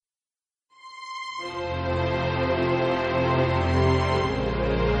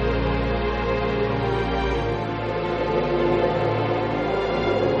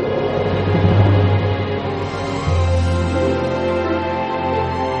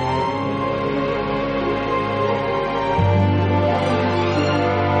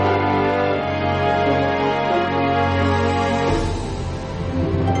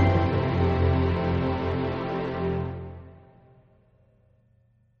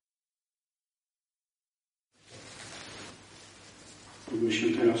Módlmy się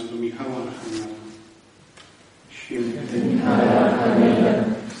teraz do Michała Archaniela. Święty Michale Archaniele,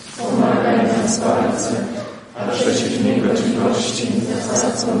 pomagaj nam z walce, a przeciw niegodziwości i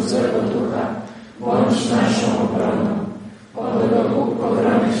zasadzkom złego ducha bądź naszą obroną. Oby Bóg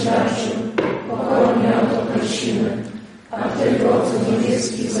pogranych ciarczy, pokornie o to prosimy, a w tej mocy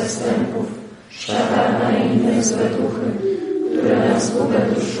niebieskich zastępów, szatana i inne złe duchy, które na zgubę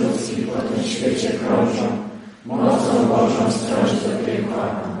dusz ludzkich po tym świecie krążą, mocą Bożą strąć do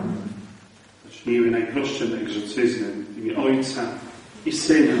piekła. Zacznijmy najprostszym egzorcyzmem w imię Ojca i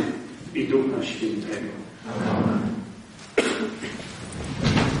Syna i Ducha Świętego. Amen.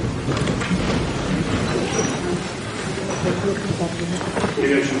 Nie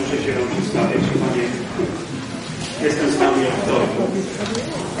wiem, czy muszę się Wam przedstawiać, chyba nie. Jestem z Wami aktorem.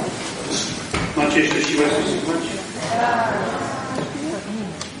 Macie jeszcze siłę słuchać?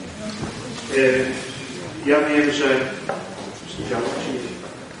 Ja wiem, że działa się.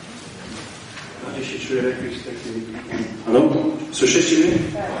 Bardziej się czuję lepiej z takim. Halo? Słyszycie mnie?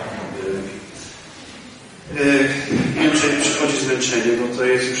 Wiem, że przychodzi zmęczenie, bo to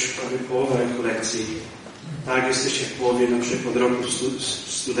jest już prawie połowa rekolekcji. Tak, jesteście w połowie na przykład roku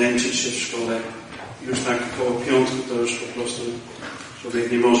studenci czy w szkole. Już tak koło piątku to już po prostu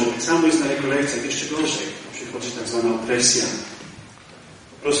człowiek nie może. Tak samo jest na rekolekcjach, jeszcze gorzej. Przychodzi tak zwana opresja.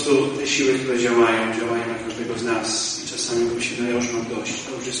 Po prostu te siły, które działają na każdego z nas. I czasami myślę, no ja już mam dość.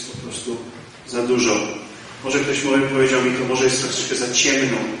 To już jest po prostu za dużo. Może ktoś powiedział mi, to może jest troszeczkę za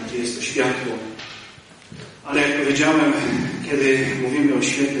ciemno, gdzie jest to światło. Ale jak powiedziałem, kiedy mówimy o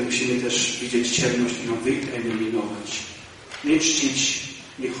świetle, musimy też widzieć ciemność i ją wyeliminować. Nie czcić,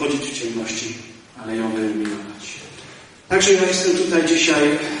 nie chodzić w ciemności, ale ją wyeliminować. Także ja jestem tutaj dzisiaj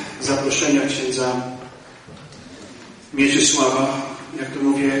z zaproszenia księdza Mieczysława. Jak to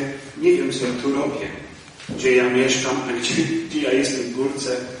mówię, nie wiem, co ja tu robię. Gdzie ja mieszkam, a gdzie ja jestem w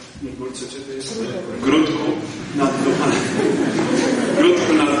górce. Nie w górce, czy to jest w Grudku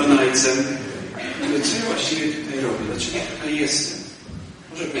nad Dunajcem. Co ja właściwie tutaj robię? Dlaczego ja tutaj jestem?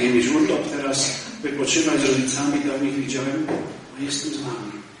 Może powinienem mieć urlop teraz, wypoczywać z rodzicami, dawniej widziałem, a jestem z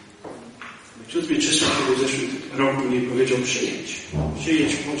wami. Ksiądz Mieczysław, który w zeszłym roku mnie powiedział przyjedź,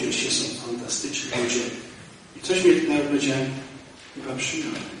 podziel się, są fantastyczni ludzie. I coś mnie tutaj powiedziałem, chyba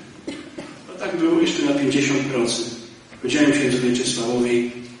przyjąłem. A tak było jeszcze na 50%. Powiedziałem księdzu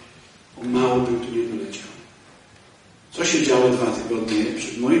Mieczysławowi, o mało bym tu nie doleciał. Co się działo 2 tygodnie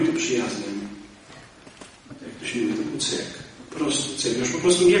przed moim tu przyjazdem? Jak to się mówi, to był cyrk. Po prostu cyrk. Już po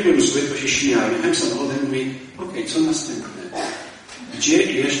prostu nie byłem zły, to się śmiałem. Jechałem samochodem i mówi, okej, co następne? Gdzie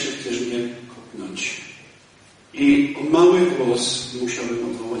jeszcze chcesz mnie kopnąć? I o mały głos musiałbym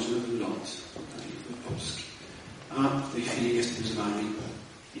odwołać na lot tutaj do Polski. A w tej chwili jestem z wami.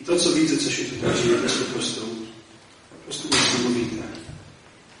 I to, co widzę, co się tutaj dzieje, to jest po prostu niesamowite.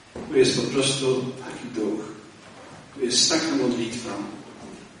 To jest po prostu taki duch. To jest taka modlitwa,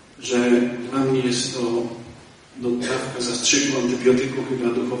 że dla mnie jest to dawka zastrzyku antybiotyku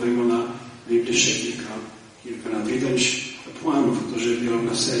chyba duchowego na najbliższe kilka lat. Widać kapłanów, którzy biorą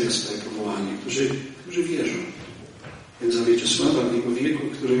na serio swoje powołanie, którzy wierzą. Księdza Mieczysława w jego wieku,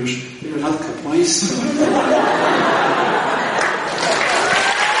 który już wiele lat kapłaństwa.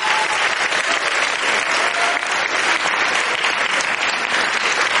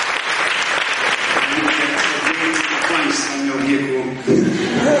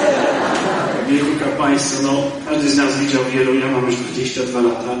 Wieku kapłaństwa, każdy z nas widział wielu, ja mam już 22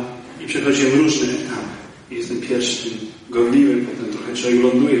 lata i przechodziłem różne etapy. Jestem pierwszym gorliwym, potem trochę człowiek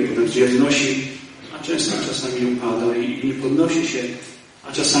ląduje, potem się wznosi, a często czasami upada i nie podnosi się,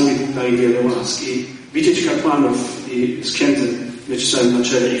 a czasami Bóg daje wiele łask. I widzieć kapłanów i z księdzem Mieczysławem na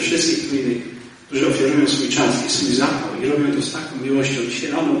czele i wszystkich innych, którzy ofiarują swój czas i swój zapał i robią to z taką miłością.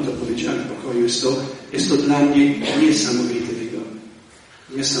 Dzisiaj rano to powiedziałem w pokoju, jest to dla mnie niesamowity widok.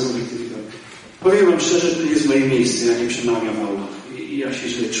 Niesamowity widok. Powiem wam szczerze, to nie jest moje miejsce, ja nie przemawiam w aulach. I ja się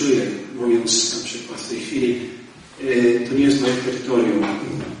źle czuję, mówiąc na przykład w tej chwili, to nie jest moje terytorium.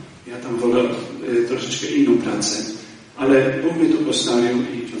 Ja tam wolę troszeczkę inną pracę. Ale Bóg mnie tu postawił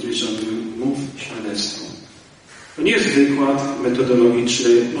i powiedział, mów świadectwo. To nie jest wykład metodologiczny,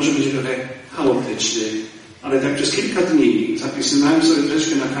 może być trochę chaotyczny, ale tak przez kilka dni zapisywałem sobie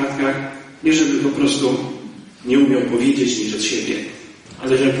troszeczkę na kartkach, nie żeby po prostu nie umiał powiedzieć nic od siebie,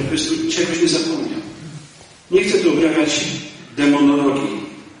 ale żeby po prostu czegoś nie zapomniał. Nie chcę tu uprawiać demonologii,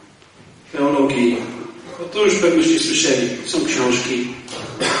 teologii, bo to już pewnie słyszeli, są książki,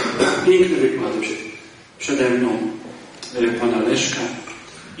 piękne wykłady przede mną pana Leszka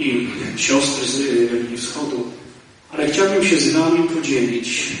i siostry z Religii Wschodu, ale chciałbym się z wami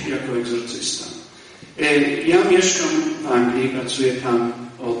podzielić jako egzorcysta. Ja mieszkam w Anglii, pracuję tam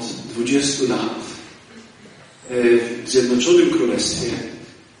od 20 lat. W Zjednoczonym Królestwie,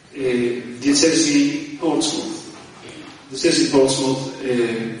 w diecezji Portsmouth. W diecezji Portsmouth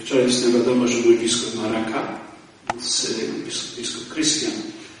wczoraj dostałem wiadomość, że mój biskup ma raka, biskup Christian.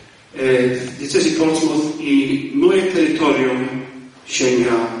 W diecezji Portsmouth i moje terytorium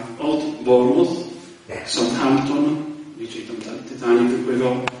sięga od Bournemouth, Southampton, gdzie tam Titanic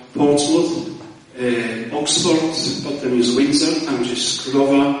wypływał, Portsmouth, Oxford, potem jest Windsor, tam gdzie jest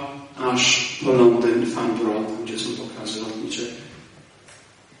królowa, aż po Londyn, Farnborough, tam gdzie są pokazy lotnicze.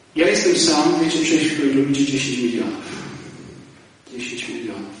 Ja jestem sam, wiecie, przejść ludzie 10 milionów. 10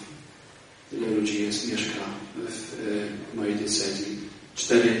 milionów. Tyle ludzi mieszka w mojej diecezji.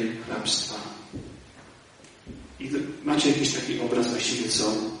 4 hrabstwa. I macie jakiś taki obraz właściwie, co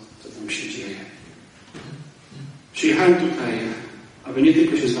tam się dzieje. Przyjechałem tutaj, aby nie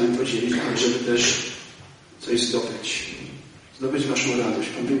tylko się z wami podzielić, ale żeby też coś zdobyć. Zdobyć waszą radość.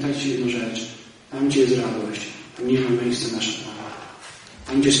 Pamiętajcie jedną rzecz. Tam, gdzie jest radość, tam nie ma miejsca na szatana.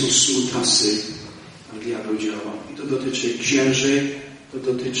 Tam, gdzie są smutasy, tam diabeł działa. I to dotyczy księży, to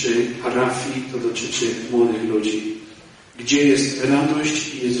dotyczy parafii, to dotyczy młodych ludzi. Gdzie jest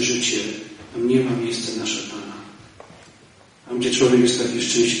radość i jest życie, tam nie ma miejsca na szatana. Tam, gdzie człowiek jest taki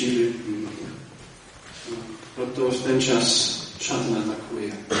szczęśliwy, to w ten czas szatan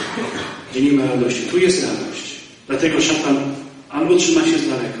atakuje. Gdzie nie ma radości. Tu jest radość. Dlatego szatan albo trzyma się z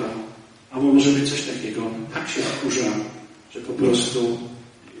daleka, albo może być coś takiego, tak się wkurza, że po prostu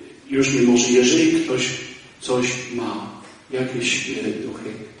już nie może, jeżeli ktoś coś ma, jakieś duchy,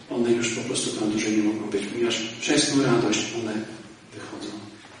 one już po prostu tam dłużej nie mogą być, ponieważ przez tą radość one wychodzą.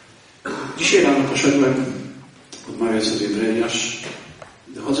 Dzisiaj rano poszedłem odmawiać sobie brewiarz,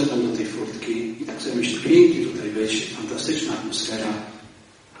 dochodzę tam do tej furtki i tak sobie myślę, pięknie tutaj być, fantastyczna atmosfera.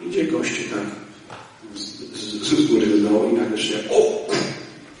 Idzie gościu tak z góry do dołu i nagle się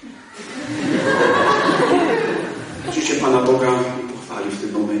Oczywiście Pana Boga nie pochwali w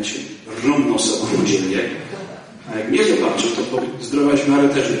tym momencie. Rumnął sobą ziemię. A jak nie zobaczył, to zdrować miarę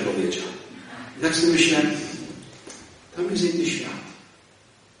też nie powiedział. I tak sobie myślę, tam jest inny świat.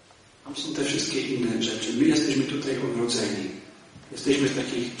 Tam są te wszystkie inne rzeczy. My jesteśmy tutaj ogrodzeni. Jesteśmy w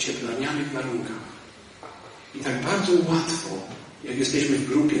takich cieplarnianych warunkach. I tak bardzo łatwo, jak jesteśmy w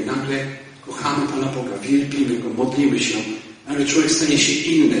grupie, nagle kochamy Pana Boga, wielbimy Go, modlimy się, nagle człowiek stanie się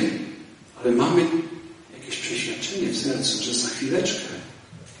inny. Ale mamy jakieś przeświadczenie w sercu, że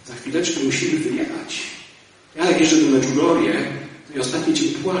za chwileczkę musimy wyjechać. Ja jak jeżdżę do Medjugorje, to ja ostatni dzień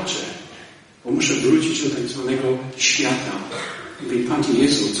płaczę, bo muszę wrócić do tak zwanego świata. Mówię, Panie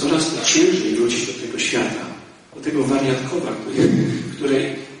Jezu, coraz to ciężej wrócić do tego świata, do tego wariatkowa,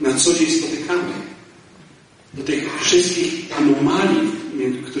 której na co dzień spotykamy, do tych wszystkich anomalii,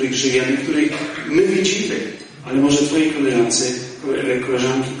 w których żyjemy, których my widzimy. Ale może Twoi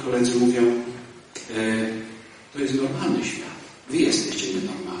koleżanki, koledzy mówią, to jest normalny świat. Wy jesteście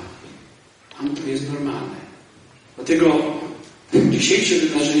nienormalni. Tam to jest normalne. Dlatego dzisiejsze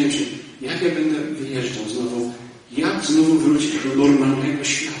wydarzenie, jak ja będę wyjeżdżał znowu, jak znowu wrócić do normalnego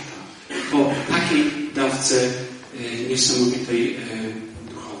świata po takiej dawce niesamowitej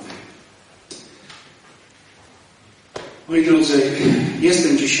duchowej. Moi drodzy,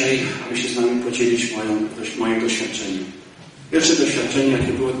 jestem dzisiaj, aby się z wami podzielić moim doświadczeniem. Pierwsze doświadczenie,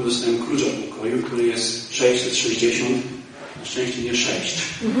 jakie było, to dostałem klucz od pokoju, który jest 660, na szczęście nie 6.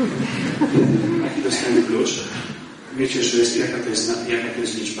 Taki dostałem klucz. Wiecie, że jaka to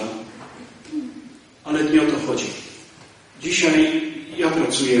jest liczba. Ale nie o to chodzi. Dzisiaj ja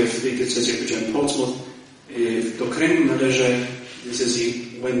pracuję w tej diecezji, jak powiedziałem, Portsmouth. Do kręgu należy diecezji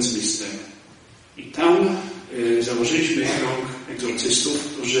Westminster. I tam założyliśmy krąg egzorcystów,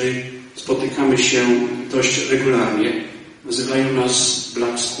 którzy spotykamy się dość regularnie. Nazywają nas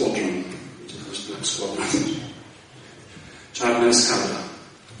Black Squadron. Co to jest Black Squadron? Czarna eskadra.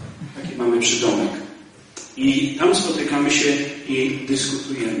 Taki mamy przydomek. I tam spotykamy się i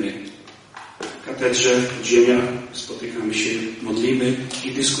dyskutujemy. W katedrze, w ziemiach spotykamy się, modlimy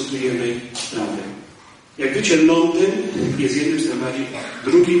i dyskutujemy sprawy. Jak wiecie, Londyn jest jednym z najbardziej,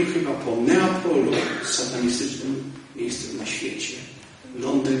 drugim chyba po Neapolu, satanistycznym miejscem na świecie.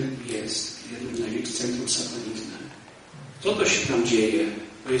 Londyn jest jednym z największych centrum satanizmu. Co to się tam dzieje?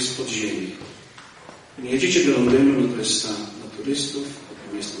 To jest podziemie. Jak jedziecie do Londynu, no to jest tam dla turystów,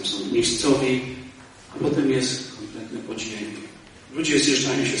 potem są miejscowi, a potem jest kompletne podziemie. Ludzie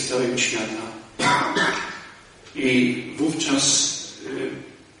zjeżdżają się z całego świata i wówczas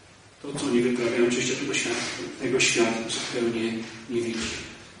to, co oni wyprawiają, oczywiście tego świata zupełnie nie widzi.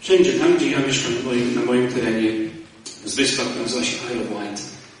 Wszędzie tam, gdzie ja mieszkam na moim terenie, z wyspa, która nazywa się Isle of Wight,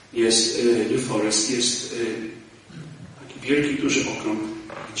 New Forest, jest taki wielki, duży okrąg,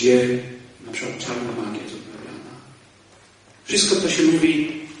 gdzie na przykład czarna magia jest uprawiana. Wszystko to się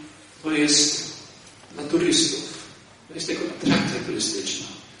mówi, to jest dla turystów. To jest tylko atrakcja turystyczna.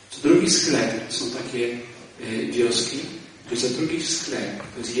 Co drugi sklep są takie wioski, gdzie za drugi sklep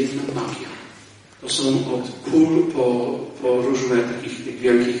to jest jedna magia. To są od kul po różne takich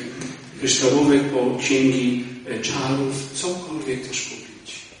wielkich kryształowych, po księgi czarów, cokolwiek chcesz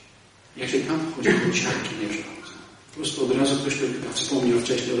kupić. Jak się tam chodzi, to ciarki nie przechodzą. Po prostu od razu ktoś to chyba wspomniał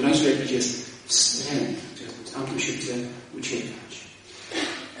wcześniej, od razu jakiś jest wstręt, tamtym się chce uciekać.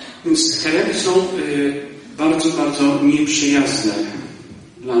 Więc Heleny są bardzo, bardzo nieprzyjazne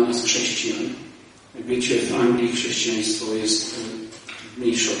dla nas chrześcijan. Jak wiecie, w Anglii chrześcijaństwo jest w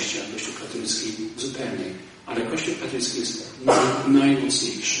mniejszości, a Kościół katolicki zupełnie. Ale Kościół katolicki jest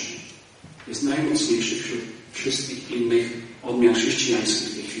najmocniejszy. Jest najmocniejszy wśród wszystkich innych odmian chrześcijańskich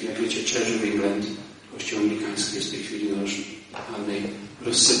w tej chwili. Jak wiecie, Church of England, Kościół anglikański jest w tej chwili na totalnej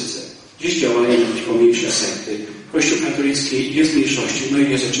rozsypce. Dziś działają jakieś pomniejsze sekty. Kościół katolicki jest w mniejszości, no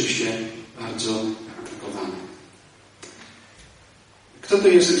i jest oczywiście bardzo atakowany. Kto to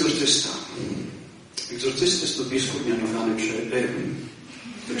jest egzorcysta? Egzorcysta jest to biskup mianowany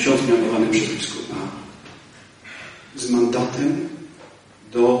to ksiądz mianowany przez biskupa z mandatem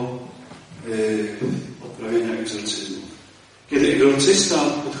do odprawiania egzorcyzmu. Kiedy egzorcysta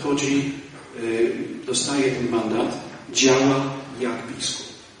podchodzi, dostaje ten mandat, działa jak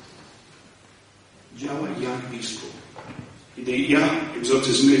biskup. Działa jak biskup. Kiedy ja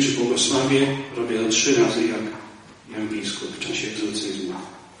egzorcyzmuję czy błogosławię, robię to 3 razy jak biskup w czasie egzorcyzmu.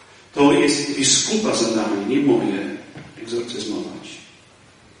 To jest biskupa zadanie, nie moje, egzorcyzmować.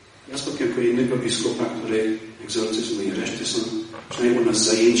 Ja spotkałem kolejnego biskupa, który egzorcyzmuje. Reszty są przynajmniej u nas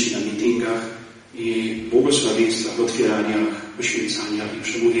zajęci na meetingach i błogosławieństwach, otwieraniach, poświęcaniach i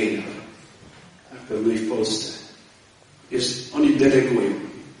przemówieniach. Tak pewno i w Polsce. Oni delegują.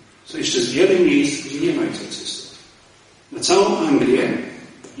 Są jeszcze wiele miejsc, gdzie nie ma egzorcystów. Na całą Anglię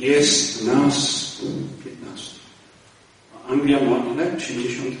jest nas 15. A Anglia ma ile?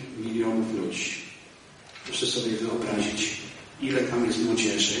 80 milionów ludzi. Proszę sobie wyobrazić, ile tam jest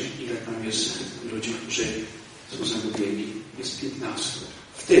młodzieży, ile tam jest ludzi, którzy są zagubieni. Jest 15.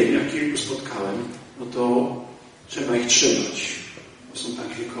 W tym, jak kilku spotkałem, no to trzeba ich trzymać, bo są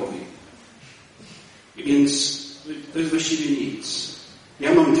tak wiekowi. I więc to jest właściwie nic.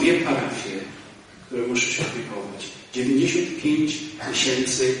 Ja mam 2 parafie, które muszę się opiekować. 95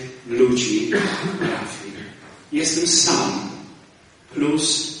 000 ludzi w parafii. Jestem sam.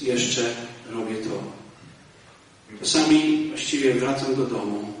 Plus jeszcze robię to. Czasami właściwie wracam do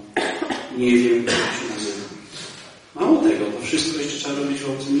domu. Nie wiem, jak się nazywa. Mało tego, to wszystko jeszcze trzeba robić w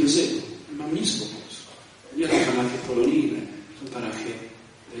obcym języku. Nie mam nic po polsku. Nie są parafie polonijne, są parafie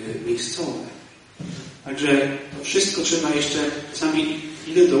miejscowe. Także to wszystko trzeba jeszcze, czasami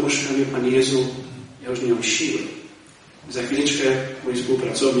idę do łóżka, wie Panie Jezu, ja już nie mam siły. Za chwileczkę mój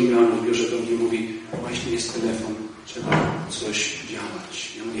współpracownik rano w biurze do mnie mówi, właśnie jest telefon, trzeba coś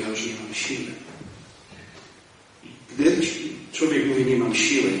działać. Ja mówię, ja już nie mam siły. I gdy człowiek mówi, nie mam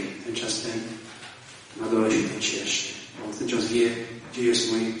siły, ten czas na dole się to cieszy. Bo ten czas wie, gdzie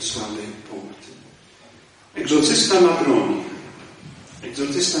jest mój słaby punkt. Egzorcysta ma broń.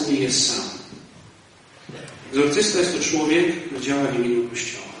 Egzorcysta nie jest sam. Egzorcysta jest to człowiek, który działa w imieniu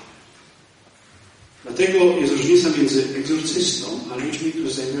Kościoła. Dlatego jest różnica między egzorcystą a ludźmi,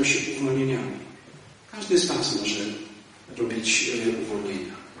 którzy zajmują się uwolnieniami. Każdy z Was może robić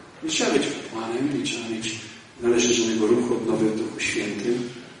uwolnienia. Nie trzeba być kapłanem, nie trzeba mieć należnego ruchu odnowy w Duchu Świętym.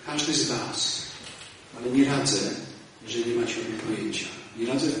 Każdy z Was. Ale nie radzę, jeżeli nie macie o tym pojęcia. Nie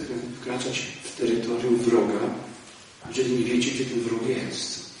radzę wkraczać w terytorium wroga, jeżeli nie wiecie, gdzie ten wróg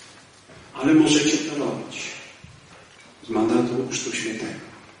jest. Ale możecie to robić. Z mandatu Chrztu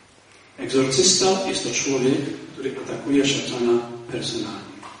Świętego. Egzorcysta jest to człowiek, który atakuje szatana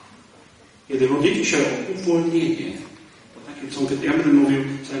personalnie. Kiedy modlicie się o uwolnienie, to takie są, ja będę mówił,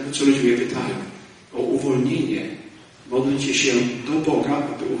 co ludzie mnie pytają, o uwolnienie, modlicie się do Boga,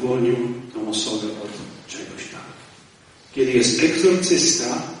 aby uwolnił tą osobę od czegoś tam. Kiedy jest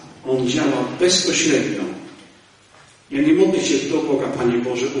egzorcysta, on działa bezpośrednio. Ja nie modlę się do Boga, Panie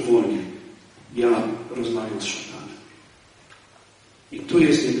Boże, uwolnij. Ja rozmawiam z szatanem. I tu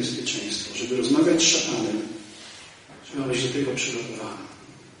jest niebezpieczeństwo. Żeby rozmawiać z szatanem, trzeba być do tego przygotowany.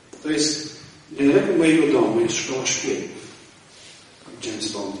 To jest, niedaleko mojego domu jest szkoła szpiegów.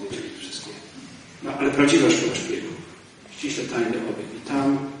 James Bond, wiecie, wszystkie. No, ale prawdziwa szkoła szpiegów. Ściśle tajny obieg. I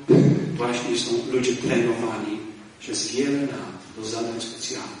tam właśnie są ludzie trenowani przez wiele lat do zadań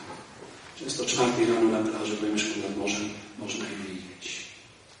specjalnych. Często 4 rano na plaży, bo mieszkam nad morzem, można ich widzieć.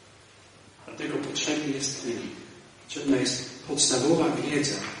 potrzebny jest trening. Potrzebna jest podstawowa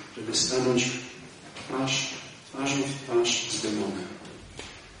wiedza, żeby stanąć twarzą w twarz z demonem.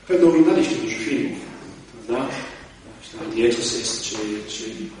 Pewno oglądaliście dużo filmów, prawda? The Exorcist, czy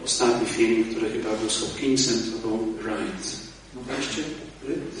ostatni film, który chyba był z Hopkinsem, to był Ride. Oglądaliście?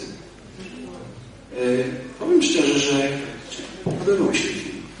 Powiem szczerze, że podobał mi się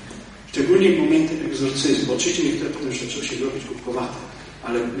film. Szczególnie momenty egzorcyzmu. Bo oczywiście niektóre potem zaczęły się robić głupkowate,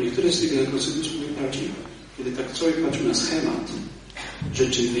 ale niektóre z tych egzorcyzmów były prawdziwe. Kiedy tak człowiek patrzy na schemat,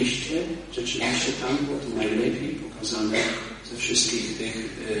 rzeczywiście tam było to najlepiej pokazane ze wszystkich tych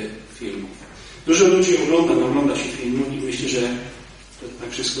filmów. Dużo ludzi ogląda się filmów i myśli, że to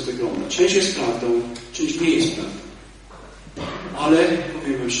tak wszystko wygląda. Część jest prawdą, część nie jest prawdą. Ale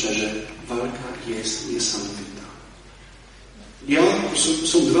powiem wam szczerze, walka jest niesamowita.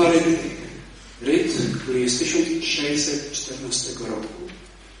 Są dwa ryty. Ryt, który jest 1614 roku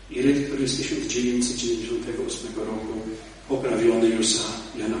i ryt, który jest 1998 roku, poprawiony już za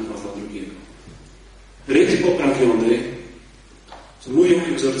Jana Pawła II. Ryt poprawiony, co mówią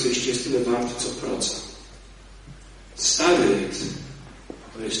egzorcyści, jest tyle wart, co proca. Stary ryt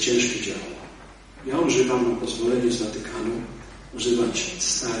to jest ciężki dział. Ja używam na pozwolenie z Watykanu używać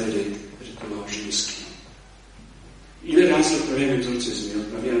stary rytuał rzymski. Ile razy odprawiałem egzorcyzmy,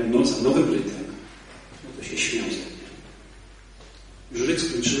 odprawiałem za nowym rytem, no to się śmiał ze mnie. Już ryt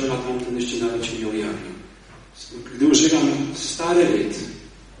skończyłem, a tamten jeszcze nawet się nie ujawnił. Gdy używam stary ryt,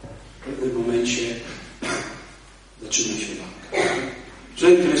 w pewnym momencie zaczyna się walka.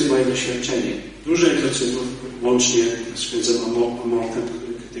 Przynajmniej to jest moje doświadczenie. Dużo egzorcyzmów, łącznie z księdzem Amortem,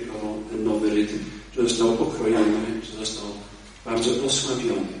 który krytykował ten nowy rytm, że został pokrojony, że został bardzo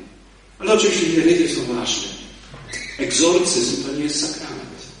osłabiony. Ale oczywiście ryty są ważne. Egzorcyzm to nie jest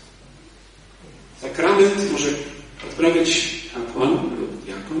sakrament. Sakrament może odprawiać kapłan lub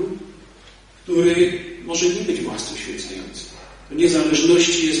diakon, który może nie być własnym święcającym. To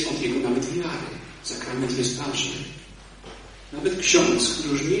niezależności jest od jego nawet wiary. Sakrament jest ważny. Nawet ksiądz,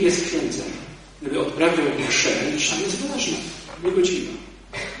 który już nie jest księdzem, gdyby odprawiał mszę, msza jest ważna, niegodziwa.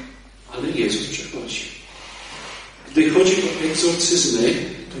 Ale Jezus przychodzi. Gdy chodzi o egzorcyzmy,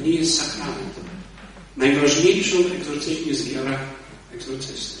 to nie jest sakrament. Najważniejszą w egzorcyzmie jest wiara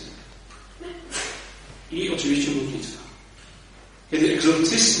egzorcysty. I oczywiście modlitwa. Kiedy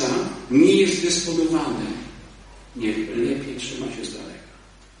egzorcysta nie jest dysponowany, niech lepiej trzyma się z daleka.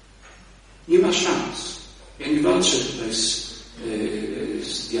 Nie ma szans. Ja nie walczę tutaj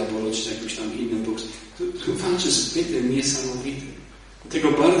z diabolo, czy jakimś tam innym bóg. Tu walczę z bytem niesamowitym.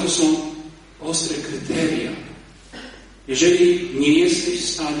 Dlatego bardzo są ostre kryteria. Jeżeli nie jesteś w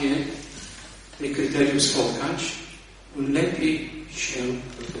stanie tych kryteriów spotkać, to lepiej się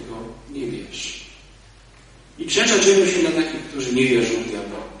do tego nie bierz. I księża dzielą się na takich, którzy nie wierzą w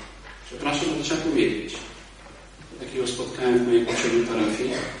diabła. Przepraszam, ale trzeba powiedzieć. Takiego spotkałem w mojej poprzedniej parafii.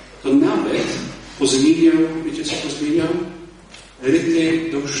 To nawet pozmieniał, wiecie co pozmieniał? Ryty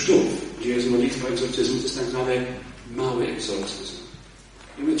do chrztów, gdzie jest modlitwa egzorcyzmu, to jest tak zwany mały egzorcyzm.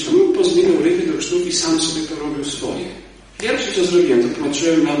 I mówię, czemu pozmieniał ryty do chrztów i sam sobie to robił swoje? Pierwsze, co zrobiłem, to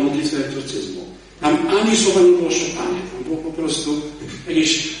patrzyłem na modlitwę egzorcyzmu. Tam ani słowa nie było szeptania. Tam było po prostu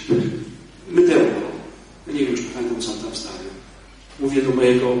jakieś mydełko. Ja nie wiem, już pamiętam, co on tam wstawił. Mówię do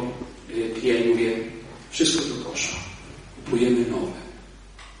mojego PA, mówię, wszystko do kosza. Kupujemy nowe.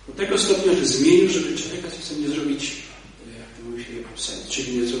 Do tego stopnia, że zmienił, żeby człowieka sobie nie zrobić, jak to mówi się, upset,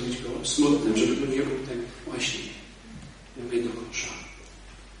 czyli nie zrobić go smutnym, żeby go nie był ten właśnie. Ja mówię do kosza.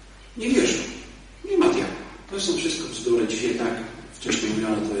 Nie wierzą. Nie ma diabła. To są wszystko bzdury. Dzisiaj tak wcześniej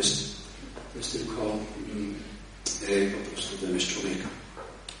mówiono, to jest tylko po prostu wymysł człowieka.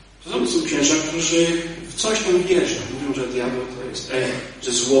 To są księża, którzy w coś tam wierzą. Mówią, że diabeł to jest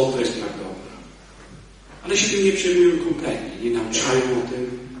że zło to jest tak dobre. Ale się tym nie przejmują kompletnie. Nie nauczają o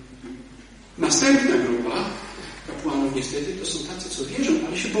tym. Następna grupa kapłanów niestety to są tacy, co wierzą,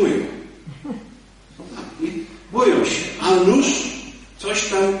 ale się boją. No tak, nie? Boją się. A nuż coś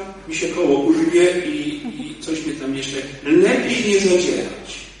tam mi się koło urwie i coś mnie tam jeszcze lepiej nie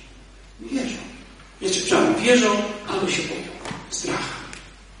zadzierać. Wierzą. Wierzą, ale się boją. Strach.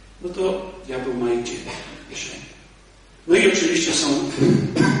 No to diabeł ma gdzie kieszeni. No i oczywiście są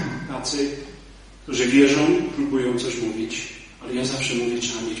tacy, którzy wierzą, próbują coś mówić, ale ja zawsze mówię,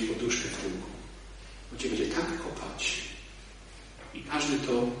 trzeba mieć poduszkę w tyłku. Bo cię będzie tak kopać. I każdy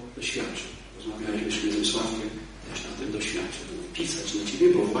to doświadczył. Rozmawialiśmy z Sławkiem, też na tym doświadczył. Pisać na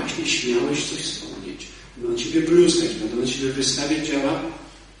ciebie, bo właśnie śmiałeś coś wspomnieć. Będą na ciebie bluzgać, będą na ciebie wystawiać działa.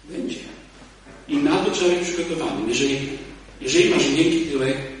 Będzie. I na to trzeba być przygotowanym. Jeżeli masz miękki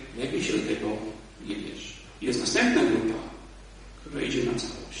tyłek, lepiej się do tego nie bierz. Jest następna grupa, która idzie na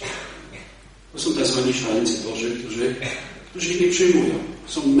całość. To są tak zwani szaleńcy Boży, którzy ich nie przyjmują.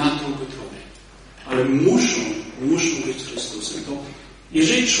 Są na to gotowi. Ale muszą być z Chrystusem. To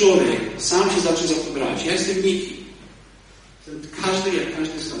jeżeli człowiek sam się zacznie za to brać, ja jestem nikim. Każdy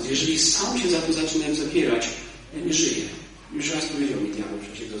z nas, jeżeli sam się za to zaczyna zapierać, ja nie żyję. Już raz powiedział mi diabeł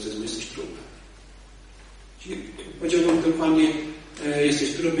przecież, że jesteś trupem. Powiedział nam dokładnie, jesteś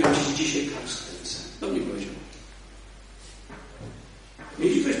trupem, a dzisiaj kar skręcę. Do mnie powiedział.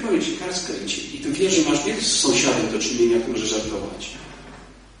 Jeśli ktoś powie ci, kar skręci i ty wiesz, że masz nie z sąsiadem do czynienia, to możesz żartować.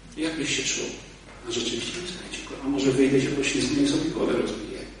 Jak byś się czuł? A rzeczywiście nie skręci. A może wyjdę się poślizgnę i sobie głowę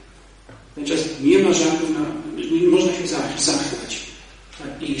rozbiję. Ten nie ma żartów, nie można się zachwycać.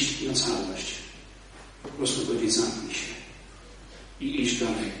 Tak, iść na całość. Po prostu powiedzieć, zamknij się. I iść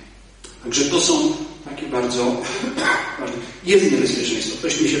dalej. Także to są takie bardzo ważne. Jest niebezpieczeństwo.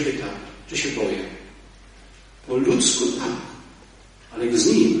 Ktoś mi się pyta, czy się boję. Po ludzku tak. Ale z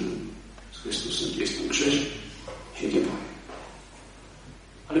Nim, z Chrystusem, gdzie jest ten krzyż, się nie boję.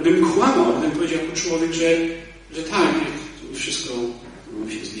 Ale bym kłamał, gdybym powiedział jako człowiek, że tak, to wszystko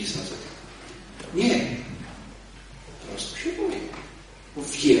się zwisa. Nie. Po prostu się boję. Bo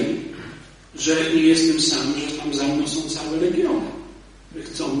wiem, że nie jestem sam, że tam za mną są całe legiony, które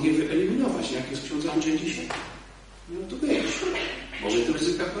chcą mnie wyeliminować. Jak jest ksiądz Andrzej dzisiaj? No to być. Może to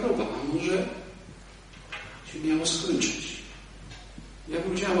ryzyka choroba, a może się miało skończyć. Ja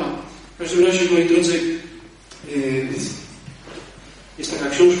bym chciała. W każdym razie, moi drodzy, jest taka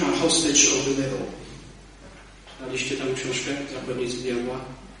książka Hostage of the Devil. Czytaliście tam książkę Zakładnicy Diabła?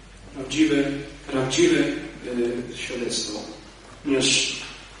 Prawdziwe świadectwo. Ponieważ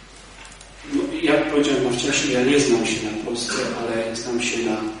jak powiedziałem wcześniej, ja nie znam się na Polsce, ale znam się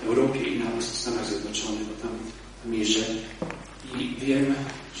na Europie i na Stanach Zjednoczonych, bo tam jeżdżę. I wiem,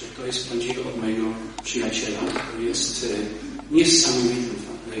 że to jest prawdziwe od mojego przyjaciela. To jest niesamowitym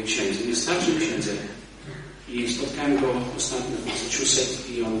księdzem, jest starszym księdzem. I spotkałem go ostatnio w Massachusetts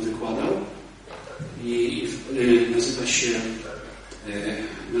i on wykładał. I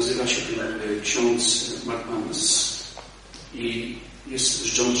nazywa się ksiądz McManus i jest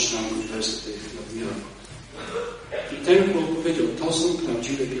z Georgetown University w New Yorku. I ten powiedział, to są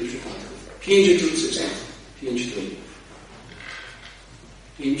prawdziwe 5 przypadków. 5 egzorcyzmów, 5 trupów.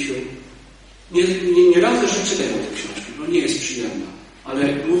 5. Nie radzę, że czytają te książki, bo nie jest przyjemna.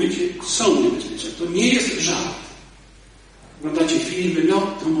 Ale mówicie, są niebezpieczne. To nie jest żart. Oglądacie filmy,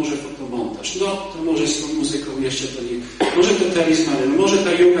 no to może fotomontaż, no to może z tą muzyką jeszcze to nie, może to talizmany, no może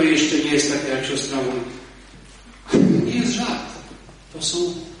ta yoga jeszcze nie jest taka jak siostra mówi. To nie jest żart. To są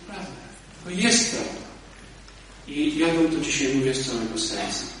prawda. To jest prawda. I ja wam to dzisiaj mówię z całego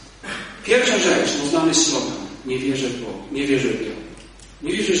serca. Pierwsza rzecz, to znany slogan. Nie wierzę w Boga, nie wierzę w diabła.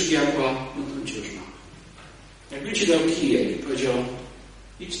 Nie wierzysz w diabła, no to cię już ma. Jakby ci dał kijek i powiedział,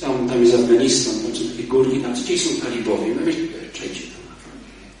 idź tam jest Afganistan, tam są takie górki, tam gdzie są talibowie, no weź przejdźcie tam na froncie.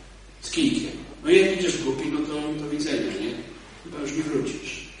 Z kijkiem. No jak idziesz głupi, no to do widzenia, nie? Chyba już nie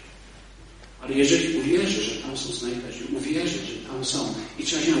wrócisz. Ale jeżeli uwierzysz, że tam są snajperzy, uwierzysz, że tam są i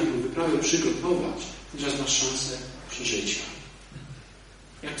trzeba się na tę wyprawę przygotować, to teraz masz szansę przeżycia.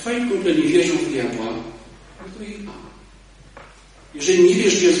 Jak twoi kumple nie wierzą w diabła, no to ich ma. Jeżeli nie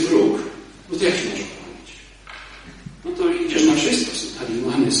wiesz, gdzie jest wróg, no to jak się może bronić? No to idziesz na wszystko. Są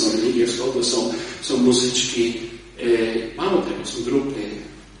talizmany, są religie wschodu, są muzyczki. Mało tego, są grupy.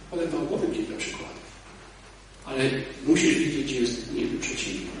 Ale wam powiem kilka przykładów. Ale musisz wiedzieć, gdzie jest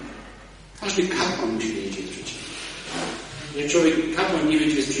przeciwnik. Każdy kapłan musi wiedzieć, gdzie jest przeciwnik. Jak kapłan nie wie,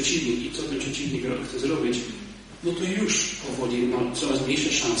 gdzie jest przeciwnik i co ten przeciwnik chce zrobić, no to już powoli ma coraz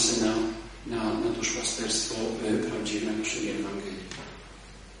mniejsze szanse na duszpasterstwo prawdziwe naszej Ewangelii.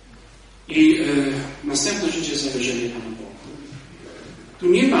 I następna rzecz jest zawierzenie Panu Bogu. Tu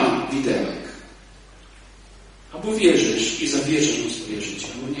nie ma widełek. Albo wierzysz i zawierzasz mu swoje życie,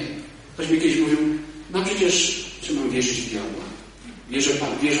 albo nie. Ktoś mi kiedyś mówił, no przecież, czy mam wierzyć w diabła? Wierzę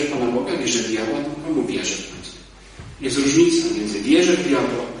w Pana Boga, wierzę w diabła, to komu wierzę? Jest różnica między wierzę w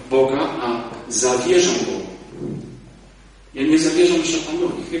diabła, Boga, a zawierzam Bogu. Ja nie zawierzam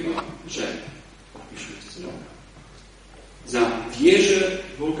szatanowi, chyba, że już jest zdrowe. Wierzę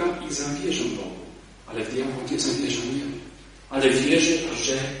w Boga i zawierzam Bogu, ale w diabła nie zawierzam Jemu. Ale wierzę,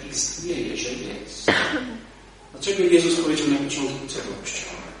 że istnieje, że jest. Dlaczego Jezus powiedział na początku całego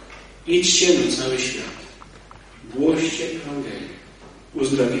Kościoła? Idźcie na cały świat, głoście Ewangelię,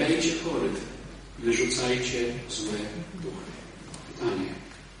 uzdrawiajcie chorych, wyrzucajcie złe duchy. Pytanie,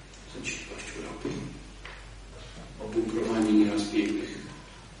 co ci Kościół robi? Obunkrowani nieraz pięknych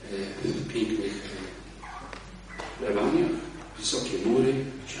plebaniach, wysokie mury,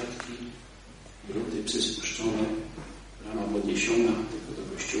 siatki, grudy, psy spuszczone, rama podniesiona, tylko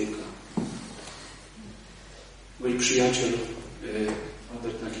do kościółka. przyjaciel,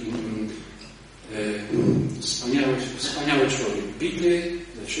 Fader taki wspaniały człowiek, bity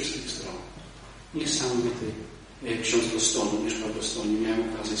ze wszystkich stron. Niesamowity ksiądz Bostonu, mieszkał w Bostonie,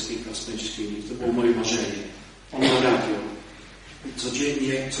 miałem okazję z kilka spędzić z nim. To było moje marzenie. On ma radio.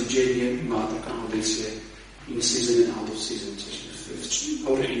 Codziennie ma taką audycję in season and out of season, coś w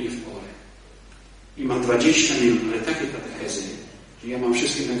porę i nie w porę. I ma 20 minut, ale takie katechezy, że ja mam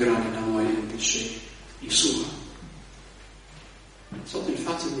wszystkie nagrane na moje MP3 i słucham. Co ten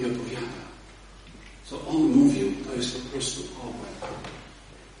facet mi opowiada? Co on mówił, to jest po prostu obłęd.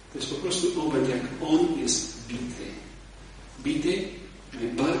 To jest po prostu obłęd, jak on jest bity. Bity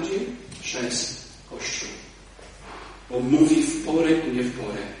najbardziej przez Kościół. Bo mówi w porę i nie w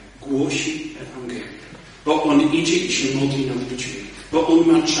porę. Głosi Ewangelię. Bo on idzie i się modli nad ludźmi. Bo on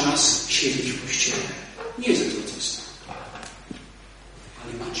ma czas siedzieć w kościele. Nie jest egzorcysta.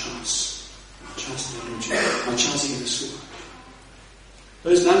 Ale ma czas. Ma czas na ludzi. Ma czas ich wysłuchać.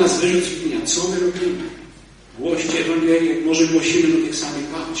 To jest dla nas wyrzut sumienia. Co my robimy? Głosić Ewangelię. Może głosimy do tych samych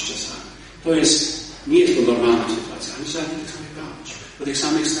babci czasami. Nie jest to normalna sytuacja. Ale trzeba do tych samych babci. Do tych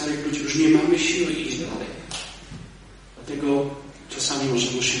samych starych ludzi. Już nie mamy siły iść dalej. Dlatego czasami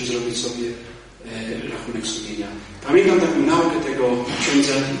może musimy zrobić sobie rachunek sumienia. Pamiętam taką naukę tego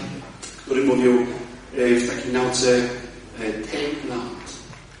księdza, który mówił w takiej nauce take land,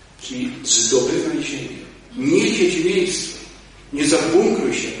 czyli zdobywaj ziemię. Nie siedź w miejscu. Nie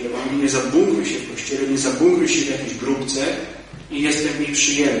zabunkruj się w Ewangelii, nie zabunkruj się w kościele, nie zabunkruj się w jakiejś grupce i jest mi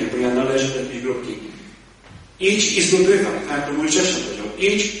przyjemnie, bo ja należę do jakiejś grupki. Idź i zdobywaj, tak jak to Mojżesza powiedział.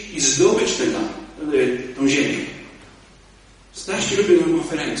 Idź i zdobycz tą ziemię. Strasznie lubię tę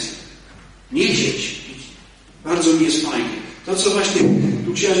konferencję. Nie siedź. Bardzo mi jest fajnie. To, co właśnie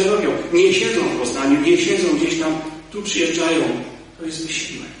tu księża robią. Nie siedzą w Poznaniu, nie siedzą gdzieś tam, tu przyjeżdżają. To jest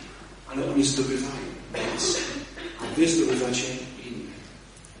wysiłek. Ale oni zdobywają was. A wy zdobywacie innych.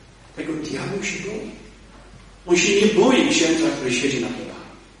 Tego diabeł się boi. On się nie boi księdza, który siedzi na kolanie.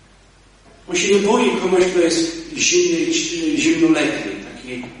 On się nie boi kogoś, kto jest zimnoletni.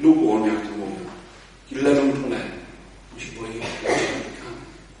 Taki lukewarm, jak to mówią. I lewą po lewą. On się boi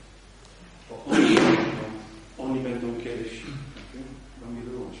bo oni będą kiedyś wam nie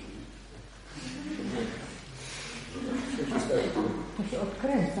wyłączyć. To się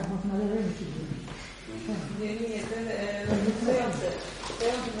odkręca, można do ręki. Nie, ten stojący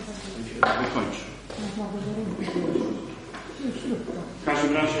Wykończę. Można do ręki. W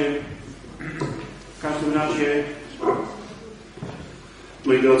każdym razie,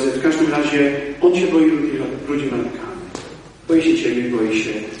 moi drodzy, w każdym razie on się boi ludzi radykalnych. Boi się ciebie, boi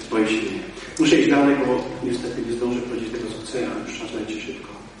się mnie. Muszę iść dalej, bo niestety nie zdążę powiedzieć tego, co chcę, ale już czas leci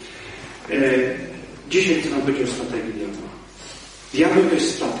szybko. Dzisiaj chcę nam powiedzieć o strategii diabła. Diabeł to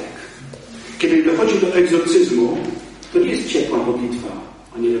jest strateg. Kiedy dochodzi do egzorcyzmu, to nie jest ciepła modlitwa,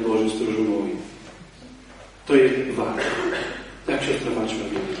 Aniele Boże, stróżu mój. To jest walka. Tak siostra walczyła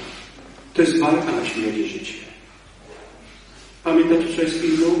w to jest walka na śmierć i życie. Pamiętacie, co jest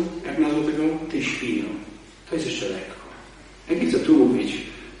filmu? Jak nazwał tego? Ty świnio. To jest jeszcze lekko. Ja nie chcę tu mówić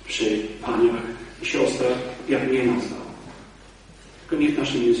przy paniach i siostrach, jak nie nazwał. Tylko nie w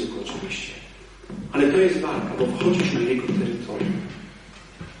naszym języku oczywiście. Ale to jest walka, bo wchodzisz na jego terytorium.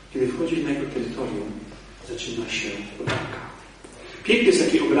 Kiedy wchodzisz na jego terytorium, zaczyna się walka. Piękny jest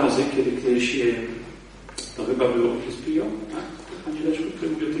taki obrazek, kiedy kiedyś to chyba było ojciec Pio, tak? Panie Leszku,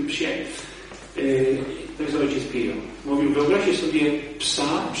 który mówił o tym psie. To jest ojciec Pio. Mówił, wyobraźcie sobie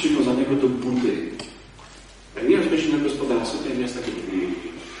psa przywiązanego do budy. Jak nie rozpocznie na gospodarstwo, to jest taki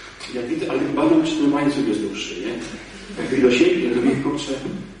jak widzę, ale chyba ten łańcuch jest dłuższy, nie? Jak mi dosięgnie, to mi kurczę.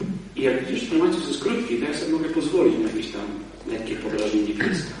 I jak widzisz, ten łańcuch jest krótki, to ja sobie mogę pozwolić na jakieś tam lekkie podrażnienie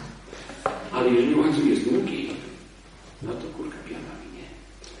pieska. Ale jeżeli łańcuch jest długi, no to kurka piana minie.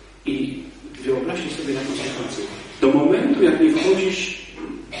 I wyobraźcie sobie taką sytuację. Do momentu, jak nie wchodzisz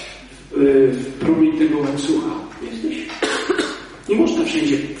w promień tego łańcucha, nie można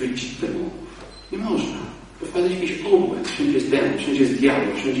wszędzie wyjść z demonów. Nie można. Bo wpada jakiś obłęd. Wszędzie jest demon, wszędzie jest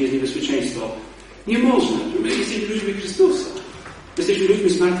diabeł, wszędzie jest niebezpieczeństwo. Nie można. My jesteśmy ludźmi Chrystusa. Jesteśmy ludźmi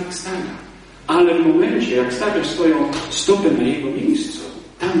zmartwychwstania. Ale w momencie, jak stawiasz swoją stopę na Jego miejscu,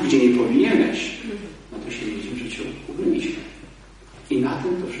 tam, gdzie nie powinieneś, no to się w życiu ubraliśmy. I na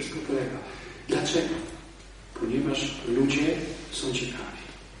tym to wszystko polega. Dlaczego? Ponieważ ludzie są ciekawi.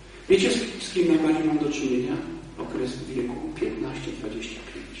 Wiecie, z kim najbardziej mam do czynienia? Okres wieku 15-25.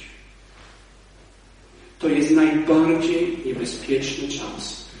 To jest najbardziej niebezpieczny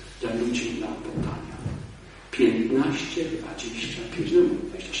czas dla ludzi na poddania. 15, 25,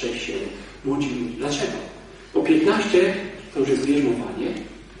 26, 7. Młodzi ludzie. Dlaczego? Bo 15 to już jest bierzmowanie,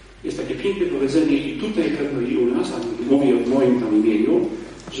 Jest takie piękne powiedzenie i tutaj pewno i u nas, a mówię w moim tam imieniu,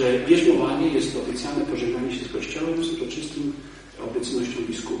 że bierzmowanie jest to oficjalne pożegnanie się z Kościołem z uroczystym obecnością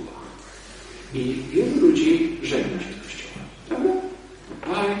biskupa. I wielu ludzi żegna się z Kościołem. Prawda?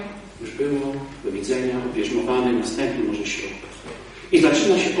 Aj, już było, do widzenia, obierzmowany, następny może ślub. I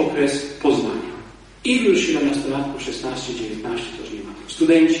zaczyna się okres poznania. Ilu już 17-latków, 16, 19, to już nie ma.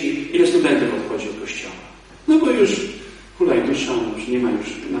 Studenci, ile studentów odchodzi od Kościoła? No bo już hulaj dusza, no już nie ma już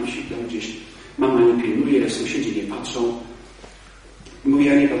na wsi, tam gdzieś mama nie pilnuje, sąsiedzi nie patrzą. Mówię,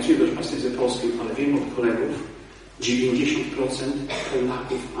 ja nie pracuję w pasterstwie polskim, ale wiem od kolegów, 90%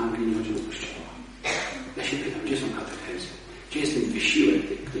 Polaków w Anglii nie chodzi do Kościoła. Ja się pytam, gdzie są katechezy? Gdzie jest ten wysiłek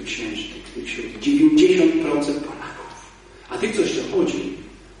tych księży, tych świętych? 90% Polaków. A tych, co jeszcze chodzi,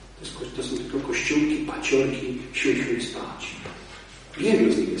 to są tylko kościółki, paciorki, siusiu spać.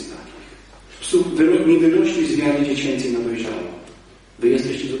 Wielu z nich jest takich. Nie wyrośli z wiary dziecięcej na dojrzało. Wy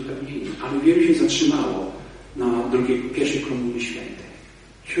jesteście zupełnie inni. Ale wielu się zatrzymało na pierwszej komunii świętej.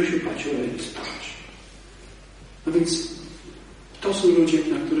 Siusiu, paciorek i spać. No więc to są ludzie,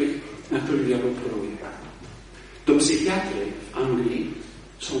 na których diabeł poluje. Do psychiatry w Anglii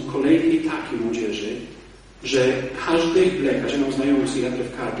są kolejki takiej młodzieży, że każdy lekarz, ja mam znajomą psychiatrę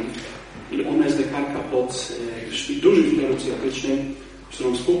w Cardiff, i ona jest lekarka pod dużym szpitalu psychiatrycznym, z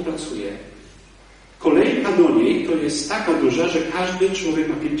którą współpracuje. Kolejka do niej to jest taka duża, że każdy człowiek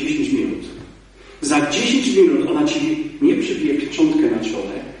ma 10 minut. Za 10 minut ona ci nie przybije pieczątkę na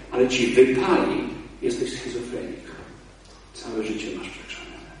czole, ale ci wypali, jesteś schizofrenik. Całe życie masz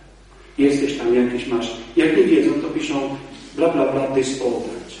przekrzanione. Jesteś tam jakiś masz, jak nie wiedzą, to piszą bla bla bla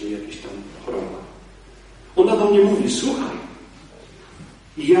disorder, czyli jakiś tam choroba. Ona do mnie mówi, słuchaj,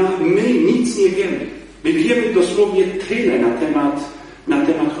 my nic nie wiemy. My wiemy dosłownie tyle na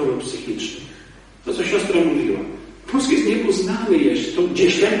temat chorób psychicznych. To, co siostra mówiła. Mózg jest nieuznany jeszcze. To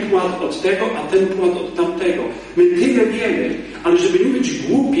gdzieś ten płat od tego, a ten płat od tamtego. My tyle wiemy, ale żeby nie być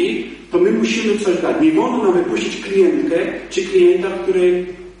głupi, to my musimy coś dać. Nie wolno nam wypuścić klientkę czy klienta, który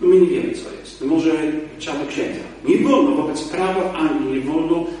my nie wiemy, co jest. Może trzeba do księdza. Nie wolno, wobec prawa w Anglii, nie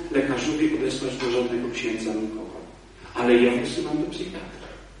wolno lekarzowi odesłać do żadnego księdza nikogo. Ale ja wysyłam do psychiatra.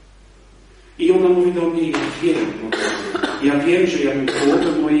 I ona mówi do mnie, ja wiem, że ja bym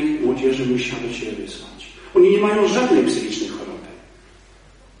połowę moich młodzieży musiał do Ciebie wysłać. Oni nie mają żadnej psychicznej choroby.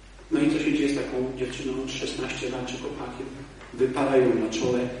 No i co się dzieje z taką dziewczyną od 16 lat czy chłopakiem? Wypalają na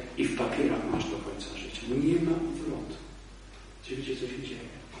czole i w papierach masz do końca życia. Nie ma odwrotu. Czy wiecie, co się dzieje?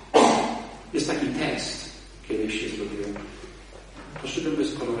 Jest taki test, kiedyś się zrobiłem. Poszedłem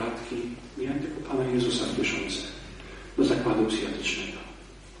bez koloratki, miałem tylko Pana Jezusa w tysiące do zakładu psychiatrycznego.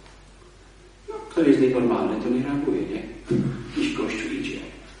 No, kto jest nienormalny, to nie reaguje, nie? Jakiś gościu idzie.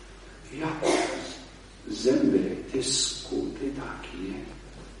 Zęby, ty skuty taki, nie?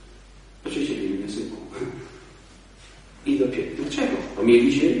 Oczywiście w innym języku. I dopiero. Dlaczego? Bo mnie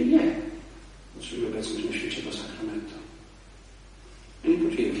widzieli? Nie. Czyli obecność na świętego sakramentu. Ja nie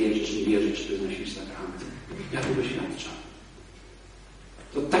powiem, wierzysz, nie wierzysz, czy to jest na święty sakrament. Ja to doświadczam.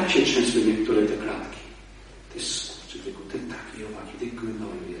 To tak się trzęsły niektóre te klatki. Ty skurczybyku, ty taki owaki, ty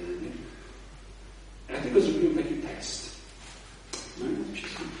gnoju jeden, nie? Ja tylko zrobiłem taki test. No i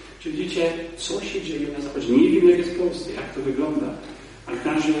wszystko. Czy widzicie, co się dzieje na zachodzie? Nie wiem, jak jest w Polsce, jak to wygląda. Ale w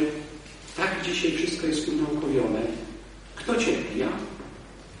każdym razie tak dzisiaj wszystko jest unaukowione. Kto cierpi? Ja?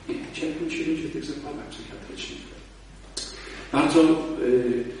 Nie, cierpią ci ludzie w tych zakładach psychiatrycznych. Bardzo dużo.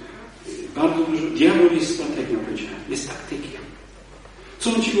 Diabeł jest strategią, powiedziałem. Jest taktykiem.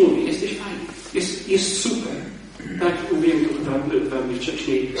 Co on ci mówi? Jesteś fajny. Jest super. Tak mówiłem tu dwa dni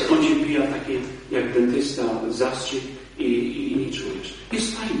wcześniej. On ci wbija taki jak dentysta zastrzyk i nie czujesz.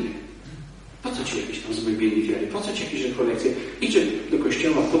 Jest fajny. Po co ci jakieś tam zgłębienie wiary? Po co ci jakieś rekolekcje? Idzie do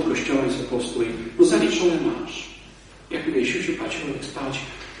kościoła, pod kościołem sobie postój. No zaliczone masz. Jak mówię, siusiu, paciołek, spać.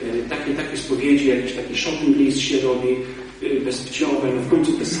 Takie spowiedzi, jakiś taki shopping list się robi bezpłciowy, no w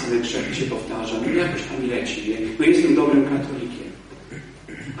końcu te same grzechy się powtarza. No jakoś tam leci, nie? No jestem dobrym katolikiem.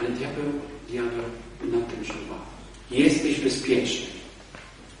 Ale diabeł na tym czuwa. Jesteś bezpieczny.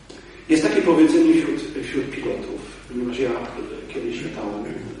 Jest takie powiedzenie wśród pilotów, ponieważ ja kiedyś latałem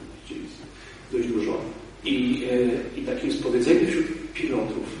dość dużo. I takie jest powiedzenie wśród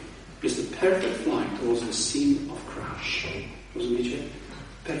pilotów. Jest the perfect flight towards the scene of crash. Rozumiecie?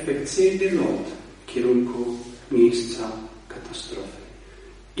 Perfekcyjny lot w kierunku miejsca katastrofy.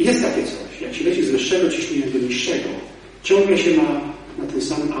 I jest takie coś. Jak się leci z wyższego ciśnienia do niższego, ciągle się na tym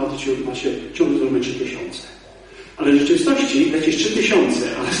samym altitude ma się ciągle zrobione 3000. Ale w rzeczywistości lecisz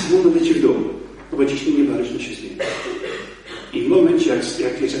 3000, ale samolot leci w dół. No bo ciśnienie baryczne się zmienia. I w momencie,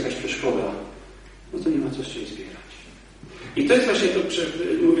 jak jest jakaś przeszkoda, no to nie ma co się zbierać. I to jest właśnie to,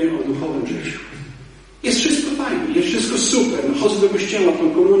 mówię o duchowym życiu. Jest wszystko fajnie, jest wszystko super. No, chodzę do kościoła,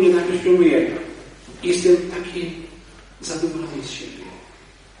 tą komunię najpierw przyjmuję. Jestem taki zadowolony z siebie.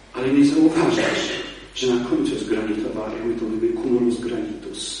 Ale nie zauważasz, że na końcu jest granitowa, jak my to mówimy, cumulus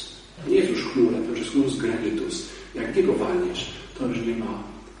granitus. Nie jest już chmura, to już jest cumulus granitus. Jak ty go walniesz, to już nie ma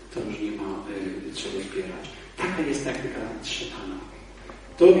czego zbierać. Taka jest taktyka szatana.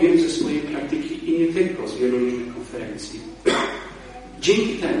 To wiem ze swojej praktyki i nie tylko, z wielu różnych konferencji.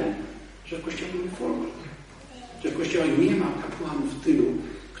 Dzięki temu, że w Kościele mamy formę, że w Kościele nie ma kapłanów w tylu,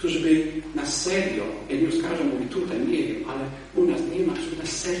 którzy by na serio, ja nie oskarżam, mówię tutaj, nie wiem, ale u nas nie ma, którzy na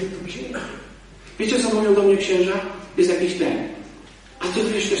serio to wzięli. Wiecie, co mówią do mnie księża? Jest jakiś ten. A to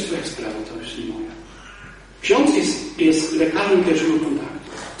wiesz, to jest twoja sprawa, to już nie moja. Ksiądz jest lekarzem pierwszego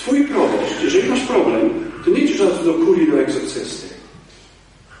kontaktu. Twój proboszcz, jeżeli masz problem, to nie idziesz do kurii, do egzorcysty.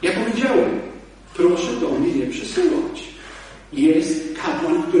 Ja powiedziałem, proszę do mnie nie przesyłać. Jest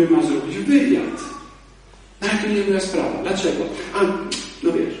kapłan, który ma zrobić wywiad. Ale to nie jest moja sprawa. Dlaczego?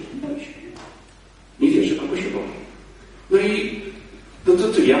 No wiesz, nie wierzę, albo się boję. No i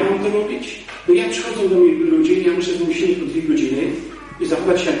to ja mam to robić? No ja przychodzą do mnie ludzie i ja muszę z nimi siedzieć po 2 godziny i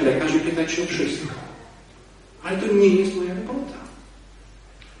zachować się jak lekarz i pytać się o wszystko. Ale to nie jest moja robota.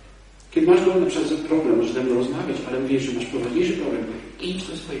 Kiedy masz na przykład problem, możesz ze mną rozmawiać, ale wiesz, że masz poważniejszy problem, idź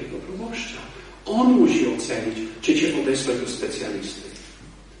do swojego proboszcza. On musi ocenić, czy cię odesłać do specjalisty.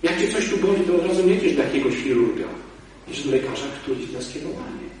 Jak cię coś tu boli, to od razu nie idziesz do jakiegoś chirurga. Idziesz do lekarza, który ci da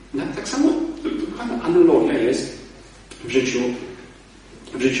skierowanie. No, tak samo analogia jest w życiu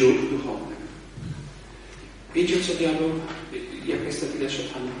duchowym. Wiecie, co diabeł, jaka jest strategia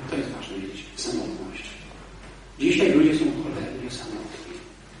szatana? To jest ważne wiedzieć. Samotność. Dzisiaj ludzie są cholernie samotni.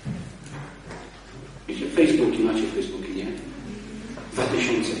 Wiecie, macie Facebooki, nie?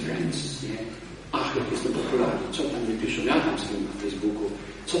 2000 friends, nie? Ach, jak jestem popularny, co tam wypiszą? Ja tam sobie na Facebooku,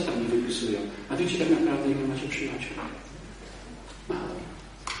 co tam mi wypisują? A wiecie tak naprawdę, ile macie przyjaciół? Mało.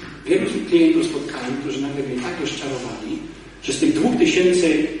 Wielu klientów spotkałem, którzy nagle byli tak rozczarowani, że z tych 2000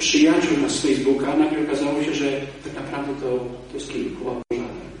 przyjaciół z Facebooka nagle okazało się, że tak naprawdę to jest kilku, albo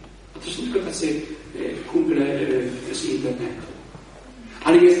żaden. A to są tylko tacy kumple z internetu.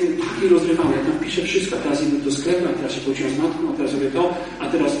 Ale jestem taki rozrywany, ja tam piszę wszystko, a teraz idę do sklepu, a teraz się pociąłem z matką, a teraz robię to, a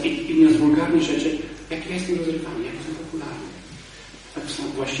teraz inne wulgarne rzeczy. Jak ja jestem rozrywany, jak jestem popularny. Tak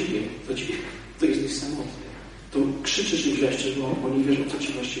właściwie to jesteś samotny. To krzyczysz i wrzeszczysz, bo nie wiesz, o co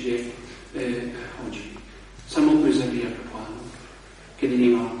ci właściwie chodzi. Samotność zabija kapłanów, kiedy nie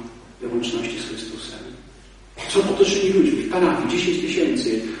ma łączności z Chrystusem. Są otoczeni ludźmi w parafii, 10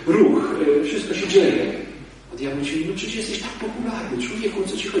 000, ruch, wszystko się dzieje. A diabeł ci mówi, no przecież jesteś tak popularny, człowieku, o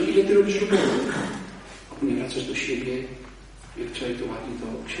co ci chodzi, ile ty robisz roboty? A później wracasz do siebie, jak wczoraj to ładnie to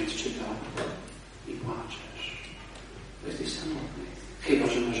ksiądz czytał i płaczesz. Bo jesteś samotny. Chyba,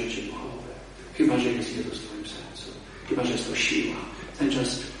 że ma życie duchowe. Chyba, że jest Jezus w twoim sercu. Chyba, że jest to siła. Ten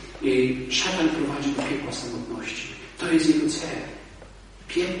czas szatan prowadzi do piekła samotności. To jest jego cel.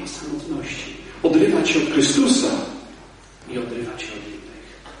 Piekła samotności. Odrywać się od Chrystusa i odrywać się od innych.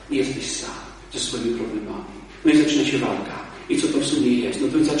 Nie jesteś sam ze swoimi problemami. No i zaczyna się walka. I co to w sumie jest? No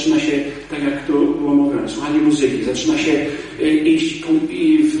to zaczyna się, tak jak to było mówione, słuchanie muzyki. Zaczyna się iść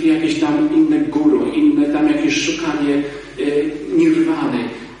w jakieś tam inne guru, inne tam jakieś szukanie nirwany,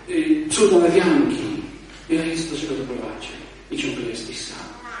 cudawianki. I jest do czego doprowadzi. I ciągle jesteś sam.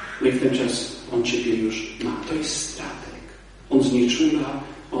 No i w ten czas on ciebie już ma. To jest stratek. On znieczula,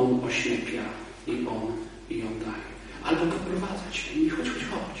 on oślepia i on daje. Albo poprowadza cię i chodź.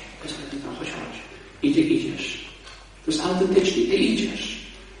 Chodź. I ty idziesz. To jest autentycznie. Ty idziesz.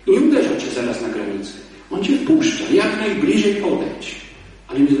 I nie uderza cię zaraz na granicy. On cię wpuszcza. Jak najbliżej podejdź.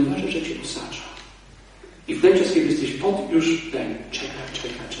 Ale nie zauważy, że cię osacza. I w ten czas, kiedy jesteś już czeka.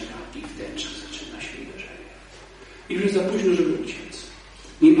 I w ten czas zaczyna się uderzenie. I już jest za późno, żeby uciec.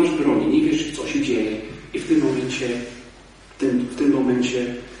 Nie masz broni, nie wiesz, co się dzieje. I w tym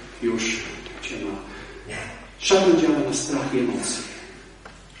momencie już cię ma. Szatan działa na strach i emocje.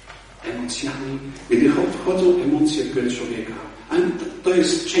 Emocjami. Gdy wchodzą emocje w grę człowieka, a to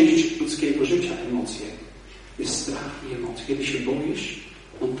jest część ludzkiego życia, emocje. Jest strach i emocje. Kiedy się boisz,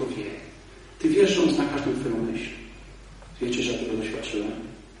 on to wie. Ty wiesz, że on zna każdą twoją myśl. Wiecie, że ja tego doświadczyłem?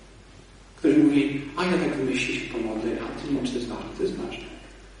 Ktoś mówi, a ja tak myślę, się pomodlę, a ty nie wiem, czy to jest ważne. To jest ważne.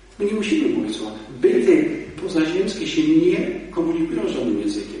 My nie musimy mówić słowa. Byty pozaziemskie się nie komunikują żadnym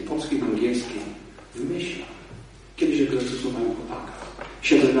językiem, polskim, angielskim, w myślach. Kiedyś egzorcyzmowałem chłopaka.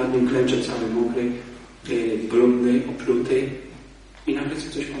 Siedzę nad nim, klęczę cały mokry, brudny, opluty i nagle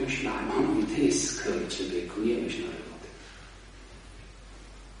sobie coś pomyślałem. A on mówi, ty skurczybyku, nie myśl na roboty.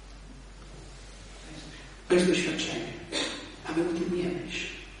 To jest doświadczenie. Nawet o tym nie myśl.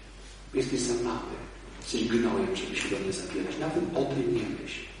 Jesteś za mały. Jesteś gnojem, żeby się do mnie zabierać. Nawet o tym nie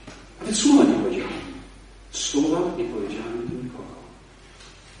myśl. Nawet słowa nie powiedziałem. Słowa nie powiedziałem do nikogo.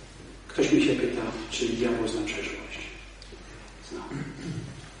 Ktoś mi się pyta, czy diabeł zna przeszłość.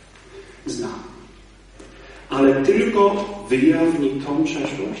 Znam. Ale tylko wyjawnij tą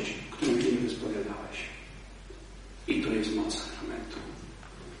przeszłość, którą Ty nie wyspowiadałeś. I to jest moc sakramentu.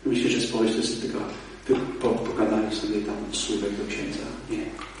 Myślę, że spowiedź to jest tylko pogadanie sobie tam słówek do księdza. Nie.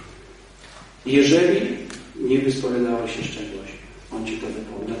 Jeżeli nie wyspowiadałeś się z czegoś, on Ci to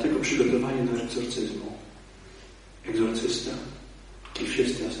wypowie. Dlatego przygotowanie do egzorcyzmu. Egzorcysta i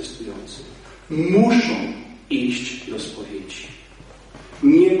wszyscy asystujący muszą iść do spowiedzi.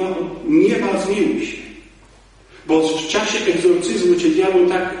 Nie ma zmiłuj się. Bo w czasie egzorcyzmu Cię diabeł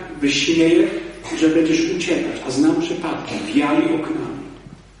tak wyśmieje, że będziesz uciekać. A znam przypadki. Wiali oknami.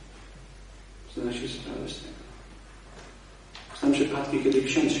 Zda się sprawę z tego. Znam przypadki, kiedy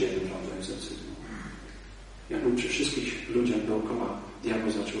ksiądz się wybrał do egzorcyzmu. Jak on przy wszystkich ludziach dookoła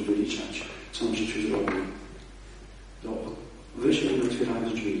diabeł zaczął wyliczać, co on w życiu zrobił. Wyszedł i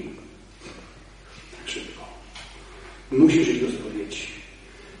otwierając drzwi. Tak szybko. Musisz iść do spowiedzi.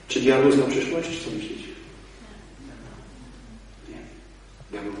 Czy diabeł zna przyszłość? Co myślicie? Nie.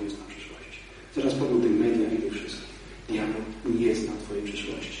 Diabeł nie zna przyszłości. Zaraz powiem o tych mediach i tych wszystkich. Diabeł nie zna Twojej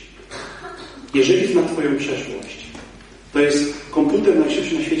przyszłości. Jeżeli zna Twoją przeszłość, to jest komputer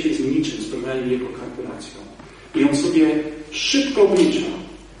najszybszy na świecie, jest niczym, z programem jego kalkulacją. I on sobie szybko oblicza,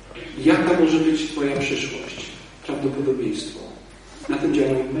 jaka może być Twoja przyszłość. Prawdopodobieństwo. Na tym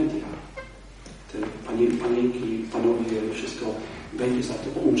działają media. Te panienki, panowie, wszystko będzie za to,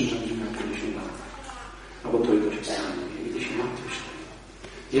 bo umrzesz, a będzie miał 50 lat. Albo to i to się stanie. Nigdy się martwisz.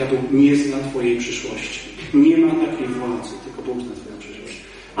 Diabeł nie zna Twojej przyszłości. Nie ma takiej władzy, tylko Bóg zna Twoją przyszłość.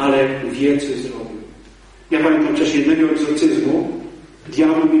 Ale wie, co zrobił. Ja pamiętam w czasie jednego egzorcyzmu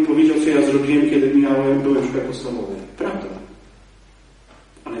diabeł mi powiedział, co ja zrobiłem, kiedy byłem w szkole podstawowej. Prawda.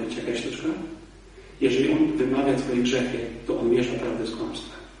 Ale wiecie, jaka sztuczka? Jeżeli on wymawia Twoje grzechy, to on miesza prawdę z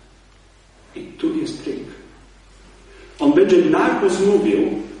kłamstwem. I tu jest trik. On będzie nagłos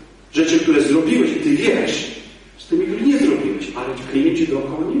mówił rzeczy, które zrobiłeś i Ty wiesz, z tymi, które nie zrobiłeś, ale ci klienci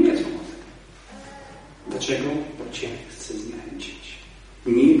dookoła nie wiedzą o tym. Dlaczego? Bo Cię chce zniechęcić.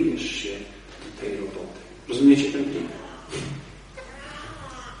 Nie bierz się do tej roboty. Rozumiecie ten trik?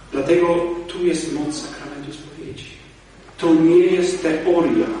 Dlatego tu jest moc sakramentu spowiedzi. To nie jest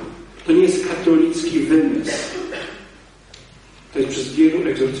teoria. To nie jest katolicki wymysł. To jest przez wielu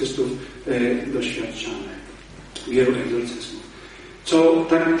egzorcystów doświadczane. Wielu egzorcyzmów.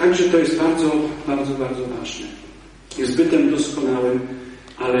 Także to jest bardzo, bardzo, bardzo ważne. Jest bytem doskonałym,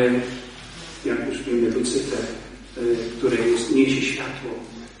 ale jak już wiemy, Lucyfer, który niesie światło,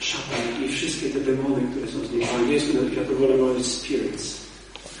 szatan i wszystkie te demony, które są z niego. Angielsku ja to wolę mówić spirits.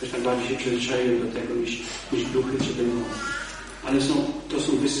 Ktoś tak bardziej się przyzwyczaiłem do tego niż duchy czy demony. Ale to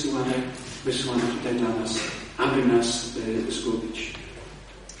są wysyłane tutaj dla nas, aby nas zgubić.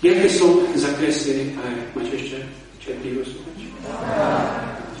 Jakie są zakresy? Macie jeszcze cierpliwość słuchać?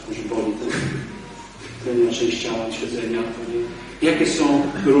 Może boli ten część ciała, siedzenia. Jakie są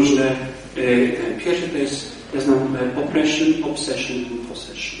różne... Pierwsze to jest, ja znam oppression, obsession i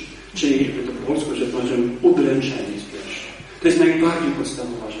possession. Czyli to po polsku, że powiem, udręczenie jest pierwsze. To jest najbardziej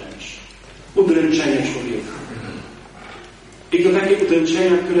podstawowa rzecz. Udręczenie człowieka. I to takie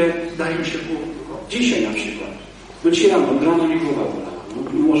udręczenia, które dają się dzisiaj na przykład. No dzisiaj rano mi głowa bolała.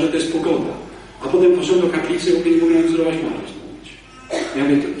 No, może to jest pogoda. A potem poszedłem do kaplicy i nie mogłem wzorować Maryś mówić. Ja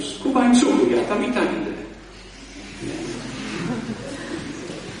mówię, to z łańcuchu, ja tam i tak idę.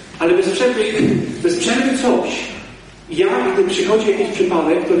 Ale bez przerwy coś. Ja, gdy przychodzi jakiś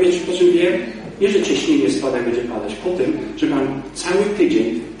przypadek, to wiecie, po czym wiem? Nie, że ciśnienie spada, jak będzie padać. Po tym, że mam cały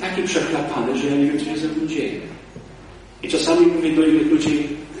tydzień taki przechlapany, że ja nie wiem, co się ze mną dzieje. I czasami mówię do innych ludzi,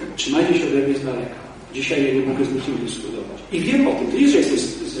 trzymajcie się ode mnie z daleka. Dzisiaj ja nie mogę z nikim dyskutować. I wiem o tym. To jest, że jesteś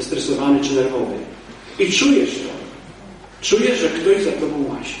zestresowany czy nerwowy. I czujesz to. Czujesz, że ktoś za tobą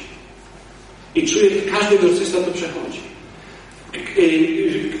łazi. I czujesz, że każdy egzorcysta to przechodzi.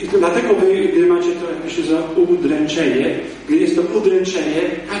 I dlatego gdy macie to, jak się za udręczenie, gdy jest to udręczenie,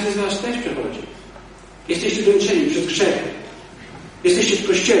 każdy z was też przechodzi. Jesteście udręczeni przez grzech. Jesteście w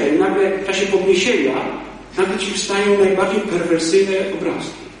kościele i nagle w czasie podniesienia nagle ci wstają najbardziej perwersyjne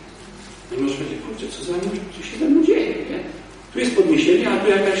obrazki. I możesz powiedzieć, kurczę, co się ze mną dzieje, nie? Tu jest podniesienie, a tu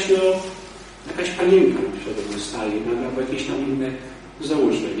jakaś panienka przede mną staje, albo jakieś tam inne,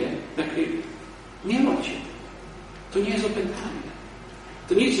 załóżmy, nie? Takie, nie ma cię. To nie jest opętanie.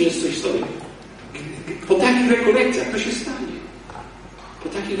 To nie jest, że jest coś sobie. Po takich rekolekcjach to się stanie. Po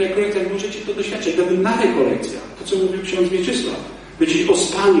takich rekolekcjach możecie to doświadczyć. Nawet na rekolekcjach, to co mówił ksiądz Mieczysław, Będziecie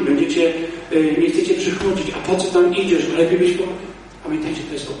ospani, nie chcecie przychodzić, a po co tam idziesz? Ale lepiej być Pamiętajcie,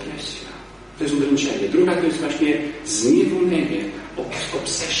 to jest opresja. To jest udręczenie. Druga to jest właśnie zniewolenie,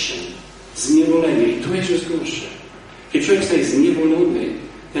 obsession, zniewolenie. I tu jest gorsze. Kiedy człowiek staje zniewolony,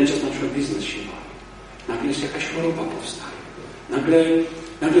 ten czas na przykład biznes się wali. Nagle jest jakaś choroba powstaje.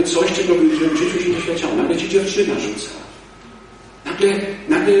 Nagle coś, czego w życiu się doświadczało. Nagle ci dziewczyna rzuca.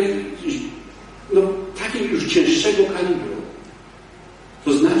 Nagle takiego już cięższego kalibru.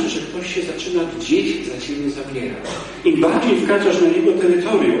 To znaczy, że ktoś się zaczyna gdzieś za ciebie zabierać. Im bardziej wkraczasz na jego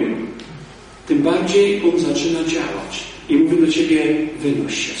terytorium, tym bardziej on zaczyna działać. I mówi do ciebie,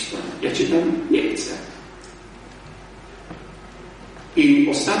 wynoś się stąd. Ja cię tam nie chcę. I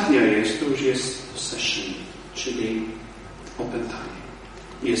ostatnia to już jest obsession, czyli opętanie.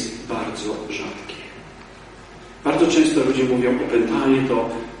 Jest bardzo rzadkie. Bardzo często ludzie mówią, opętanie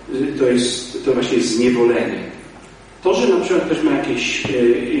to właśnie jest zniewolenie. To, że na przykład ktoś ma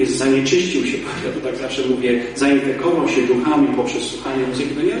zanieczyścił się, ja to tak zawsze mówię, zainfekował się duchami poprzez słuchanie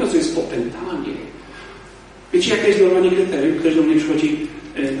muzyki, to nieraz jest opętanie. Wiecie, jakie jest normalnie kryterium? Ktoś do mnie przychodzi,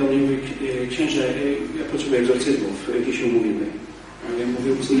 do mnie mówi, księże, ja potrzebuję egzorcyzmów, gdzie się umówimy. A ja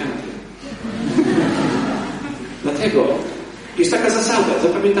mówię, zjadę. Dlatego jest taka zasada,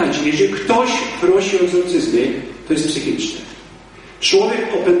 zapamiętajcie, jeżeli ktoś prosi o egzorcyzmy, to jest psychiczne. Człowiek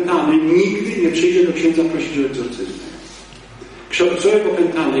opętany nigdy nie przyjdzie do księdza prosić o egzorcyzmy. Człowiek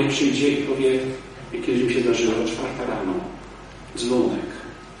opętany przyjdzie i powie, kiedyś mi się zdarzyło, 4 rano, dzwonek.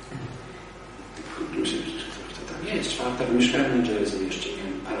 Myślę, kto tam jest? 4, mieszkałem na Jersey, jeszcze nie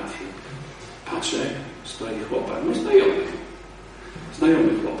wiem, parafię. Patrzę, stoi chłopak, znajomy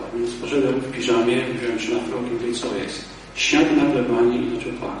chłopak, więc poszedłem w piżamie, wziąłem szlafrok i mówię, co jest? Siadł na plebanie i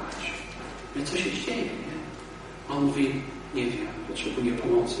zaczął płakać. Mówię, co się dzieje, nie? A on mówi, nie wiem,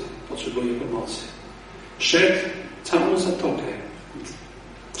 potrzebuję pomocy. Szedł całą zatokę,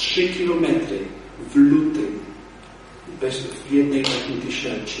 3 kilometry w lutym, w jednej takiej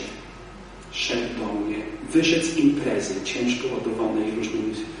t-shircie. Szedł do mnie, wyszedł z imprezy, ciężko ładowanej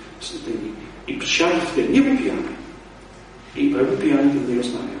różnymi tymi. I siadł w tym, nie był pijany. I był pijany, to nie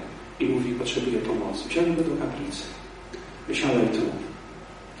rozmawiał. I mówi, potrzebuję pomocy. Wziąłem go do kaplicy. Wysiadłem tu.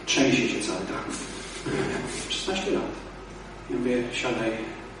 Trzęsie się cały tak. 16 lat. I mówię, siadaj.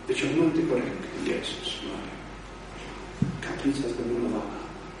 Wyciągnąłem tylko rękę. Jezus Maria. Kaplica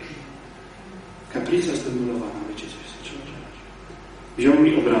zdemulowana. Wiecie, co jest zaczęło działać. Wziął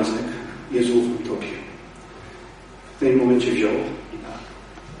mi obrazek Jezus w utopie. W tym momencie wziął i tak.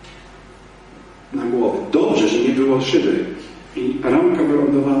 Na głowę. Dobrze, że nie było szyby. I ramka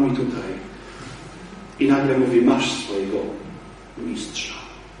wylądowała mi tutaj. I nagle mówi, masz swojego mistrza.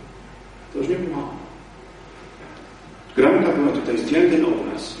 To już nie było. Ramka była tutaj, zdjął ten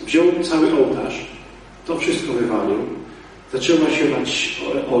obraz, wziął cały ołtarz, to wszystko wywalił, zaczęła się lać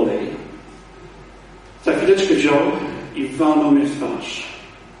olej. Za chwileczkę wziął i walnął mnie w twarz.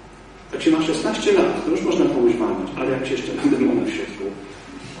 Jak się ma 16 lat, to już można komuś walnąć, ale jak się jeszcze na demona w środku,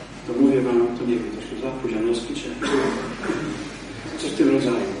 to mówię wam, to nie wiem, to się za Puzianowski czy coś w tym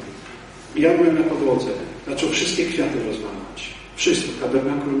rodzaju. I ja byłem na podłodze, zaczął wszystkie kwiaty rozwalać. Wszystko,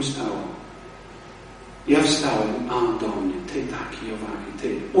 tabernakulum stało. Ja wstałem, a on do mnie, ty taki, owaki,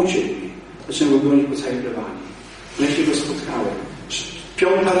 ty, uciekł mi. Zacząłem go gonić po całej plebanii. Wreszcie go spotkałem.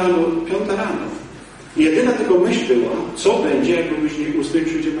 5 rano. Jedyna tylko myśl była, co będzie, jak komuś nie ustrój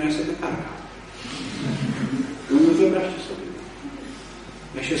przyjdzie moja sekretarka. No wyobraźcie sobie.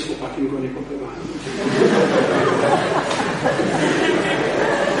 Ja się z chłopakiem go nie popływałem.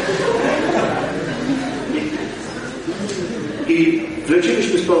 I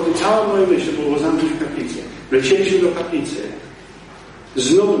wleciliśmy z powrotem, cała moja myśl było zamknąć kaplicę. Wleciliśmy do kaplicy.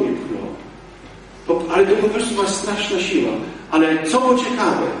 Znowu mnie pchnął. Ale to po prostu była straszna siła. Ale co było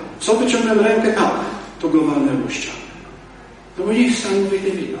ciekawe, co wyciągnąłem rękę tak, to go walnęło ścianę. To był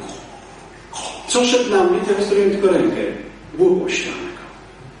niesamowity widok. Co szedł na mnie, teraz zrobiłem tylko rękę. Było ścianę.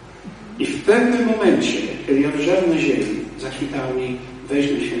 I w pewnym momencie, kiedy ja leżałem na ziemi, zachwytał mi,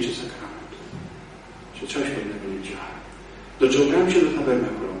 weźmy święty sakrament. Że coś pewnego nie działa. Doczołgałem się do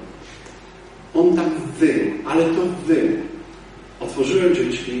tabernakulum. On tam wył, ale to wył. Otworzyłem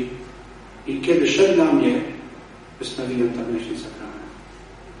drzwi i kiedy szedł na mnie, wystawiłem tam święty sakrament.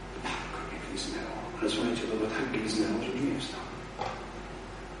 Tak mnie gwizdnęło. Ale słuchajcie, to tak gwizdnęło, że już nie wstał.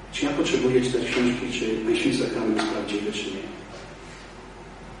 Czy ja potrzebuję czytać książki, czy święty sakrament jest prawdziwy, czy nie?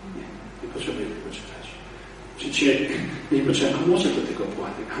 Nie potrzebuję tego czytać. Nie potrzebuję, a może to tylko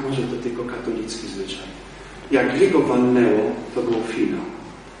płatek, a może to tylko katolicki zwyczaj. Jak jego walnęło, to był finał.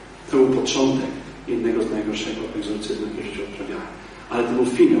 To był początek jednego z najgorszego egzorcyzmu, jaki życie odprawiałem. Ale to był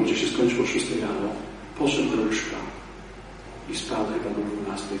finał, że się skończyło 6 rano. Poszedł do łóżka. i spał chyba do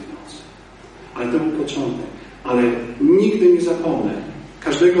 12 w nocy. Ale to był początek. Ale nigdy nie zapomnę.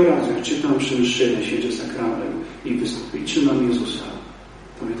 Każdego razu, jak czytam przy mszy, siedzę za krawem i trzymam Jezusa,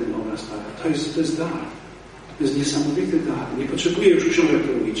 to mnie ten obraz stawia. To jest dar. To jest niesamowity dar. Nie potrzebuję już książek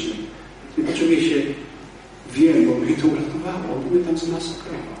teologicznych. Nie potrzebuję się, wiem, bo mnie to uratowało. On mnie tam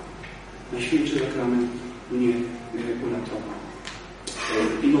zmasakrował. Najświętszy sakrament mnie uratował.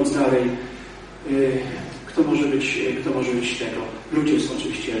 Idąc dalej, kto może być tego? Ludzie są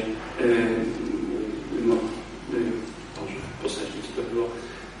oczywiście Boże, posernie, co to było?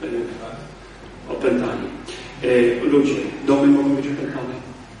 Opętani. Ludzie, domy mogą być opętane.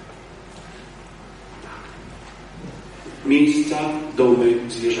 Tak. Miejsca, domy,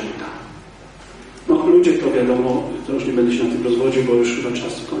 zwierzęta. No, ludzie to wiadomo, to już nie będę się na tym rozwodził, bo już chyba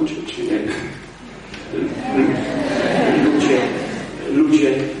czas kończyć. Nie.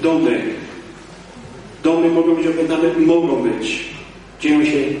 Ludzie, domy. Domy mogą być opętane? Mogą być. Dzieją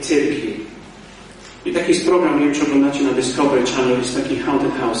się cyrki. I taki jest program, nie wiem czy oglądacie na Discovery Channel, jest taki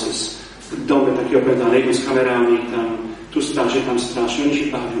Haunted Houses. Domy takie opętane, z kamerami, tam tu straszy, tam straszy. Oni się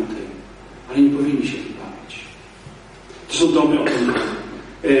bawią tym. Ale nie powinni się tym bawić. To są domy opętane.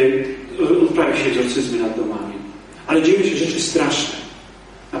 Odprawia się egzorcyzmy nad domami. Ale dzieją się rzeczy straszne.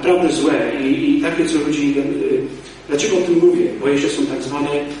 Naprawdę złe. I takie, co ludzi... Dlaczego o tym mówię? Bo jeszcze są tak zwane...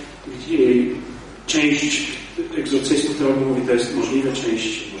 Część egzorcystów, która mówi, to jest możliwe,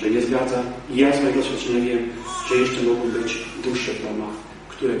 część może nie zgadza. I ja z mojego doświadczenia wiem, że jeszcze mogą być dusze w domach,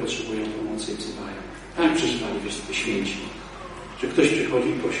 które potrzebują pomocy i wzywają. Tak przeżywali święci. Że ktoś przychodzi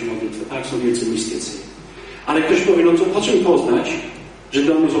i prosi modlitwę. Tak, są wielcy mistycy. Ale ktoś powie, no to po czym poznać, że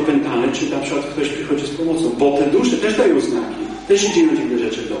dom jest opętany, czy na przykład ktoś przychodzi z pomocą? Bo te dusze też dają znaki. Też się dzieją dziwne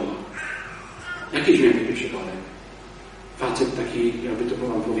rzeczy w domach. Jakiś miał taki przypadek. Facet taki, jakby to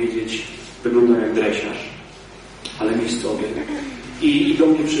wam powiedzieć, wyglądał jak dresiarz, ale miejscowy. I do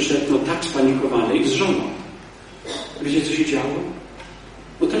mnie przyszedł, no tak spanikowany i z żoną. Wiecie, co się działo?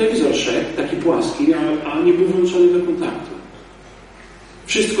 Bo telewizor szedł, taki płaski, a nie był włączony do kontaktu.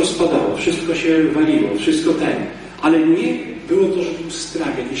 Wszystko spadało, wszystko się waliło, wszystko ale nie było to, że był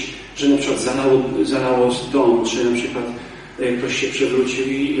strach jakiś, że na przykład zalało dom, czy na przykład ktoś się przewrócił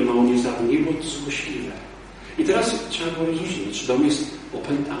i mało nie zadał. Nie było to złośliwe. I teraz trzeba było rozróżnić, czy dom jest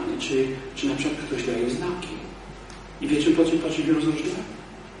opętany, czy na przykład ktoś daje znaki. I wiecie, po czym się rozróżnia?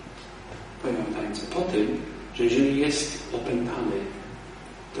 Powiem wam tańce. Po tym, że jeżeli jest opętany,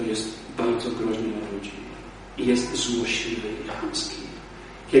 to jest bardzo groźny dla ludzi. I jest złośliwy i chamski.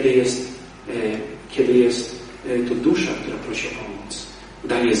 Kiedy jest to dusza, która prosi o pomoc,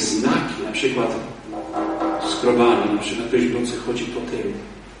 daje znaki, na przykład skrobanie, na przykład ktoś w nocy chodzi po tył.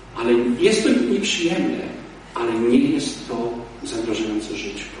 Ale jest to nieprzyjemne, ale nie jest to zagrażające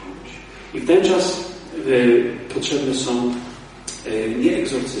życiu komuś. I w ten czas potrzebne są nie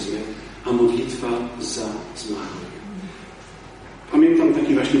egzorcyzmy, a modlitwa za zmarłych. Pamiętam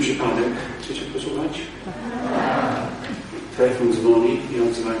taki właśnie przypadek. Chcecie posłuchać? Telefon dzwoni i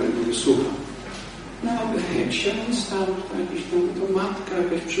odzywają, mówię, słucham. No, ksiądz tam, to matka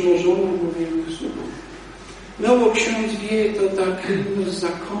jakaś przyłożona, mówię, słucham. No, bo ksiądz wie, to tak, w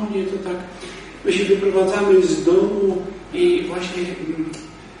zakonie, to tak, my się wyprowadzamy z domu i właśnie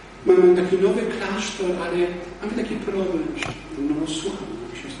mamy taki nowy klasztor, ale mamy taki problem. No, słucham,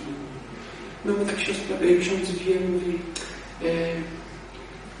 siostra. No, bo tak siostra, ksiądz wie, mówi,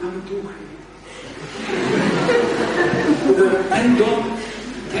 mamy duchy.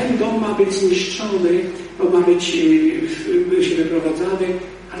 Ten dom ma być zniszczony, ma być się wyprowadzany,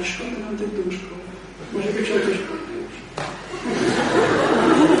 ale szkoda nam tych duszków. Może by chciał coś powiedzieć.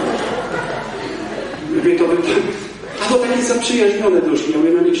 Mówię, to takie zaprzyjaźnione duszki. Ja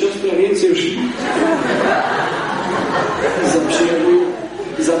mówię, no nie siostra, więcej już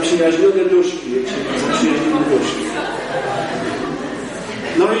zaprzyjaźnione duszki, wiecie, zaprzyjaźnione duszki.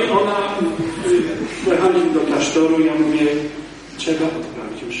 No i ona pojechaliśmy do klasztoru i ja mówię, trzeba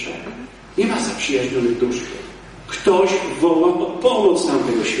odprawić mszę. Nie ma zaprzyjaźnionych duszków. Ktoś woła o pomoc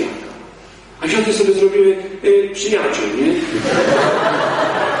tamtego świata. A siostry sobie zrobiły przyjaciół, nie?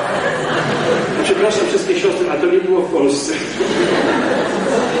 Przepraszam wszystkie siostry, ale to nie było w Polsce.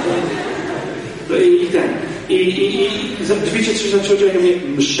 No i wiecie, co zaczęło działać? Ja mówię,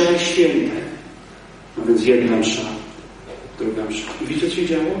 msze święte. No więc jedna msza, druga msza. I wiecie, co się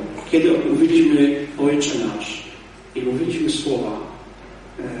działo? Kiedy mówiliśmy Ojcze Nasz i mówiliśmy słowa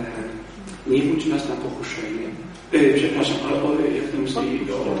nie budź nas na pokuszenie. Przepraszam, ale jak tam stoi,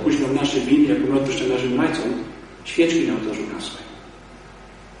 odpuść nam nasze winy, jak my odpuszczamy naszym rajcom, świeczki na ołtarzu gasły.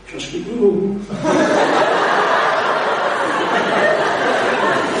 Książki były.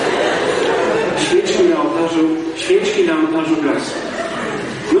 Świeczki na ołtarzu melanż ugasł.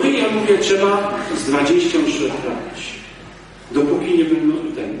 No i ja mówię, trzeba z 20 odprawić. Dopóki nie będą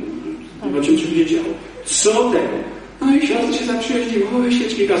o czym się będzie działo. Co tego? No i siostry się zaprzyjaźniły. O,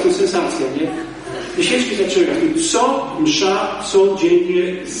 świeczki gasną, sensacja, nie? I świeczki zaczęły gasnąć. Co msza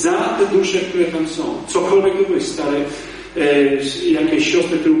codziennie za te dusze, które tam są. Cokolwiek to były stare, jakieś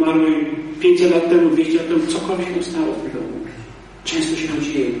siostry, które umarły 500 lat temu, 200 lat temu, cokolwiek się stało w tym domu. Często się to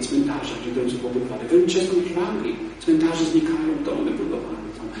dzieje na cmentarzach, gdzie domy są pobudowane. Często w Anglii cmentarze znikają, domy budowane.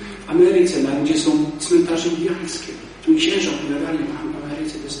 W Ameryce, gdzie są cmentarze indiańskie. Tu księża opowiadali, w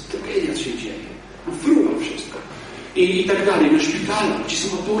Ameryce to jest tragedia, co się dzieje. Tam fruwa wszystko. I tak dalej. Na szpitalach, gdzie są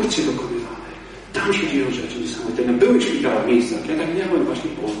aborcje dokonywane. Tam się dzieją rzeczy niesamowite. Na byłych szpitalach, miejscach. Ja tak miałem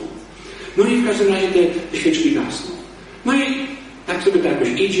właśnie połowów. No i w każdym razie te świeczki gasną. No i tak sobie to jakoś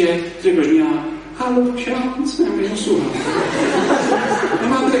idzie, któregoś dnia, halo ksiądz, ja mówię, no słucham. No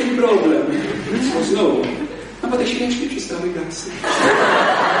mam taki problem. Co znowu? No bo te świeczki przestały gasnąć.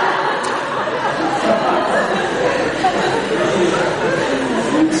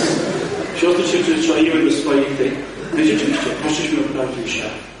 Więc siostry się przyzwyczaiły do swoich tych. No i rzeczywiście, poszliśmy odprawić mszę.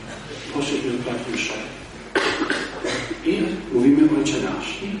 I mówimy Ojcze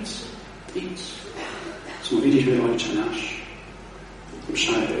Nasz. Nic. Zmówiliśmy Ojcze Nasz.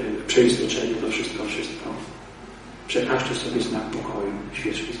 Przeistoczenie to wszystko. Przekażcie sobie znak pokoju,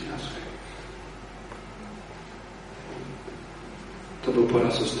 świeczki zgasły. To był po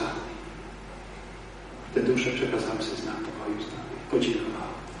raz ostatni. Te dusze przekazały sobie znak pokoju z nami.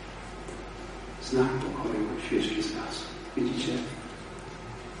 Podziękowały. Znak pokoju, świeczki zgasły. Widzicie?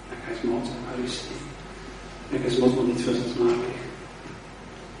 Jaka jest moc Eucharystii? Jaka jest moc modlitwy za zmarłych?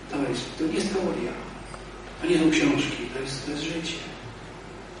 To nie jest teoria. To nie są książki. To jest życie.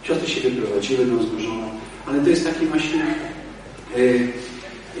 Siostry się wyprowadziły, będą złożoną. Ale to jest taki właśnie...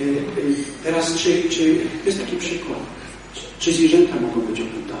 teraz, czy to jest taki przykład. Czy zwierzęta mogą być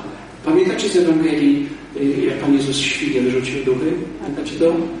oplątane? Pamiętacie z Ewangelii, jak Pan Jezus świnie wyrzucił duchy? Pamiętacie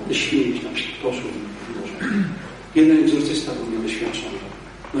to? Te świnie tam poszły w morze. Jeden egzorcysta był niedoświadczony.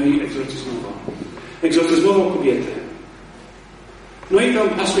 No i egzorcyzmował kobietę. No i tam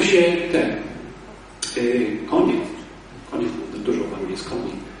pasły się te konie. Dużo Panu jest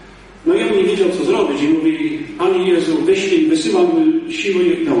koni. No i on nie wiedział, co zrobić i mówi, Panie Jezu, wysyłam siłę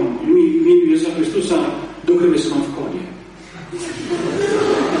jedną, w imieniu Jezusa Chrystusa, duchy wysyłam w konie.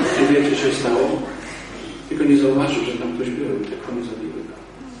 Nie wiecie, co się stało? Tylko nie zauważył, że tam ktoś był, te konie zabiły go.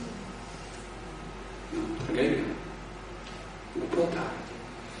 No, tragedia. Głupota.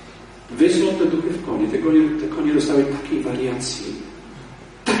 Wysłał te duchy w konie. Te konie dostały takiej wariacji,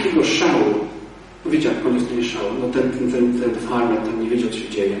 takiego szału. No wiecie, jak koniec to nie szał. No ten farmer tam nie wiedział, co się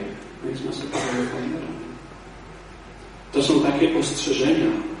dzieje. No jest masakrowane farmera. To są takie ostrzeżenia.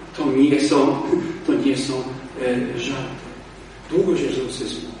 To nie są żarty. Długość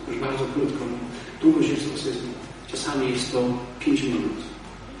egzorcyzmu, już bardzo krótko, długość egzorcyzmu. Czasami jest to 5 minut.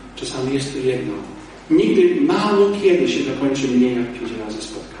 Czasami jest to 1. Nigdy, mało kiedy się dokończy mniej jak 5 razy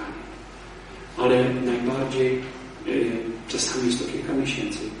spotkanie. Ale najbardziej, czasami jest to kilka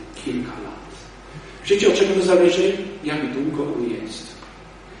miesięcy, kilka lat. Wiecie, od czego to zależy? Jak długo on jest.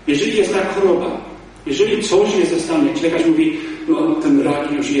 Jeżeli jest taka choroba, jeżeli coś jest ze stanie, jak lekarz mówi, no ten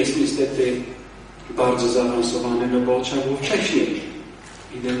rak już jest niestety bardzo zaawansowany, no bo trzeba było wcześniej.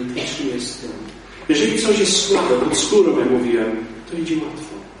 Identycznie jest z tym. Jeżeli coś jest słabe, pod skórą, jak mówiłem, to idzie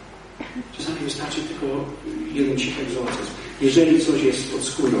łatwo. Czasami wystarczy tylko jeden cichy egzorcyzm. Jeżeli coś jest pod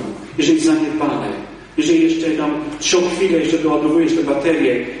skórą, jeżeli zaniedbane, jeżeli jeszcze tam co chwilę jeszcze doładowujesz te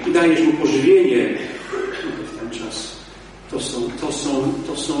baterie i dajesz mu pożywienie, no w ten czas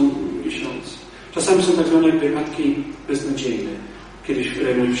to są miesiące. Czasami są tak zwane wypadki beznadziejne. Kiedyś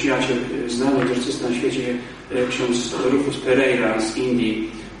mój przyjaciel, znany egzorcysta na świecie, ksiądz Rufus Pereira z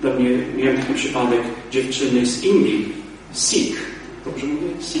Indii, do mnie miałem taki przypadek dziewczyny z Indii, Sikh. Dobrze mówię?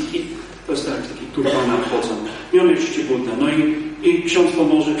 Sikhi? To jest tak, taki turbanach chodzą. I one już szczyputne. No i ksiądz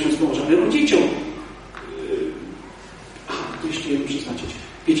pomoże. Ale on dzieciom. Jeszcze muszę znaczyć.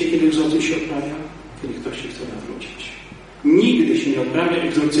 Wiecie, kiedy egzorcyzm się odprawia? Kiedy ktoś się chce nawrócić. Nigdy się nie odprawia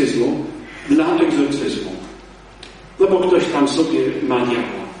egzorcyzmu dla egzorcyzmu. No bo ktoś tam sobie ma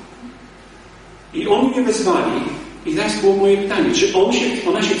diabła. I oni mnie wezwali i teraz było moje pytanie, czy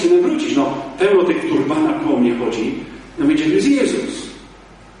ona się chce nawrócić? No, pełno tych turbanach po mnie chodzi. No będzie, to jest Jezus.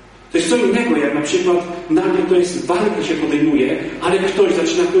 To jest co innego, jak na przykład nagle to jest walka się podejmuje, ale ktoś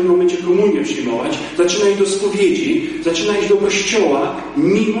zaczyna w pewnym momencie komunię przyjmować, zaczyna iść do spowiedzi, zaczyna iść do kościoła,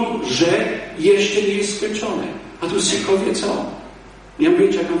 mimo że jeszcze nie jest skończone. A tu Sikhowie co? Ja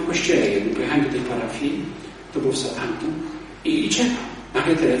mówię, czekam w kościele. Pojechałem do tej parafii, to było w Southampton i czekam.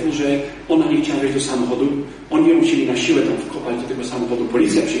 Nagle telefon, że ona nie chciała wejść do samochodu. Oni ją musieli na siłę tam wkopać do tego samochodu.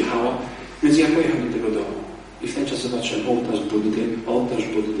 Policja przyjechała, więc ja pojechałem do tego domu. I w ten czas zobaczyłem ołtarz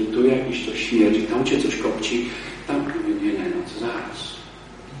buddy, tu jakiś coś śmierdzi, tam cię coś kopci. Tam mówię, nie, no to zaraz.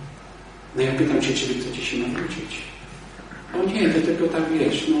 No ja pytam cię, czy wy chcecie się nawrócić? O nie, to tylko tak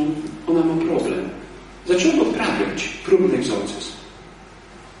wiesz, no ona ma problem. Zacząłem odprawiać próbny egzorcyzm.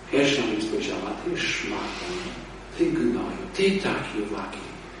 Wiesz, na mnie spojrzała, ty szmato, ty gnoju, ty taki uwagi.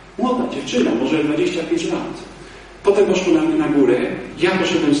 Młoda dziewczyna, może 25 lat. Potem poszło na mnie na górę, ja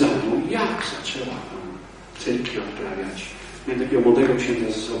poszedłem za nią, jak zaczęła tam cyrki odprawiać. Miałem takiego młodego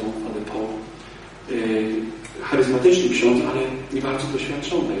księdza ze sobą, ale charyzmatyczny ksiądz, ale nie bardzo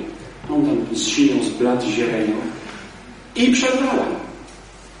doświadczony. On tam zsinął, zbladł, zielenią i przerwałem.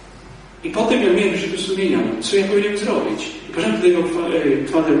 I potem ja miałem wyrzuty sumienia, co ja powinienem zrobić. I poszedłem do tego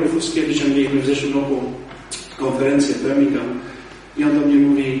Father Rufus Kiewicza, mieliśmy w zeszłym roku konferencję w Birmingham i on do mnie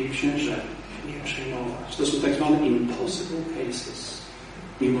mówi, księże, nie przejmować. To są tak zwane impossible cases,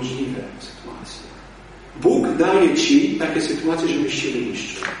 niemożliwe sytuacje. Bóg daje ci takie sytuacje, żebyś się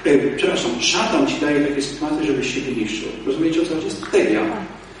wyniszczył. Szatan ci daje takie sytuacje, żebyś się wyniszczył. Rozumiecie, o co chodzi? Strategia.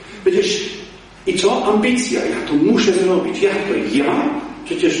 Przecież i co? Ambicja. Ja to muszę zrobić. Jak to? Ja?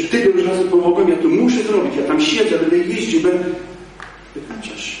 Przecież ty już razy pomogłem, ja to muszę zrobić. Ja tam siedzę, będę jeździł,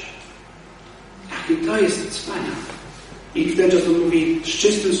 wykańczasz się. Jaki to jest wspaniałe. I w ten czas on mówi z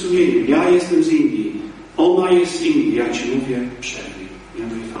czystym sumieniem. Ja jestem z Indii. Ona jest z Indii. Ja ci mówię, przerwij. Ja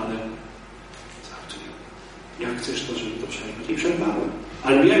mówię, ale jak chcesz to, żeby to przerwać? I przerwałem.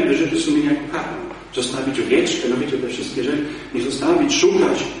 Ale miałem wyrzuty sumienia jako kapłan. Zostawić owieczkę, no wiecie, te wszystkie rzeczy. Nie zostawić,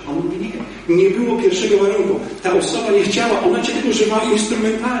 szukać. A on mówi, nie było pierwszego warunku. Ta osoba nie chciała, ona cię tylko używała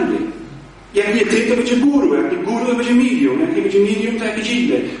instrumentalnie. Jak nie ty, to będzie guru. Jak nie guru, to będzie milion. Jak nie będzie milion, to jakiś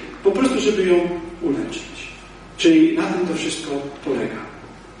inny. Po prostu, żeby ją uleczyć. Czyli na tym to wszystko polega.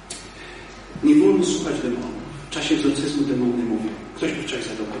 Nie wolno słuchać demonów. W czasie egzorcyzmu demony mówią. Ktoś by wczoraj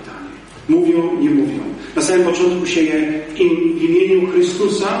zadał pytanie. Mówią, nie mówią. Na samym początku się je w imieniu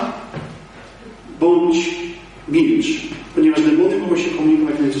Chrystusa bądź milcz. Ponieważ demony mogą się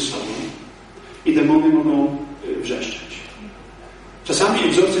komunikować między sobą i demony mogą wrzeszczeć. Czasami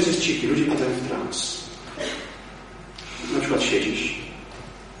egzorcyzm jest cichy. Ludzie padają w trans. Na przykład siedzisz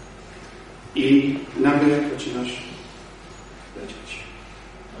i nagle zaczynasz lecieć.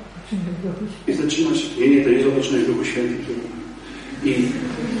 I zaczynasz... Nie, to nie zobaczyłeś Duchu Świętym. I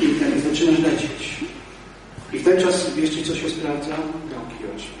zaczynasz lecieć. I w ten czas, wiecie, co się sprawdza?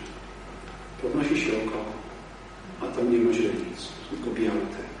 Gałki oczne. Podnosi się oko, a tam nie ma źrenic, tylko białe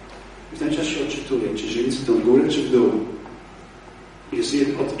te. I w ten czas się odczytuje, czy źrenice to w górę, czy w dół. Jest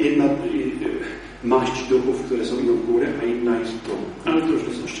jedna maść duchów, które są idą w górę, a inna jest w dół. Ale to już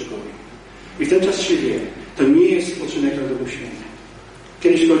są szczegóły. I w ten czas się wie, to nie jest spoczynek na Duchu Świętym.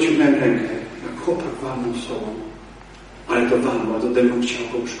 Kiedyś go ciągnąłem rękę, jak chłopak walnął sobą. Ale to walnął, a to demon chciał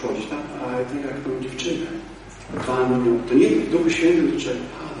go uszkodzić, tak? Ale tak jak tą dziewczynę. Walnął ją. To nie w Duchu Świętym, to trzeba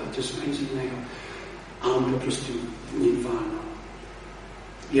pada, to jest nic innego. A on po prostu nie walnął.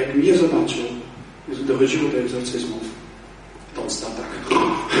 Jak mnie zobaczył, dochodziło do egzorcyzmów, to on stał tak.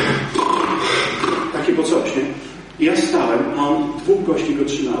 Takie po coś, nie? I ja stałem, a on dwóch gości go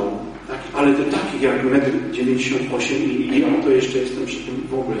trzymało. Tak? Ale to takich jak 1,98 m i ja to jeszcze jestem przy tym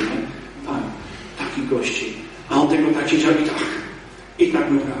w ogóle, nie? Tak, takich gości. A on tego tak siedział i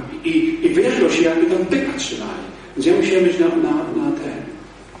tak mu robi. I wyjaśniał się, jakby tam byka trzymali. Więc ja musiałem być na ten.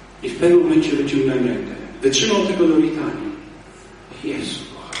 I w pewnym momencie wyciągnąłem rękę. Wytrzymał tego do litanii. Jezu,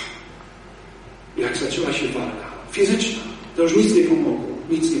 jak zaczęła się walka fizyczna, to już nic nie pomogło.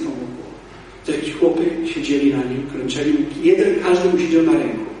 Nic nie pomogło. To jakieś chłopy siedzieli na nim, kręczeli. Każdy mu siedział na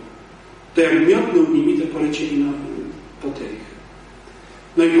ręku. To jak miotnął nimi, to polecieli po tych.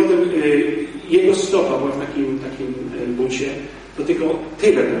 No i potem jego stopa była w takim bucie, to tylko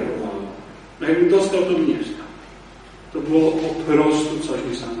tyle brakowało. No jakbym dostał, to by nie znał. To było po prostu coś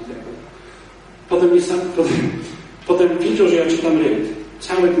niesamowitego. Potem widział, że ja czytam ryb.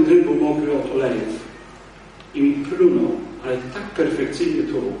 Cały ten ryb był mokry od olejów. I mi plunął, ale tak perfekcyjnie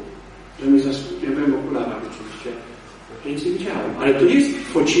tu, że mi ja byłem w okularach oczywiście, że nic nie widziałem. Ale to nie jest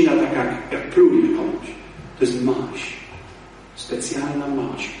focina taka, jak plunie komuś. To jest maź. Specjalna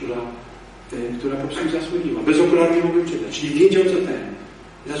maź, która po prostu zasłoniła. Bez okularów nie mogłem czytać. Czyli wiedział, co ten.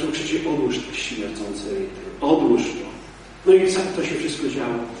 I zaczął krzyczeć, odłóż te śmierdzące ryby. Odłóż to. No i sam to się wszystko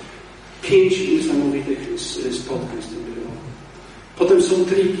działo. 5 niesamowitych spotkań z tym było. Potem są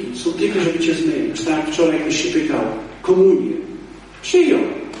triki, żeby cię zmienić. Tak wczoraj ktoś się pytał, komunię. Przyjął.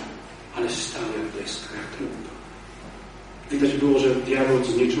 Ale stał jak deska, jak trąb. Widać było, że diabeł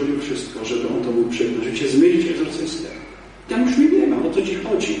znieczulił wszystko, żeby on to mógł przyjąć, żeby cię zmylić egzorcystę. Tam już mnie nie ma, o co ci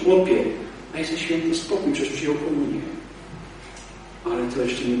chodzi, chłopie? Daj sobie święty spokój, przecież przyjął komunię. Ale to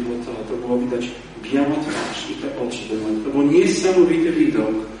jeszcze nie było to. To było widać biała twarz i te oczy były. To był niesamowity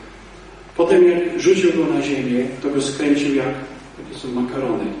widok. Potem jak rzucił go na ziemię, to go skręcił jak takie są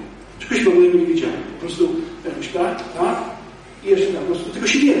makarony. Czegoś w ogóle nie widziałem. Po prostu jakoś tak, i jeszcze tak, po prostu tylko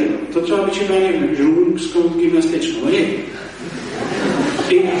się nie da. To trzeba być chyba, nie wiem, jakąś rumską gimnastyczką, no nie wiem.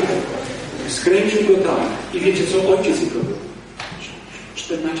 I skręcił go tak. I wiecie co? Ojciec jego był.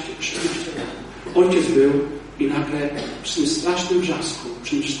 14 lat. Ojciec był i nagle przy tym strasznym wrzasku,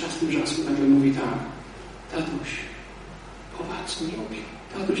 nagle mówi tak: tatuś, popatrz, co mi robi.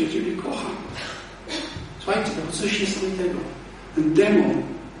 Tatuś, ja Ciebie kocham. Słuchajcie, to coś niesamowitego. Ten demon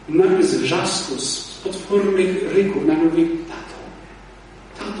nagle z wrzasku, z potwornych ryków, nagle mówi: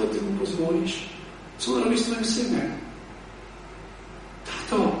 tato, Ty mu pozwolisz? Co on robi z Twoim synem?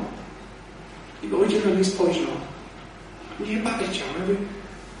 Tato. I ojciec na mnie spojrzał. Nie powiedział.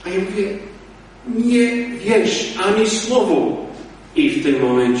 A ja mówię: nie wiesz ani słowo. I w tym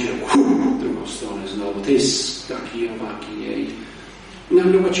momencie w drugą stronę znowu. To jest taki owaki, nie? I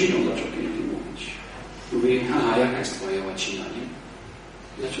nagle łaciną zaczął pięknie mówić. Mówię: jaka jest Twoja łacina,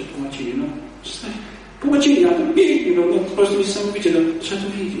 nie? Zaczął po łacinie, po łacinie, a to pięknie, po prostu niesamowicie, trzeba to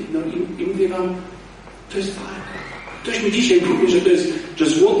wiedzieć. I mówię wam, to jest walka. Ktoś mi dzisiaj mówi, że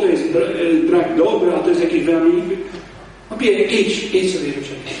złoto jest brak dobra, a to jest jakieś wami. Idź sobie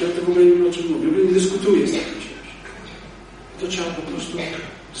rzeczywiście. To w ogóle nie wiem, o czym mówię. W ogóle nie dyskutuję z takim czymś. To trzeba po prostu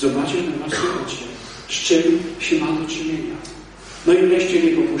zobaczyć na własne oczy, z czym się ma do czynienia. No i wreszcie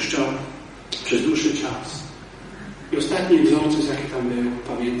mnie popuszczał przez dłuższy czas. I ostatni egzorcyzm, jaki tam był,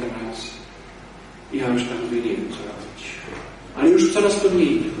 pamiętam raz. I ja już tam mówię, nie wiem, co robić. Ale już coraz pewniej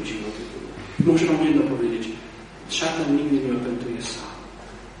nie chodziło o tytuł. Muszę wam jedno powiedzieć. Szatan nigdy nie opętuje sam.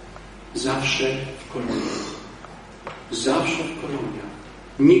 Zawsze w koloniach. Zawsze w koloniach.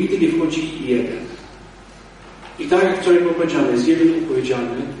 Nigdy nie wchodzi jeden. I tak jak wczoraj było powiedziane, jest jeden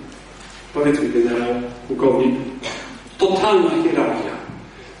odpowiedzialny, powiedzmy generał, pułkownik, totalna hierarchia.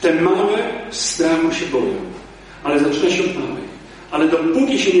 Te małe strachu się boją, ale zaczyna się od małych. Ale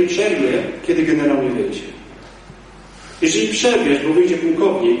dopóki się nie przerwie, kiedy generał nie wyjdzie. Jeżeli przerwiesz, bo wyjdzie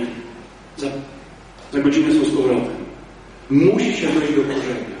pułkownik, za godzinę są z powrotem. Musi się dojść do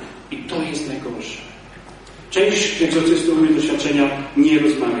korzenia. I to jest najgorsze. Część egzorcystów mówi doświadczenia: nie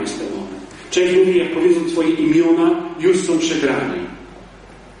rozmawiaj z demonem. Część mówi, jak powiedzą Twoje imiona, już są przegrani.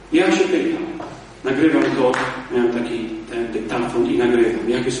 Ja się pytam, nagrywam to, miałem taki dyktafon i nagrywam,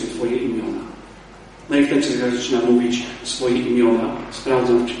 jakie są Twoje imiona. No i wtedy zaczyna mówić swoje imiona,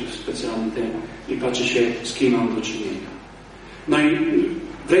 sprawdzam specjalny ten i patrzę się, z kim mam do czynienia. No i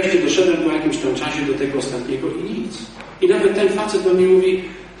wreszcie doszedłem po jakimś tam czasie do tego ostatniego i nic. I nawet ten facet do mnie mówi: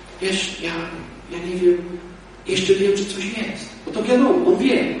 wiesz, ja nie wiem, jeszcze wiem, że coś jest. Bo to wiadomo, on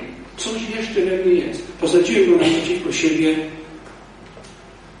wie. Coś jeszcze we mnie jest. Posadziłem go naprzeciwko siebie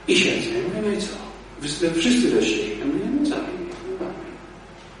i siedzę. Ja mówię: no i co? Wszyscy weszli. Ja mówię: no zabij mnie.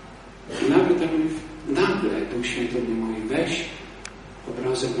 I nagle Duch Święty mnie mówi: weź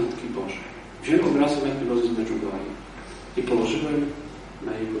obrazek Matki Bożej. Wziąłem obrazek Matki Bożej z Medjugorje i położyłem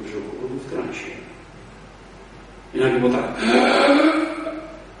na jego brzuchu. On był w transie. I nagle było tak.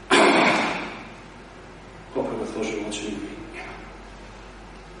 Chłopak otworzył oczy i mówi: nie ma.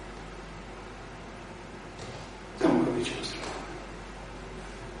 Całkowicie uzdrowiony.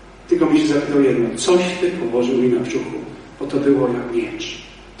 Tylko mi się zapytał jedno: coś Ty położył mi na brzuchu, bo to było jak miecz.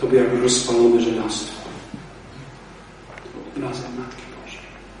 To było jak rozpalone żelastwo. To obrazek Matki Bożej.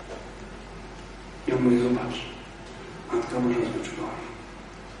 Ja mówię: zobacz, Matka Boża z Medjugorje.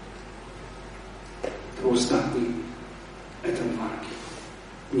 To był ostatni etap walki.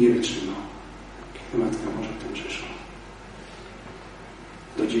 Nie wytrzymał. Kiedy Matka Boża tam przyszła.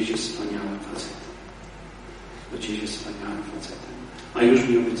 Do dziś jest wspaniałym facetem. Do dziś jest wspaniałym facetem. A już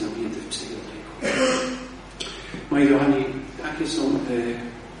miał być zamknięty w psychiatryku. Moi kochani, takie są te...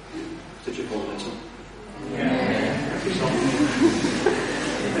 Chcecie wodę, co? Nie.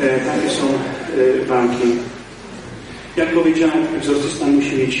 Takie są walki. Jak powiedziałem, egzorcysta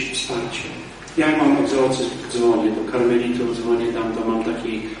musi mieć wsparcie. Jak mam egzorcyzm, dzwonię do karmelitów, dzwonię tam, to mam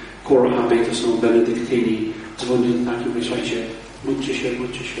taki Core Abbey, to są benedyktyni. Dzwonię do takich, mówię: słuchajcie, módlcie się.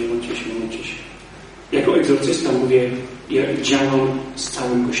 Jako egzorcysta mówię, ja działam z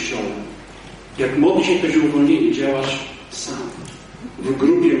całym Kościołem. Jak modli się ktoś o uwolnienie, działasz sam, w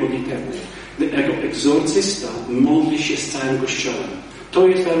grupie modlitewnej. Jako egzorcysta modli się z całym Kościołem. To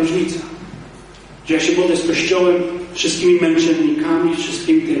jest ta różnica. Że ja się modlę z Kościołem, wszystkimi męczennikami,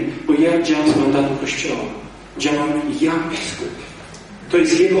 wszystkim tym, bo ja działam z mandatu Kościoła. Działam ja, biskup. To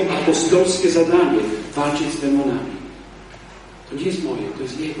jest jego apostolskie zadanie, walczyć z demonami. To nie jest moje, to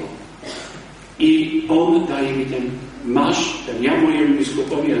jest Jego. I On daje mi ja mojemu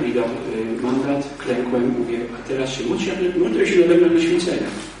biskupowi mi dał mandat, klękłem, mówię, a teraz się módl się nade mną na święcenia.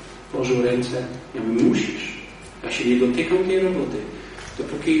 Położył ręce, ja mówię, musisz. Ja się nie dotykam tej roboty.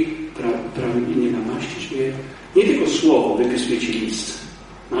 Dopóki prawie nie namaścisz mnie, nie tylko słowo wypisuje ci list.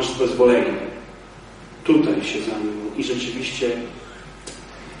 Masz pozwolenie. Tutaj się zamienił i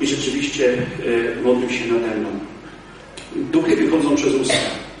rzeczywiście modlił się nade mną. Duchy wychodzą przez usta.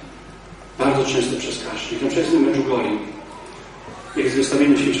 Bardzo często przez kaszle. Na przykład w Medjugorje, jak jest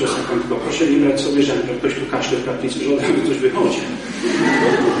wystawienie świętego sakramentu, proszę nie brać sobie, że ktoś tu kaszle w kaplicy, że od razu coś wychodzi.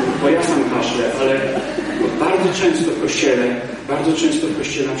 Bo ja sam kaszlę, ale bardzo często w kościele, na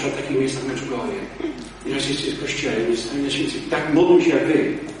przykład w takich miejscach w Medjugorje, nieraz jest w kościele, jest stanie na święcie, tak modlą się jak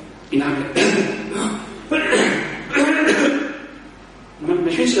wy. I nagle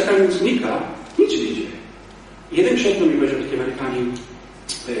na święcie sakrament znika, nic się nie dzieje. Jeden przed mną mi powiedział, takiej Amerykanie,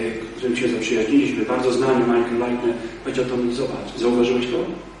 którym się zaprzyjaźniliśmy, bardzo znany Michael Leitner, powiedział do mnie, zobacz, zauważyłeś to?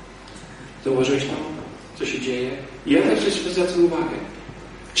 Zauważyłeś to? Co się dzieje? I ja też zwracam uwagę.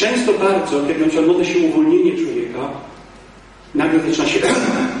 Często bardzo, kiedy na przykład modli się uwolnienie człowieka, nagle zaczyna się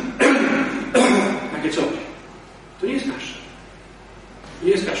takie coś. To nie jest kasza.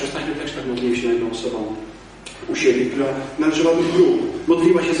 Nie jest kasza. Ostatnio też tak modliłem się na jedną osobą u siebie, która należała do grup.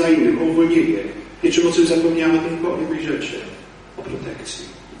 Modliła się za innych, o uwolnienie. I czym o czym zapomniała, tylko o jednej rzeczy. O protekcji.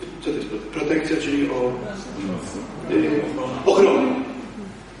 Co to jest protekcja? Czyli o ochronie.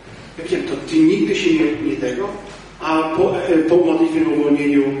 Ja wiem, to ty nigdy się nie tego, a po modlitwie o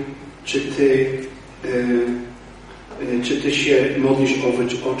uwolnieniu, czy ty się modlisz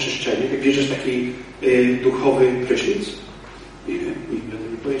o oczyszczenie? Jak bierzesz taki duchowy prysznic? Nie, nikt by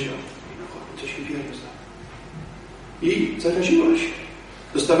nie powiedział. No, coś mi wiele zostało. I zaraziła się.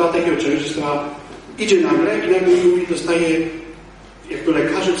 Dostawała takiego czegoś, idzie nagle i nagle mówi, dostaje, jak to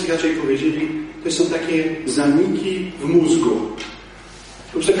lekarze, psychiatrzy powiedzieli, to są takie zaniki w mózgu.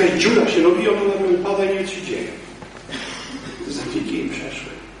 To już jakaś dziura się robi, ona nagle upada i nic się dzieje. Te zaniki im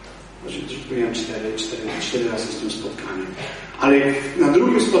przeszły. Miałem 4 razy z tym spotkaniem. Ale na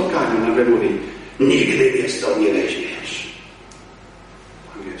drugim spotkaniu nagle mówi, nigdy mnie stąd nie weźmiesz.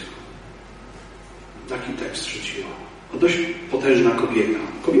 Po angielsku. Taki tekst rzuciła. Dość potężna kobieta.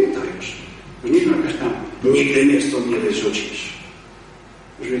 Kobieta już. Nie wiem, jakaś tam, nigdy mnie stąd nie wyrzucisz.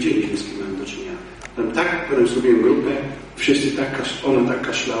 Już wiedzieliśmy, z kim mamy do czynienia. Potem zrobiłem grupę, wszyscy ona tak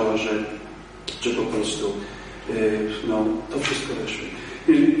kaszlała, że po prostu to wszystko weszło.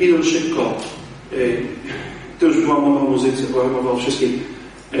 Idąc szybko, to już była mowa o muzyce, była mowa o wszystkim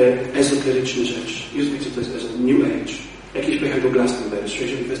ezoteryczne rzeczy. Już wiecie, co to jest New Age. Jakiś pojechał do Glastonbury, z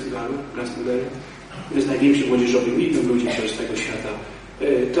festiwalu Glastonbury. To jest największy młodzieżowy milion ludzi z tego świata.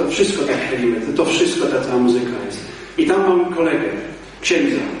 To wszystko tak heavy, to wszystko ta cała muzyka jest. I tam mam kolegę,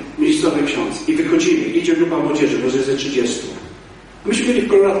 księdza, miejscowy ksiądz. I wychodzimy, idzie grupa młodzieży, może jest ze 30. A myśmy mieli w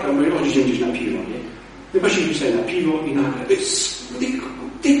koloratkach, my chodzimy gdzieś na piwo, nie? My poszliśmy sobie na piwo i nagle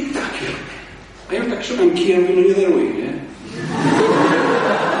ty takie. A ja tak szukam kija, mówię, no nie daruję, nie?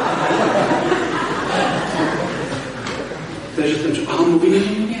 Też jestem, a on mówi, nie.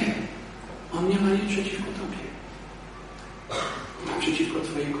 On nie ma nic przeciwko tobie. Ma przeciwko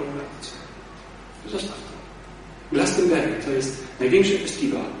twojej koloracji. Zostaw to. Glastonbury to jest największy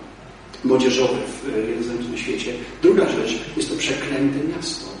festiwal młodzieżowy w świecie. Druga rzecz, jest to przeklęte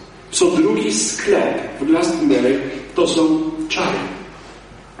miasto. Co drugi sklep w Glastonbury to są czary.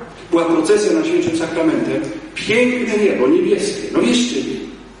 Była procesja na Świętym Sakramentem. Piękne niebo, niebieskie. No jeszcze nie.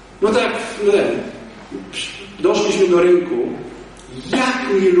 Doszliśmy do rynku. Jak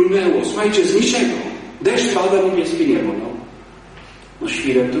mnie lunęło. Słuchajcie, z niczego. Deszcz pada, niebieskie niebo. No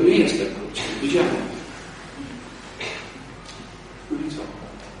świrem to nie jestem. Widziałem. No i co?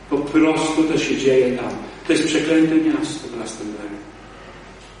 Po prostu to się dzieje tam. To jest przeklęte miasto Glastonbury.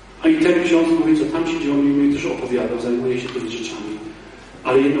 A i ten ksiądz mówi, co tam się dzieje, on mi też opowiadał, zajmuje się tymi rzeczami.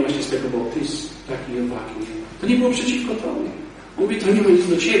 Ale jedno właśnie z tego, bo ty jest taki owaki. To nie było przeciwko tobie. On mówi, to nie ma nic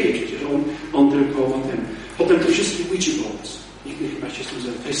do ciebie przecież. On tylko potem te wszystkie witchy boards. Nikt chyba się z tym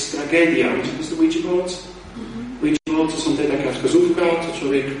zgadza. To jest tragedia. Wiecie, to jest witchy boards? Witchy boards to są taka wskazówka, co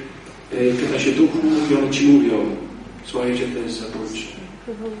człowiek pyta się duchu i one ci mówią. Słuchajcie, to jest zabójcze.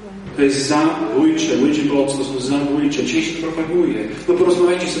 To jest zabójcze. Witchy boards to są zabójcze. Dzisiaj się propaguje. No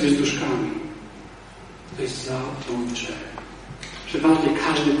porozmawiajcie sobie z duszkami. To jest zabójcze. Przeważnie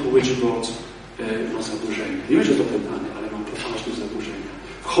każdy po witchy boards ma zaburzenia. Nie wiem, że to pytanie, ale mam poważne zaburzenia.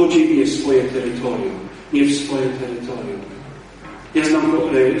 Wchodzi w nie w swoje terytorium. Nie w swoje terytorium. Ja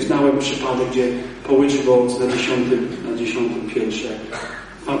znałem przypadek, gdzie po witchy boards na 10 piętrze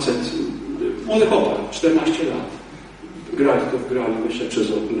facet, młody chłopak, 14 lat, grali, to wgrali, myślę, przez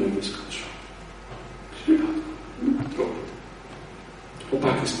okno i wyskoczył. Przypadku. Trochę.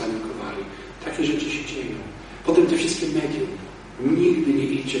 Chłopaki spanikowali. Takie rzeczy się dzieją. Potem te wszystkie medium. Nigdy nie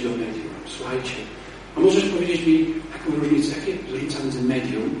idźcie do medium. Słuchajcie. A możesz powiedzieć mi, jaką różnicę, jaka jest różnica między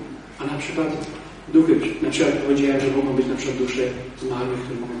medium, a na przykład duchy, na przykład powiedziałem, że mogą być na przykład dusze zmarłych,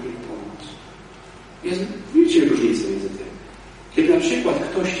 które mogą im pomóc. Widzicie różnicę między tym. Kiedy na przykład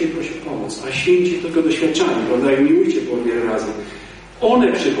ktoś Cię prosi o pomoc, a święci tego doświadczają, prawda, i miłujcie po wiele razy,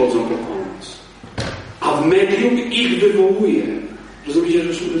 one przychodzą po pomoc. A w medium ich wywołuje. Rozumiecie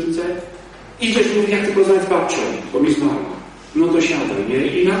różnicę? Idziesz i mówisz, jak ty poznać babcią, bo mi zmarła. No to siadaj,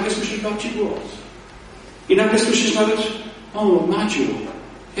 nie? I nagle słyszysz babci głos. I nagle słyszysz nawet, o Maciu,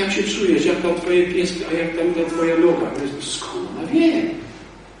 jak się czujesz, jak tam twoje pieski, a jak tam ta twoja noga? Skąd ona wie?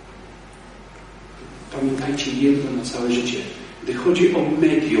 Pamiętajcie jedno na całe życie. Gdy chodzi o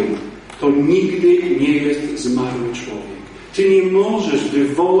medium, to nigdy nie jest zmarły człowiek. Ty nie możesz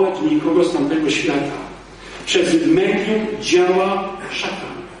wywołać nikogo z tamtego świata. Przez medium działa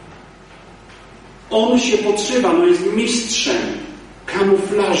szatan. On się podszywa, no jest mistrzem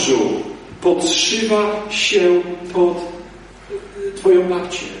kamuflażu. Podszywa się pod twoją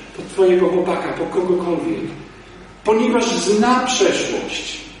babcię, pod twojego chłopaka, pod kogokolwiek. Ponieważ zna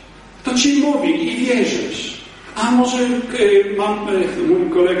przeszłość, to ci mówi i wierzysz. A może mój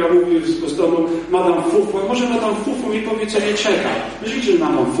kolega mówił z domu, Madame Fufu, a może Madame Fufu mi powie, co nie czeka. Myślisz, że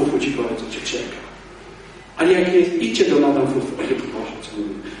Madame Fufu ci powie, co cię czeka. Ale jak jest, idźcie do Madame Fufu, co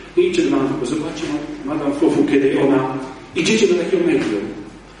mówię. Nie idźcie do Madame Fufu, zobaczcie Madame Fufu, kiedy ona, idziecie do takiego medium,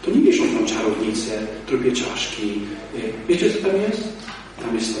 to nie wieszą tam czarownice, trupie czaszki. Wiecie, co tam jest?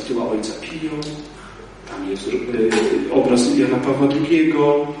 Tam jest statua Ojca Pio, tam jest obraz Jana Pawła II,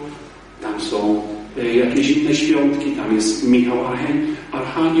 tam są jakieś inne świątki, tam jest Michał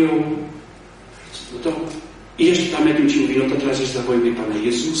Archanioł. No to, i jeszcze tam medium ci mówi, no to teraz jest za wojny Pana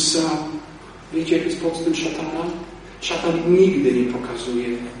Jezusa. Wiecie, jaki jest podstęp szatana? Szatan nigdy nie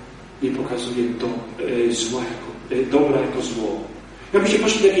pokazuje dobra jako zło. Jakbyście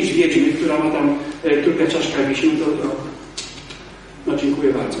poszli do jakiejś wiedźmy, która ma tam trupia czaszka wisi, no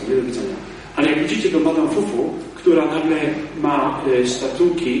dziękuję bardzo, nie do widzenia. Ale jak widzicie do Madame Fufu, która nagle ma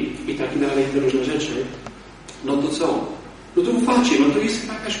statuki i tak dalej, te różne rzeczy, no to co? No to ufacie, no to jest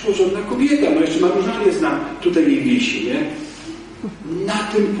jakaś porządna kobieta, no jeszcze ma różaniec tutaj jej wisi, nie? Na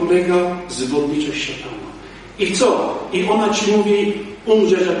tym polega zwodniczość szatana. I co? I ona ci mówi,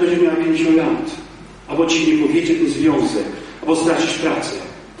 umrzesz, jak będziesz miała 50 lat. Albo ci nie powiedzie ten związek, albo stracisz pracę.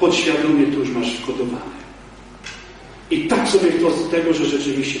 Podświadomie to już masz wkodowane. I tak sobie to z tego, że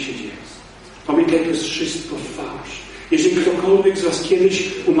rzeczywiście się dzieje. Pamiętaj, to jest wszystko fałsz. Jeżeli ktokolwiek z was kiedyś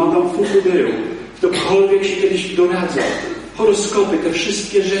u Madame Fufu był, ktokolwiek się kiedyś doradzał, horoskopy, te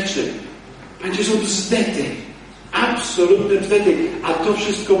wszystkie rzeczy, pamiętajcie, są bzdety. Absolutne bzdety. A to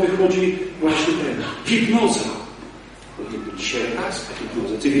wszystko wychodzi właśnie teraz. Hipnoza. Dzisiaj raz ta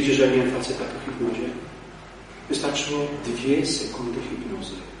hipnoza. Ty wiecie, że ja miałem faceta po hipnozie? Wystarczyło 2 sekundy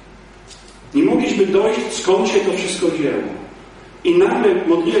hipnozy. Nie mogliśmy dojść, skąd się to wszystko wzięło. I nagle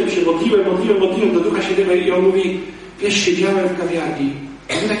modliłem do Ducha Świętego i on mówi, wiesz, siedziałem w kawiarni.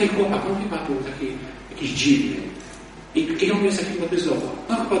 On taki chłopak, on chyba był taki jakiś dziwny. I on mnie zahipnotyzował.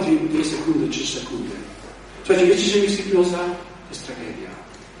 No chyba 2 sekundy, 3 sekundy. Słuchajcie, wiecie, że jest hipnoza? To jest tragedia.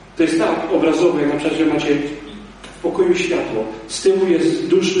 To jest tak obrazowe, jak na przykład, że macie w pokoju światło, z tyłu jest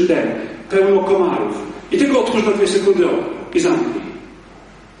duszny ten, pełno komarów. I tylko otwórz na 2 sekundy i zamknij.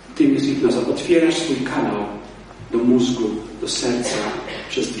 Tym jest hipnoza. Otwierasz swój kanał do mózgu, do serca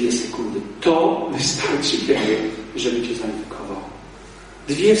przez 2 sekundy. To wystarczy wtedy, żeby cię zainfekował.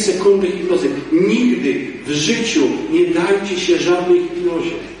 2 sekundy hipnozy. Nigdy w życiu nie dajcie się żadnej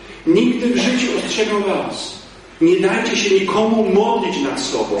hipnozie. Nigdy w życiu ostrzegam was. Nie dajcie się nikomu modlić nad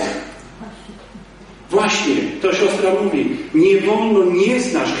sobą. Właśnie, to siostra mówi, nie wolno, nie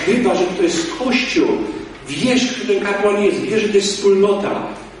znasz, chyba że to jest Kościół. Wiesz, kto ten kapłan jest, wiesz, że to jest wspólnota.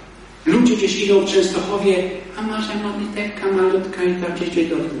 Ludzie gdzieś idą w Częstochowie, a może modlitewka malutka i tam gdzieś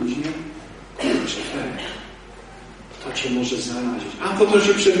dotknąć, nie? Kurczę, to cię może zarazić. A po to,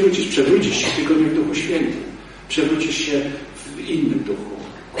 że przewrócisz się tylko nie w Duchu Świętym. Przewrócisz się w innym duchu.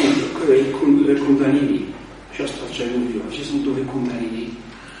 Kundalini. Siostra wczoraj mówiła, gdzie są duchy Kundalini?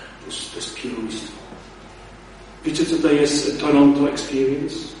 To jest kierownictwo. Wiecie, co to jest Toronto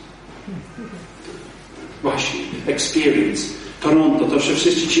Experience? Właśnie, Experience. Toronto, to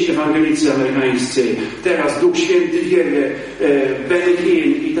wszyscy ci ewangelicy amerykańscy, teraz Duch Święty wiele, Benny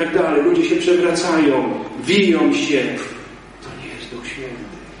Hinn i tak dalej, ludzie się przewracają, wiją się. To nie jest Duch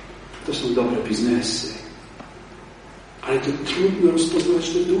Święty. To są dobre biznesy. Ale to trudno rozpoznać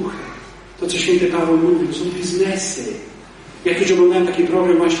te duchy. To, co święty Paweł mówi, to są biznesy. Jak już oglądałem taki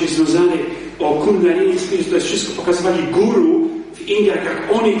program właśnie związany o Kundalini Spirit, to jest wszystko pokazywali guru w Indiach, jak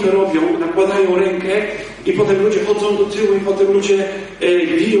oni to robią, nakładają rękę i potem ludzie chodzą do tyłu i potem ludzie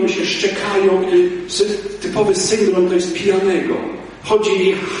biją się, szczekają i typowy syndrom to jest pijanego.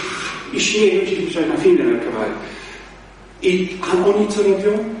 Chodzi i śmieją się, wczoraj na filmie na kawałek. A oni co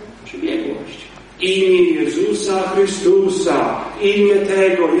robią? Przebiegłość. Imię Jezusa Chrystusa, imię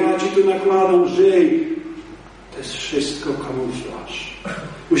tego, ja Ci tu nakładam, żyj. To jest wszystko kamuflaż.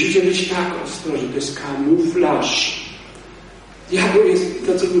 Musicie być tak ostrożni, to jest kamuflaż. Diabeł jest,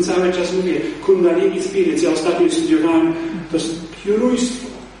 to co cały czas mówię, Kundalini Spirit, ja ostatnio studiowałem, to jest piórójstwo.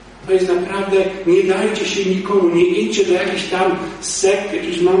 To jest naprawdę, nie dajcie się nikomu, nie idźcie do jakichś tam sekt,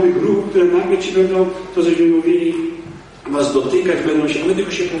 jakichś małych grup, które nagle ci będą, to żeśmy mówili, was dotykać będą się, a my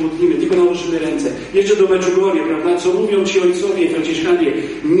tylko się pomodlimy, tylko nałożymy ręce. Jeszcze do Medjugorje, prawda? Co mówią ci ojcowie Franciszkanie?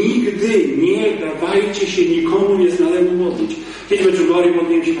 Nigdy nie dawajcie się nikomu nieznanemu modlić. Kiedyś w Medjugorje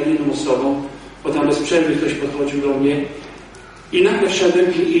modliłem się na jedną osobą, bo tam bez przerwy ktoś podchodził do mnie i nagle wszedłem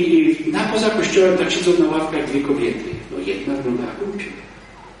i na poza kościołem tak siedzą na ławkach dwie kobiety. No jedna wyglądała głupio.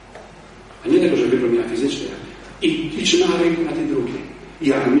 A nie tego, że wyglądała fizycznie. I trzymała rękę na tej drugiej. I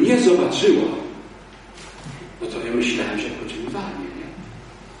jak mnie zobaczyła, no to ja myślałem, że chodzi mi walnie,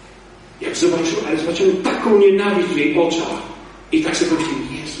 nie? Jak zobaczyłem taką nienawiść w jej oczach i tak sobie pomyślałem,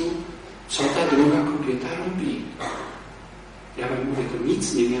 Jezu, co ta druga kobieta robi? Ja wam mówię, to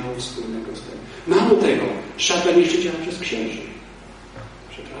nic nie miało wspólnego z tym. Mało tego, szatan jeszcze działa przez księży.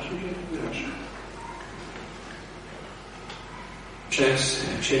 Przepraszam, że tak wyrażę. Przez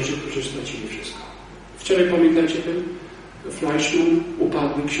księży, którzy stracili wszystko. Wczoraj pamiętacie ten Fleischmann,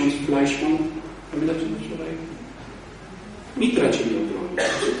 upadły ksiądz Fleischmann. Pamiętacie to wczoraj? Mitra cię nie obroni,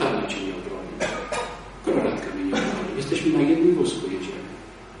 sutana cię nie obroni, koronatka mnie nie obroni. Jesteśmy na jednym wózku, jedziemy.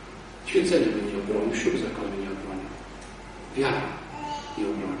 Świecenie mnie nie obroni, ślub zakonu nie obroni. Wiara nie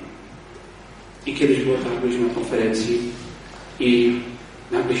obroni. I kiedyś było tak, byliśmy na konferencji i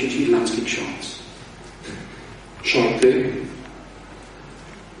nagle siedzi irlandzki ksiądz. Szorty,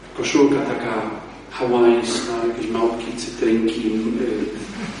 koszulka taka hawajska, jakieś małpki, cytrynki.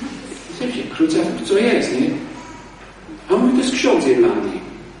 Krótce, co jest, nie? A on mówi, to jest ksiądz z Irlandii.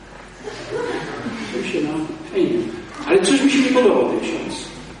 Myślę, no, fajnie. Ale coś mi się nie podoba, ten ksiądz.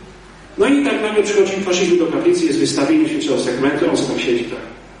 No i tak nagle poszliśmy do kaplicy, jest wystawienie świętego sakramentu, on sobie tak siedzi, tak.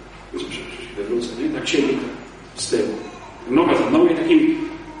 Wywrócę, nie? Tak siedzi, tak, z tyłu. Noga za nogą,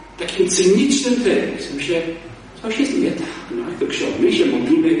 takim cynicznym tym. Myślę, coś jest nie tak. No jak to ksiądz, my się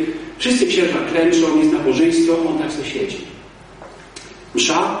modlimy, wszyscy księża klęczą, jest nabożeństwo, on tak sobie siedzi.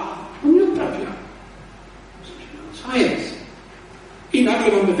 Msza, on nie odprawia. Co jest? I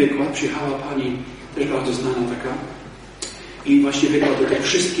nagle mamy wykład, przyjechała pani, też bardzo znana taka, i właśnie wykład do tych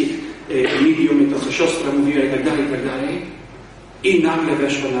wszystkich medium, to co siostra mówiła i tak dalej, i nagle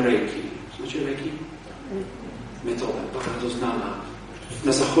weszła na reiki. Znacie reiki? Metoda bardzo znana.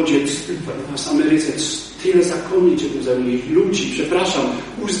 Na zachodzie, w Ameryce tyle zakonnic, żeby zamienić ludzi, przepraszam,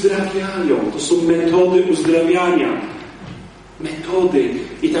 uzdrawiają. To są metody uzdrawiania. Metody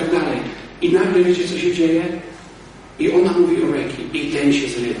i tak dalej. I nagle wiecie, co się dzieje? I ona mówi o reiki i ten się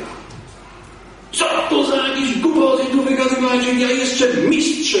zrywa. Co to za jakieś głupoty tu wygadywacie? Ja jeszcze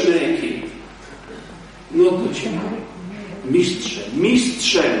mistrzem reiki. No to cię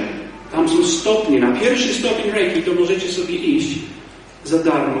mistrzem. Tam są stopnie. Na pierwszy stopień reiki to możecie sobie iść za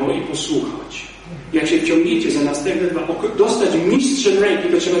darmo i posłuchać. Jak się wciągniecie za następne dostać mistrzem reiki,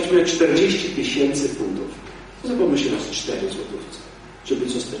 to trzeba mieć 40 000 funtów. Zapomnę się raz 4 złotówce, żeby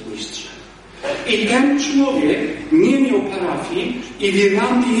zostać mistrzem. I ten człowiek nie miał parafii i w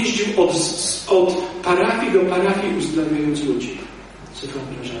Irlandii jeździł od parafii do parafii, uzdrawiając ludzi. Co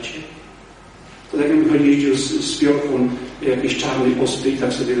wyobrażacie? To tak jakby jeździł z piorką jakiejś czarnej ospy i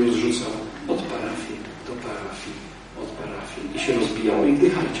tak sobie rozrzucał od parafii do parafii, od parafii i się rozbijało i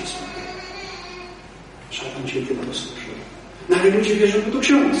wdychajcie sobie. Szatan się chyba posłużył. No ale ludzie wierzą, że to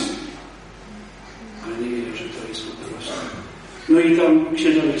ksiądz. Ale nie wierzą, że to jest po prostu. No i tam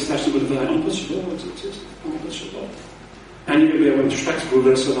księża strasznie budowali. On potrzebował, co jest? On potrzebował. Ja nie wiem, ja byłem już tak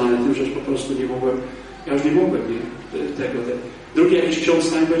zbulwersowany tym, że po prostu nie mogłem, ja już nie mogłem tego. Drugi jakiś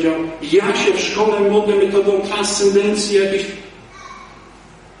ksiądz tam powiedział, ja się w szkole modlę metodą transcendencji jakiejś.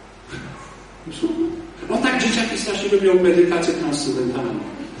 No tak dzieciaki strasznie lubią medytację transcendentalną.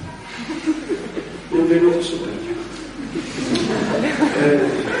 Ja mówię, no to super, nie?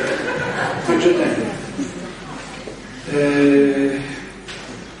 Także tak.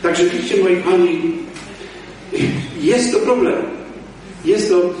 Także widzicie, moi kochani, jest to problem. Jest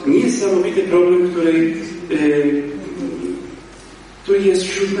to niesamowity problem, który jest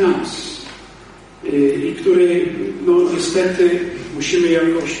wśród nas. i który, no niestety, musimy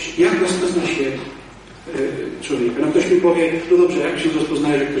jak rozpoznać się człowieka. No ktoś mi powie, no dobrze, jak się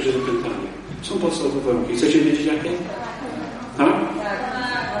rozpoznaje, że ktoś jest opętany? Są podstawowe warunki. Chcecie wiedzieć jakie? Tak?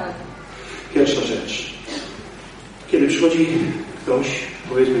 Pierwsza rzecz. Kiedy przychodzi ktoś,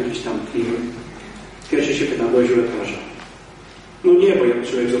 powiedzmy jakiś tam klient, pierwszy się pyta, byłeś u lekarza? No nie, bo ja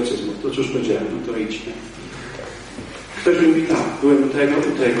potrzebuję egzorcyzmu. To cóż powiedziałem, no to idź. Ktoś mówi tak, byłem u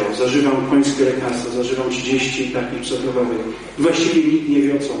tego, zażywam końskie lekarstwa, zażywam 30 takich przepływowych. Właściwie nikt nie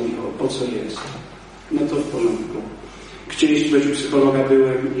wie, o co mi chodzi, po co jest. No to w porządku. Gdzieś u psychologa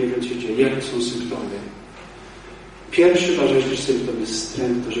byłem, nie wiem co dzieje. Jakie są symptomy? Pierwszy ważniejszy symptom jest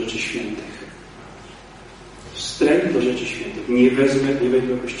wstręt do rzeczy świętych. Wstręt do rzeczy świętych. Nie wejdę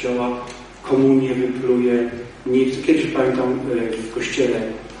do kościoła, komunię wypluję. Kiedyś pamiętam w kościele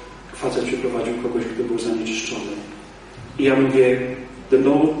facet przeprowadził kogoś, kto był zanieczyszczony. I ja mówię, the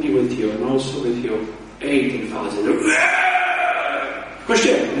Lord be with you and also with you. Ej, ten facet. W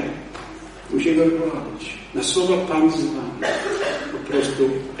kościele, nie? Musi go wyprowadzić. Na słowa Pan z nami po prostu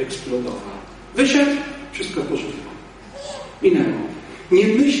eksplodował. Wyszedł, wszystko porządku. Minęło. Nie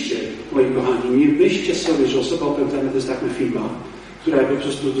myślcie, moi kochani, nie myślcie sobie, że osoba opętana to jest tak na filmach, która po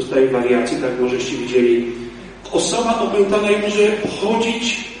prostu dostaje wariacje, tak możeście widzieli. Osoba opętana może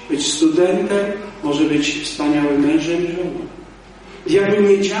chodzić, być studentem, może być wspaniałym mężem i żoną. Diabeł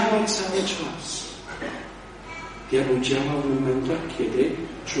nie działa cały czas. Diabeł działa w momentach, kiedy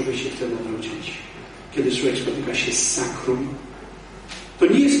człowiek się chce nawrócić. Kiedy człowiek spotyka się z sakrum. To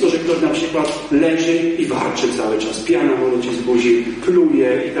nie jest to, że ktoś na przykład leży i warczy cały czas, piana mu leci z buzi,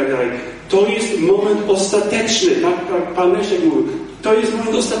 pluje i tak dalej. To jest moment ostateczny, tak Pan Leszek mówił. To jest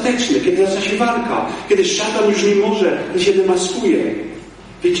moment ostateczny, kiedy zaczyna się walka, kiedy szatan już nie może, kiedy się demaskuje.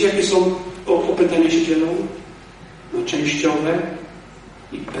 Wiecie, jakie są opętania się dzielą? No, częściowe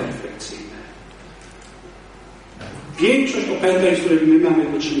i perfekcyjne. Większość opętań, z którymi my mamy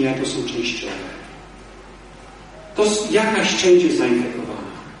do czynienia, to są częściowe. To jakaś część jest zainfekowana.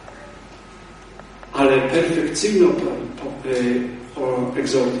 Ale perfekcyjne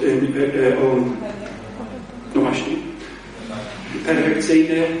no właśnie.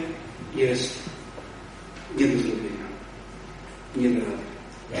 Perfekcyjne jest nie do zrobienia. Nie da rady.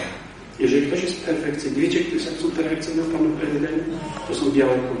 Jeżeli ktoś jest perfekcyjny, wiecie, jak są perfekcyjne Panu Prezydentu? To są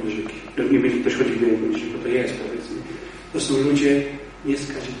białe kołnierzyki. Nie będzie ktoś chodził w białym kołnierzyku, to jest perfekcyjny. To są ludzie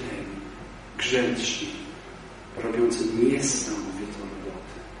nieskazitelni, grzeczni, robiący niesamowitą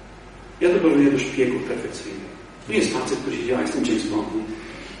robotę. Ja to porównuję do szpiegów perfekcyjnych. To nie jest facet, który się działa, jestem James Bond.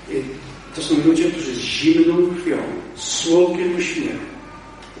 To są ludzie, którzy z zimną krwią, słodkim uśmiechem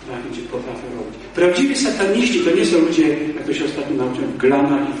potrafią robić. Prawdziwi sataniści to nie są ludzie, jak to się ostatnio nauczyłem, w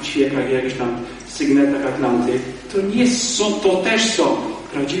glanach i w ćwiekach i jakichś tam sygnetach Atlanty. To nie są, to też są.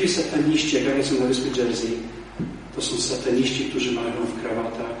 Prawdziwi sataniści, jak są na wyspie Jersey, to są sataniści, którzy mają w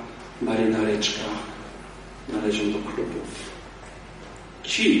krawatach, marynareczkach, należą do klubów.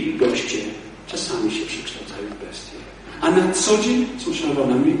 Ci goście czasami się przekształcają w bestie. A na co dzień są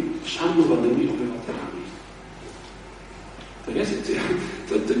szanowanymi obywatelami. To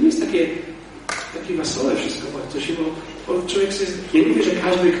nie jest takie wesołe wszystko, bo człowiek sobie, ja nie mówię, że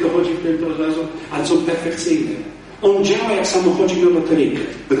każdy, kto chodzi w tym, to od razu, ale są perfekcyjne. On działa jak samochodzik na bateryjkę.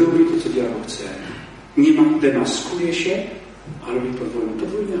 Robi to, co diabeł chce. Nie demaskuje się, a robi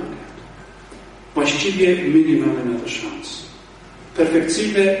podwójniakę. Właściwie my nie mamy na to szans.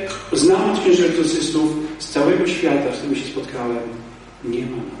 Perfekcyjne, znam księży egzorcystów z całego świata, z którymi się spotkałem, nie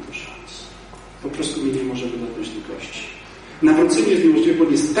ma na to szans. Po prostu my nie możemy dotknąć tych gości. Nawrócenie jest niemożliwe,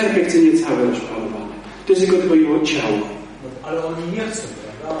 bo jest perfekcyjnie całe rozplanowane. To jest tylko twoje ciało. Ale oni nie chcą,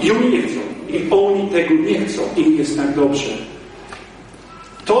 prawda? I oni nie chcą. I oni tego nie chcą. Im jest tak dobrze.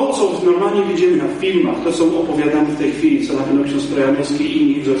 To, co normalnie widzimy na filmach, to, co opowiadamy w tej chwili, co na pewno ksiądz Trojanowski i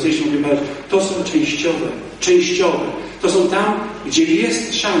inni egzorcyści mówią, to są częściowe. To są tam, gdzie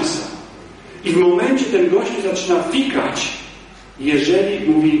jest szansa. I w momencie ten gość zaczyna fikać, jeżeli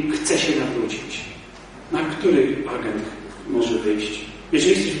mówi, chce się nawrócić. Na który agent może wyjść?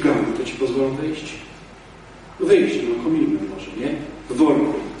 Jeżeli jesteś w gangu, to ci pozwolą wyjść? Wyjść, no kominium może, nie? W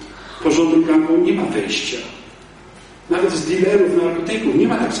worku. Porządnym gangu nie ma wejścia. Nawet z dealerów narkotyków nie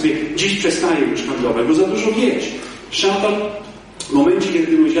ma tak sobie, dziś przestaje już handlować, bo za dużo wiesz. Szatan w momencie,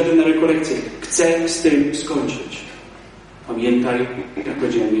 kiedy mówisz, jadę na rekolekcję, chce z tym skończyć. Pamiętaj, jak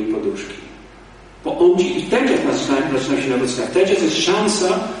powiedziałem, miej poduszki. Bo on ci i ten czas zaczyna się nawrócić. Ten czas jest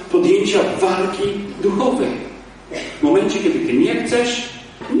szansa podjęcia walki duchowej. W momencie, kiedy ty nie chcesz,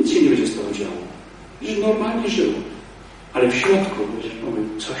 nic się nie będzie z tobą działo. Będziesz normalnie żył. Ale w środku będziesz mówił,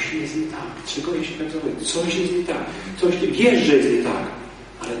 coś jest nie tak. Czego ja się tak zachowuję? Coś jest nie tak. Wiesz, że jest nie tak.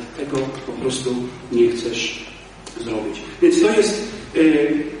 Ale ale tego po prostu nie chcesz zrobić. Więc to jest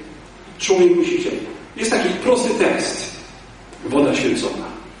człowiek musi chcieć. Jest taki prosty tekst. Woda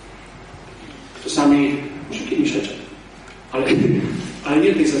święcona. Czasami może kieliszeczek, ale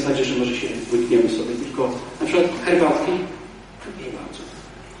nie w tej zasadzie, że może się łykniemy sobie, tylko na przykład herbatki, proszę bardzo,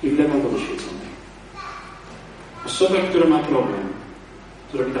 i wlewam wody święconej. Osoba, która ma problem,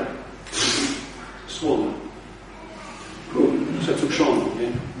 zrobi tak. Słona. Przecukrzoną, nie?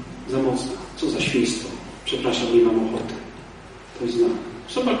 Za mocna. Co za świństwo. Przepraszam, nie mam ochoty. To jest znak.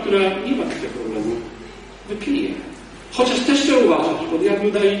 Osoba, która nie ma takiego problemu, wypije. Chociaż też trzeba uważać, bo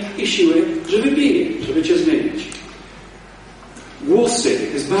diabłu daje takie siły, że wypije, żeby cię zmienić. Głosy.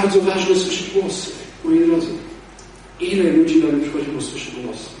 Jest bardzo ważne słyszeć głosy. Moi drodzy, ile ludzi do mnie przychodzi, bo słyszy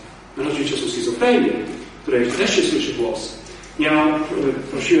głosy? Oczywiście są schizofrenie, które też się słyszy głos. Ja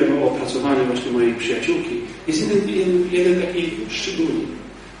prosiłem o opracowanie właśnie mojej przyjaciółki. Jest jeden taki szczególny.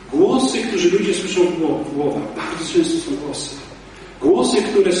 Głosy, które ludzie słyszą w głowach. Bardzo często są głosy. Głosy,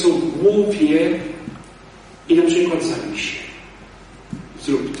 które są w głowie i na przykład zabij się.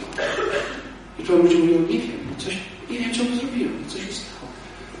 Zrób to. I to ludzie mówią, nie wiem, nie wiem, czemu zrobiłem, co się stało.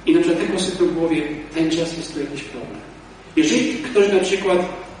 I na przykład te głosy w głowie, ten czas jest tu jakiś problem. Jeżeli ktoś na przykład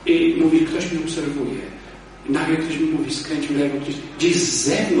mówi, ktoś mnie obserwuje, nagle ktoś mi mówi, skręć w lewo, gdzieś z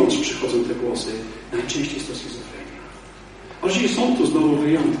zewnątrz przychodzą te głosy, najczęściej jest to schizofrenia. Oczywiście są tu znowu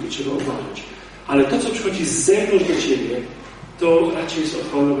wyjątki, trzeba uważać. Ale to, co przychodzi z zewnątrz do ciebie, to raczej jest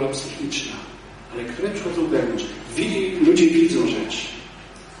choroba psychiczna. Ale które przychodzą wewnątrz? Ludzie widzą rzeczy.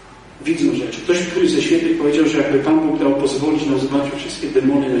 Widzą rzeczy. Ktoś ze świętych powiedział, że jakby Pan Bóg dał pozwolić nam zobaczyć wszystkie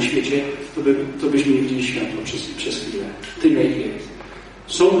demony na świecie, to byśmy nie widzieli światła przez chwilę. Tyle ich jest.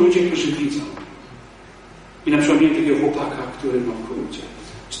 Są ludzie, którzy widzą. I na przykład miałem takiego chłopaka, który ma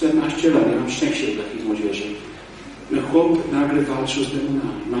 14 lat, ja mam szczęście do takich młodzieży. Chłop nagle walczył z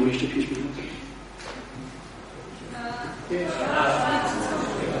demonami. Mam jeszcze 5 minut.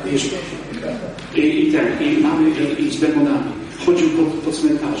 I z demonami. Chodził po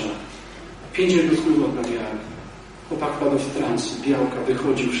cmentarzach. 5 rozmów oprawiałem. Chłopak padł w trans, białka,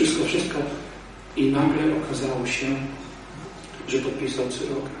 wychodził, wszystko. I nagle okazało się, że podpisał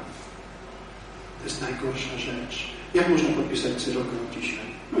cyrograf. To jest najgorsza rzecz. Jak można podpisać cyrograf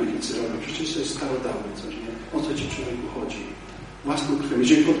dzisiaj? No jaki cyrograf? Przecież to jest starodawny coś, nie? O co ci człowieku chodzi? Własną krwią.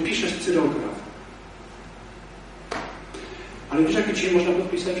 Jeżeli podpiszesz cyrograf, ale wiesz, jak dzisiaj można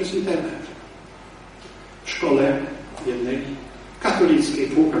podpisać przez internet? W szkole jednej, katolickiej,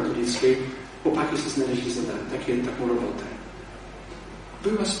 półkatolickiej, chłopaki sobie znaleźli zadanie, taką robotę.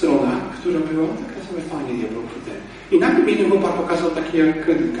 Była strona, która była taka sobie fajnie diabełki. I nagle mi chłopak pokazał taki jak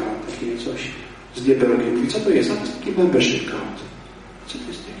credit card, takie coś z diabełkiem. Mówi, co to jest? A to jest taki membership card. Co to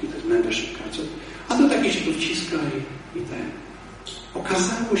jest taki? To jest membership card. A to takie się tu wciska i ten.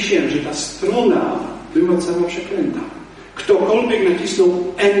 Okazało się, że ta strona była cała przeklęta. Ktokolwiek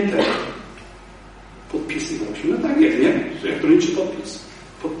nacisnął Enter, podpisywał się. No tak jest, nie? Elektroniczny podpis.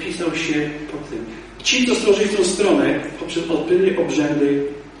 Podpisał się pod tym. Ci, co stworzyli tą stronę, poprzez odpowiednie obrzędy,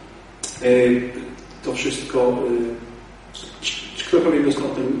 to wszystko, ktokolwiek dostał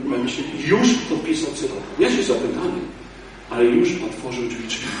ten membership, już podpisał cyrograf. Nie jest opętany, ale już otworzył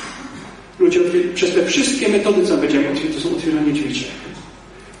drzwiczki. Ludzie przez te wszystkie metody, co będziemy otwierać, to są otwieranie drzwiczek.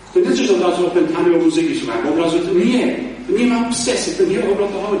 To nie jest, że od razu opętany o muzyki słuchają, bo od razu to nie ma obsesji, to nie o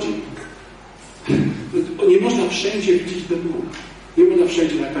to chodzi. Nie można wszędzie widzieć demona. Nie można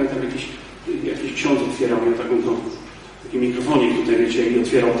wszędzie, jak pamiętam, jakiś ksiądz otwierał, miał taki mikrofonik tutaj, wiecie, i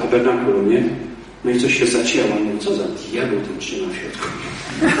otwierał tabernakulum, nie? No i coś się zacięło. No co za diabeł ten trzyma w środku?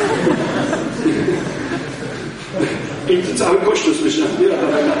 I to cały kościół słyszy,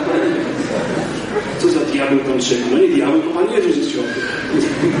 co za diabeł ten trzyma? No nie diabeł, to Pan Jezus jest w środku.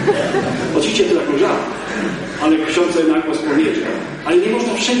 Oczywiście to taką żart, ale ksiądz jednak głos powiedział. Ale nie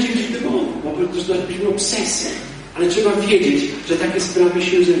można wszędzie widzieć demonów, bo to byśmy obsesję. Ale trzeba wiedzieć, że takie sprawy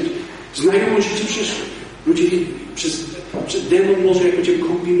się dzieją. Znajomość rzeczy przyszłych. Ludzie demon może jak będzie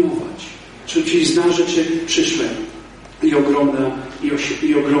kombinować. Czyli zna rzeczy przyszłe. I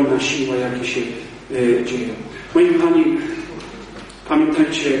ogromna siła, jakie się dzieją. Moi kochani,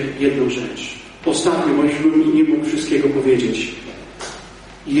 pamiętajcie jedną rzecz. Ostatnio, bo już nie mógł wszystkiego powiedzieć.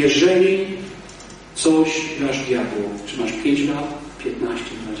 Jeżeli coś dasz diabłu, czy masz 5 lat, 15,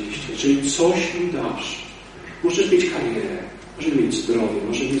 20, jeżeli coś mu dasz, możesz mieć karierę, możesz mieć zdrowie,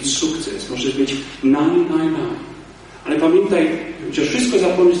 możesz mieć sukces, możesz mieć ale pamiętaj, chociaż wszystko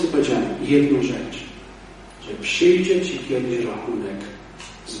zapomnisz, co powiedziałem, jedną rzecz, że przyjdzie ci kiedyś rachunek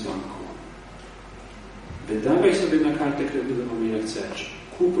z banku. Wydawaj sobie na kartę kredytową ile chcesz,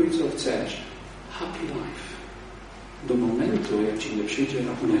 kupuj co chcesz, happy life. do momentu, jak Ci nie przyjdzie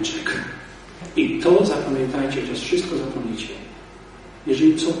rachuneczek. I to zapamiętajcie, chociaż wszystko zapomnicie.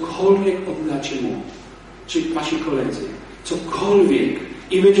 Jeżeli cokolwiek oddacie Mu, czy Wasi koledzy, cokolwiek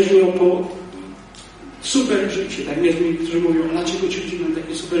i będziesz miał super życie, tak jest mi, którzy mówią, a dlaczego Ci mamy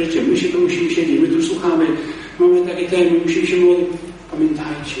takie super życie? My się tu musimy siedzieć, my tu słuchamy, mamy takie temy, musimy się modlić.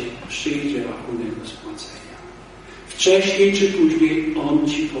 Pamiętajcie, przyjdzie rachunek do spłacenia. Wcześniej czy później On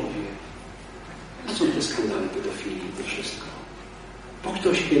Ci powie. A są te skandale pedofilii, to wszystko. Bo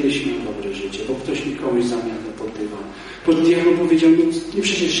ktoś kiedyś miał dobre życie, bo ktoś mi komuś zamiatał pod dywan. Bo diabeł powiedział, no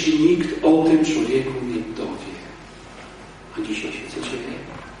przecież się nikt o tym człowieku nie dowie. A dzisiaj się co dzieje?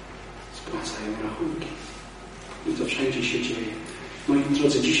 Spłacają rachunki. I to wszędzie się dzieje. Moi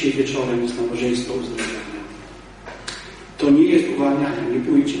drodzy, dzisiaj wieczorem jest nabożeństwo uzdrawiania. To nie jest uwalnianie, nie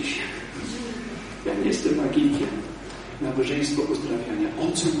bójcie się. Ja nie jestem magikiem. Nabożeństwo uzdrawiania.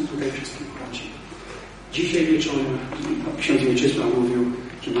 O co mu tutaj wszystkim chodzi? Dzisiaj wieczorem ksiądz Mieczysław mówił,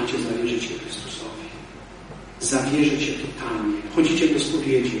 że macie zawierzyć się Chrystusowi. Zawierzyć się totalnie. Chodzicie do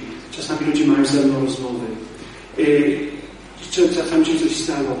spowiedzi. Czasami ludzie mają ze mną rozmowy. Czasami się coś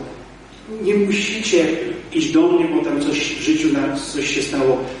stało. Nie musicie iść do mnie, bo tam coś w życiu coś się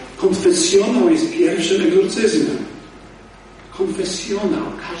stało. Konfesjonał jest pierwszym egzorcyzmem. Konfesjonał.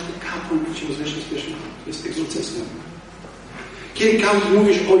 Każdy kapłan, który cię rozeszł z pierwszym jest egzorcyzmem. Kiedy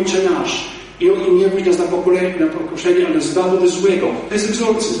mówisz Ojcze nasz i nie mówisz nas na pokuszenie, ale zbaw od złego. To jest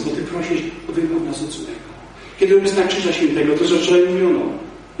egzorcyzm, bo Ty prosisz, wybaw nas od złego. Kiedy jest na krzyża świętego, to zaczęło mówiono.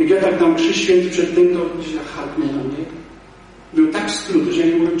 Jak ja tak dam krzyż święty przed tym, to się tak harknął na mnie. Był tak skróty, że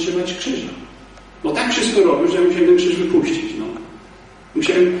nie mogłem trzymać krzyża. Bo tak wszystko robił, że ja musiałem ten krzyż wypuścić. No.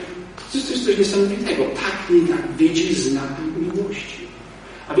 Musiałem... To jest coś niesamowitego. Tak widzi znak miłości.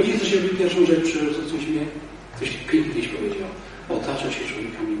 A wiecie, co się robi pierwszą rzecz, coś pięknie gdzieś powiedział. Otacza się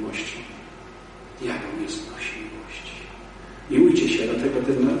człowieka miłością. Jaką nie znosi miłości. Miłujcie się, dlatego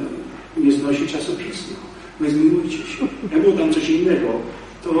ten nie znosi czasopisma. Więc miłujcie się. Jak było tam coś innego,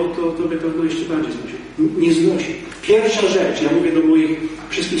 to by pewno jeszcze bardziej znosił. Nie znosi. Pierwsza rzecz, ja mówię do moich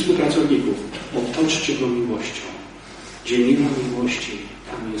wszystkich współpracowników, otoczcie go miłością. Gdzie nie ma miłości,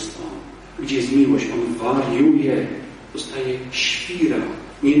 tam jest On. Gdzie jest miłość, On wariuje, dostaje świra,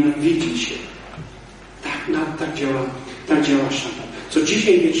 nienawidzi się. Tak działa szatan. Co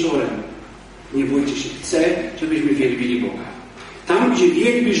dzisiaj wieczorem, nie bójcie się, chcę, żebyśmy wielbili Boga. Tam, gdzie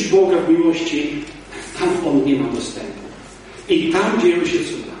wielbisz Boga w miłości, tam On nie ma dostępu. I tam dzieją się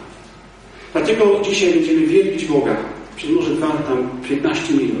cuda. Dlatego dzisiaj będziemy wielbić Boga. Przez może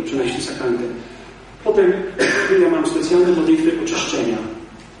 15 minut, przynajmniej sakramentem. Potem ja mam specjalne modlitwy oczyszczenia.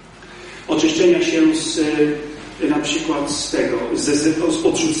 Oczyszczenia się na przykład z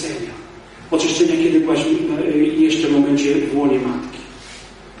odrzucenia. Oczyszczenia, kiedy byłaś jeszcze w momencie w łonie matki.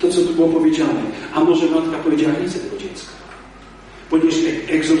 To, co tu było powiedziane. A może matka powiedziała, nie chcę tego dziecka. Ponieważ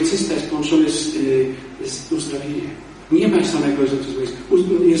egzorcysta jest połączony z uzdrowieniem. Nie ma samego egzorcyzmu.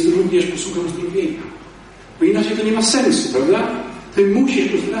 Jest również posługa uzdrowienia. Bo inaczej to nie ma sensu, prawda? Ty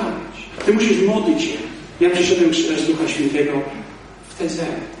musisz uzdrawiać. Ty musisz modlić się. Ja przyszedłem z Ducha Świętego w TZ.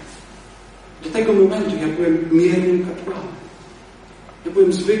 Do tego momentu ja byłem miernym kapłanem. Ja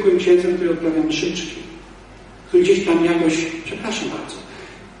byłem zwykłym księdzem, który odprawiał mszyczki. Który gdzieś tam jakoś, przepraszam bardzo,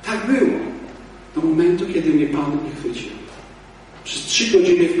 tak było. Do momentu, kiedy mnie Pan nie chwycił. Przez 3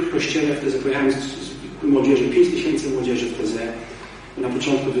 godziny w kościele w TZ pojechałem z młodzieży, 5000 młodzieży w TZ na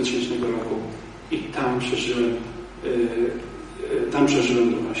początku 2000 roku i tam przeżyłem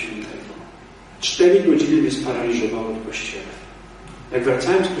Ducha Świętego. 4 godziny mnie sparaliżowało w kościele. Jak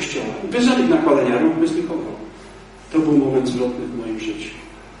wracałem z kościoła, bez żadnych nakładania rąk, bez nikogo, to był moment zwrotny w moim życiu.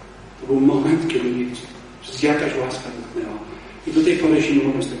 To był moment, kiedy mnie jakaś łaska dotknęła. I do tej pory się nie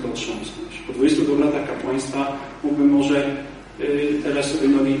mogłem z tego otrząsnąć. Po 22 latach kapłaństwa mógłbym może teraz sobie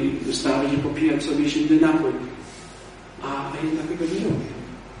nogi wystawić i popijać sobie silny napój. A jednak tego nie robię.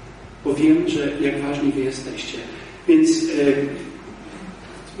 Bo wiem, że jak ważni Wy jesteście. Więc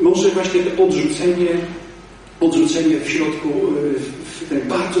może właśnie to odrzucenie w środku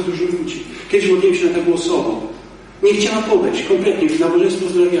bardzo dużo ludzi. Kiedyś modliłem się nad taką osobą. Nie chciała podejść kompletnie w nabożeństwo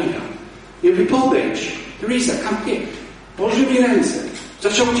uzdrawiania. Ja mówię, podejdź. Teresa, come here. Położy mi ręce.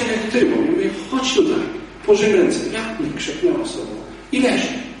 Zaczęło cię jak tyłu. Ja mówię, chodź tutaj. Położy ręce. Jak mi krzyknęła osobą. I leży.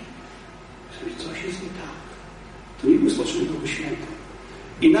 Coś jest nie tak. To nie był spoczynek Duchu Świętym.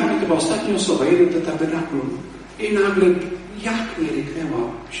 I nagle to była ostatnia osoba, jeden do tabernakulum. I nagle, jak mnie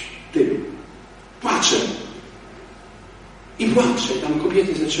ryknęła tym. Płaczę. I płaczę. Tam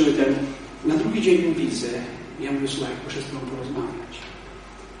kobiety zaczęły na drugi dzień ją widzę. Ja mówię, słuchaj, muszę z tobą porozmawiać.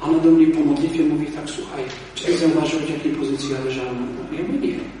 A ona do mnie po modlitwie mówi tak, słuchaj, czy ty zauważyłeś, w jakiej pozycji ja leżałem? Ja mówię,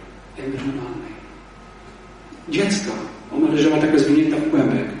 nie. Embrionalnej. dziecka. Ona leżała taka zwinięta w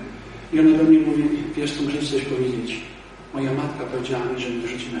kłębek. I ona do mnie mówi, wiesz, to muszę ci coś powiedzieć. Moja matka powiedziała mi, że mnie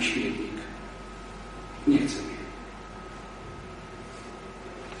wrzuci na śmietnik. Nie chcę mnie.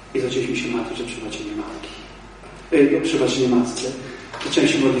 I zaczęliśmy się martwić o przebaczenie matki. Przebaczenie matce. Zacząłem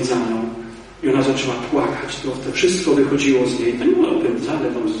się modlić za nią. I ona zaczęła płakać. To wszystko wychodziło z niej. To nie było opędzane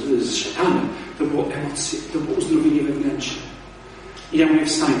tam z szatanem. To było emocje. To było uzdrowienie wewnętrzne. I ja mówię,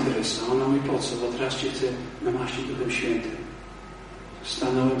 wstań Teresa. Ona mówi, po co? Bo teraz cię chcę namaścić Duchem Świętym.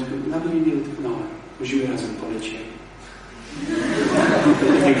 Stanąłem, tylko nawet mnie nie dotknąłem. Chodzimy razem po lecieli.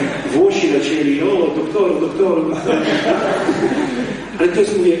 Włosi lecieli, o, doktor. Ale to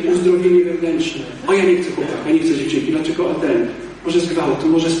jest, mówię, uzdrowienie wewnętrzne. O, ja nie chcę chłopaka, nie chcę dziewczynki. Dlaczego ten? Może z gwałtu,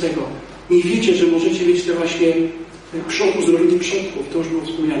 może z tego. Nie wiecie, że możecie mieć te właśnie uzdrowienie przodków. To już było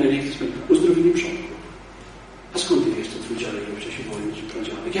wspomniane, nie chcę uzdrowienie przodków. A skąd ty wiesz, co twój dziadek robił w czasie wojny, czy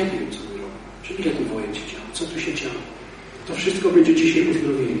pradziadek? Ja nie wiem, co on robił. Że ile tu wojen się działo? Co tu się działo? To wszystko będzie dzisiaj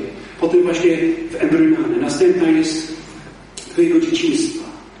uzdrowienie. Potem właśnie w embrionalne. Następna jest twojego dzieciństwa.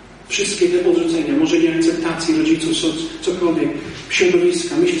 Wszystkie te odrzucenia, może nieakceptacji rodziców, cokolwiek,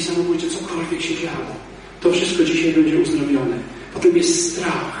 środowiska, myśli samobójcze, cokolwiek się działo. To wszystko dzisiaj będzie uzdrowione. Potem jest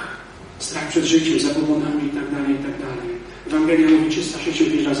strach. Strach przed życiem, zabobonami itd. Ewangelia mówi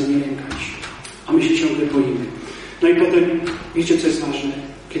 365 razy nie lękać się. A my się ciągle boimy. No i potem, wiecie co jest ważne?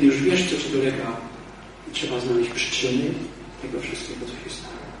 Kiedy już wiesz, co ci dolega, trzeba znaleźć przyczyny tego wszystkiego, co się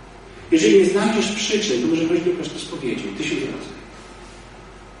stało. Jeżeli nie znajdziesz przyczyn, to może chodzić do kosztu spowiedzi 1000 razy.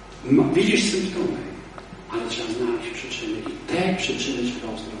 Widzisz symptomy, ale trzeba znaleźć przyczyny i te przyczyny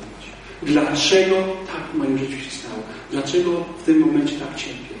trzeba uzdrowić. Dlaczego tak w moim życiu się stało? Dlaczego w tym momencie tak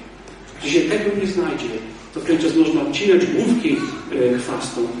cierpię? Jeśli tego nie znajdzie, to wręcz można obcinać główki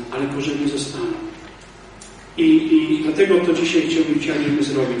chwastą, ale korzenie zostaną. I dlatego to dzisiaj chcielibyśmy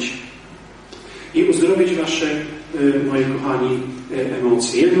zrobić. I uzdrowić wasze, moi kochani,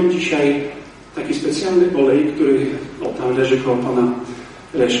 emocje. Ja mam dzisiaj taki specjalny olej, który tam leży koło pana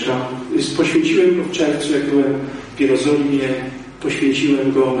Leszka. Poświęciłem go w czerwcu, jak byłem w Jerozolimie.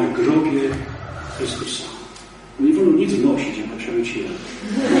 Poświęciłem go na grobie Chrystusa. Nie wolno nic wnosić, jak przemyciłem.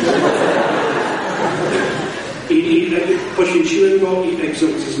 I poświęciłem go i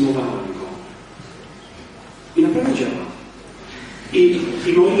egzorcyzmowałem go. I naprawdę działa. I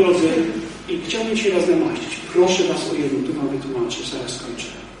moi drodzy, i chciałbym się was namaścić. Proszę was o jedno, tu wam wytłumaczę, zaraz skończę.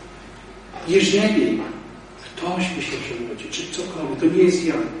 Jeżeli ktoś by się przewrócił, czy cokolwiek, to nie jest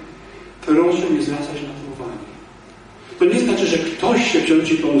ja. Proszę nie zwracać na to uwagi. To nie znaczy, że ktoś się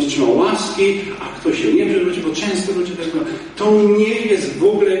przewróci, to on otrzymał łaski, a ktoś się nie przewróci, bo często ludzie też mówią, to nie jest w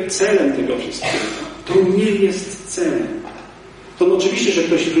ogóle celem tego wszystkiego. To nie jest celem. To oczywiście, że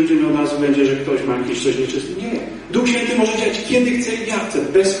ktoś się przewróci, od razu będzie, że ktoś ma jakieś coś nieczyste. Nie. Duch Święty może działać kiedy chce i jak chce,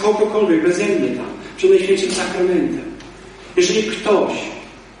 bez kogokolwiek, beze mnie tam, przed Najświętszym Sakramentem. Jeżeli ktoś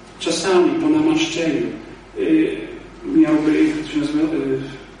czasami po namaszczeniu miałby, jak to się nazywa,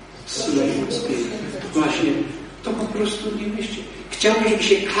 właśnie, to po prostu nie myśli. Chciałbym, żeby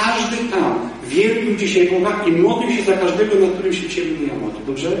się każdy tam wielbił dzisiaj Boga i modlił się za każdego, na którym się dzisiaj ja modlił.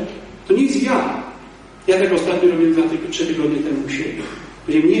 Dobrze? To nie jest ja. Ja tak ostatnio robiłem 3 tygodnie temu u siebie.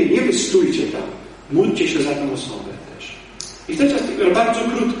 Powiedziałem, nie wy stójcie tam. Módlcie się za tę osobę też. I wtedy bardzo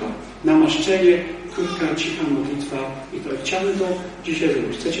krótko. Namaszczenie, krótka, cicha modlitwa. I to chciałbym to dzisiaj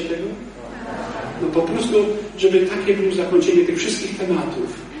zrobić. Chcecie tego? No po prostu, żeby takie było zakończenie tych wszystkich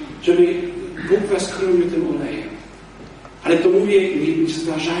tematów. Żeby Bóg was chronił tym olejem. Ale to mówię, nie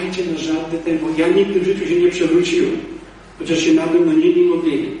zważajcie na żadne ten, bo ja nigdy w życiu się nie przewróciłem. Chociaż się na mnie nie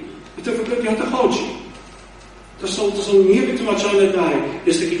modlili. I to w ogóle nie o to chodzi. To są niewytłumaczone dary.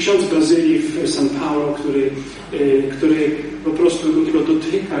 Jest taki ksiądz z Brazylii w São Paulo, który po prostu tego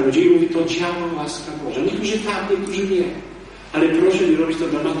dotyka ludzi i mówi, to działa łaska Boża. Niektórzy tak, niektórzy nie. Ale proszę nie robić to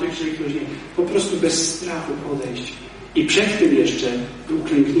dramatycznie, niektórzy nie. Po prostu bez strachu podejść. I przed tym jeszcze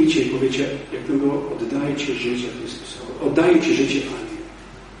uklęknijcie i powiecie, jak to było, oddajcie życie Chrystusowi. Oddajcie życie Panu.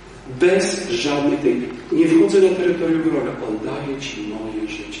 Bez żadnych tych. Nie wchodzę na terytorium wroga. Oddaję Ci moje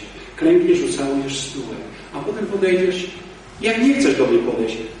życie. Klękniesz, ucałujesz stółę. A potem podejdziesz. Jak nie chcesz do mnie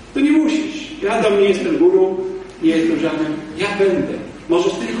podejść, to nie musisz. Ja tam nie jestem górą, nie jestem żadnym. Ja będę.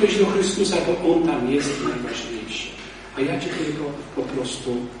 Możesz tylko iść do Chrystusa, bo On tam jest najważniejszy. A ja Cię tylko po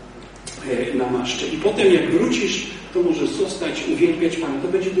prostu namaszczę. I potem jak wrócisz, to możesz zostać, uwielbiać Pana. To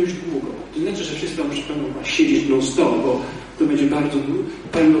będzie dość długo. To nie znaczy, że wszystko muszę siedzieć non-stop, bo to będzie bardzo długo,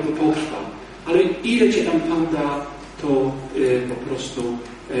 pewno to potrwa. Ale ile Cię tam Pan da, to po prostu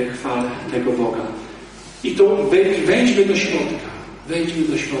chwal tego Boga. I to wejdźmy do środka. Wejdźmy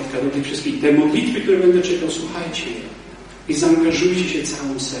do środka, do tych wszystkich. Te modlitwy, które będę czytał, słuchajcie je. I zaangażujcie się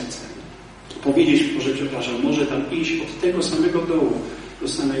całym sercem. powiedzieć, może przepraszam, może tam iść od tego samego dołu do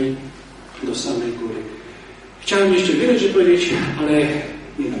samej góry. Chciałem jeszcze wiele rzeczy powiedzieć, ale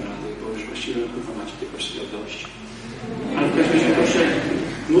nie dam rady, bo już właściwie chyba macie tylko wszystkiego dość. Ale w każdym razie proszę,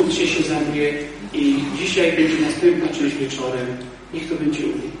 módlcie się za mnie i dzisiaj będzie następna część wieczorem. Niech to będzie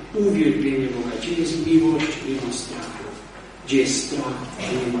uwielbienie Boga. Gdzie jest miłość, nie ma strachu. Gdzie jest strach,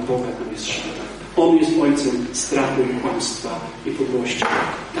 że nie ma Boga, tam jest szatan. On jest ojcem strachu i kłamstwa i podłości.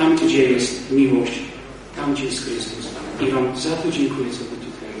 Tam, gdzie jest miłość, tam, gdzie jest Chrystus. I Wam za to dziękuję, co Wy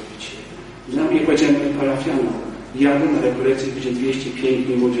tutaj robicie. Dla mnie, powiedziałem parafianom, jadę na rekolekcję, będzie 205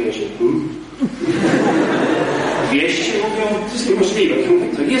 młodzieży. 200 mówią, to jest niemożliwe. Ja mówię,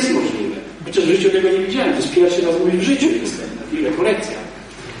 to jest możliwe. Chociaż w życiu tego nie widziałem. To jest pierwszy raz w moim życiu jestem na tej rekolekcjach.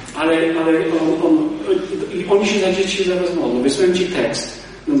 Ale oni się za was modlą. Wysłałem Ci tekst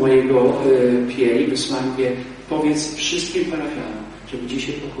do mojego PA, wysłałem je, powiedz wszystkim parafianom, żeby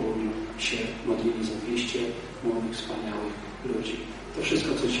dzisiaj po południu się modlili za 200 młodych, wspaniałych ludzi. To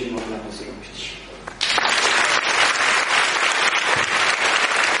wszystko, co dzisiaj można zrobić.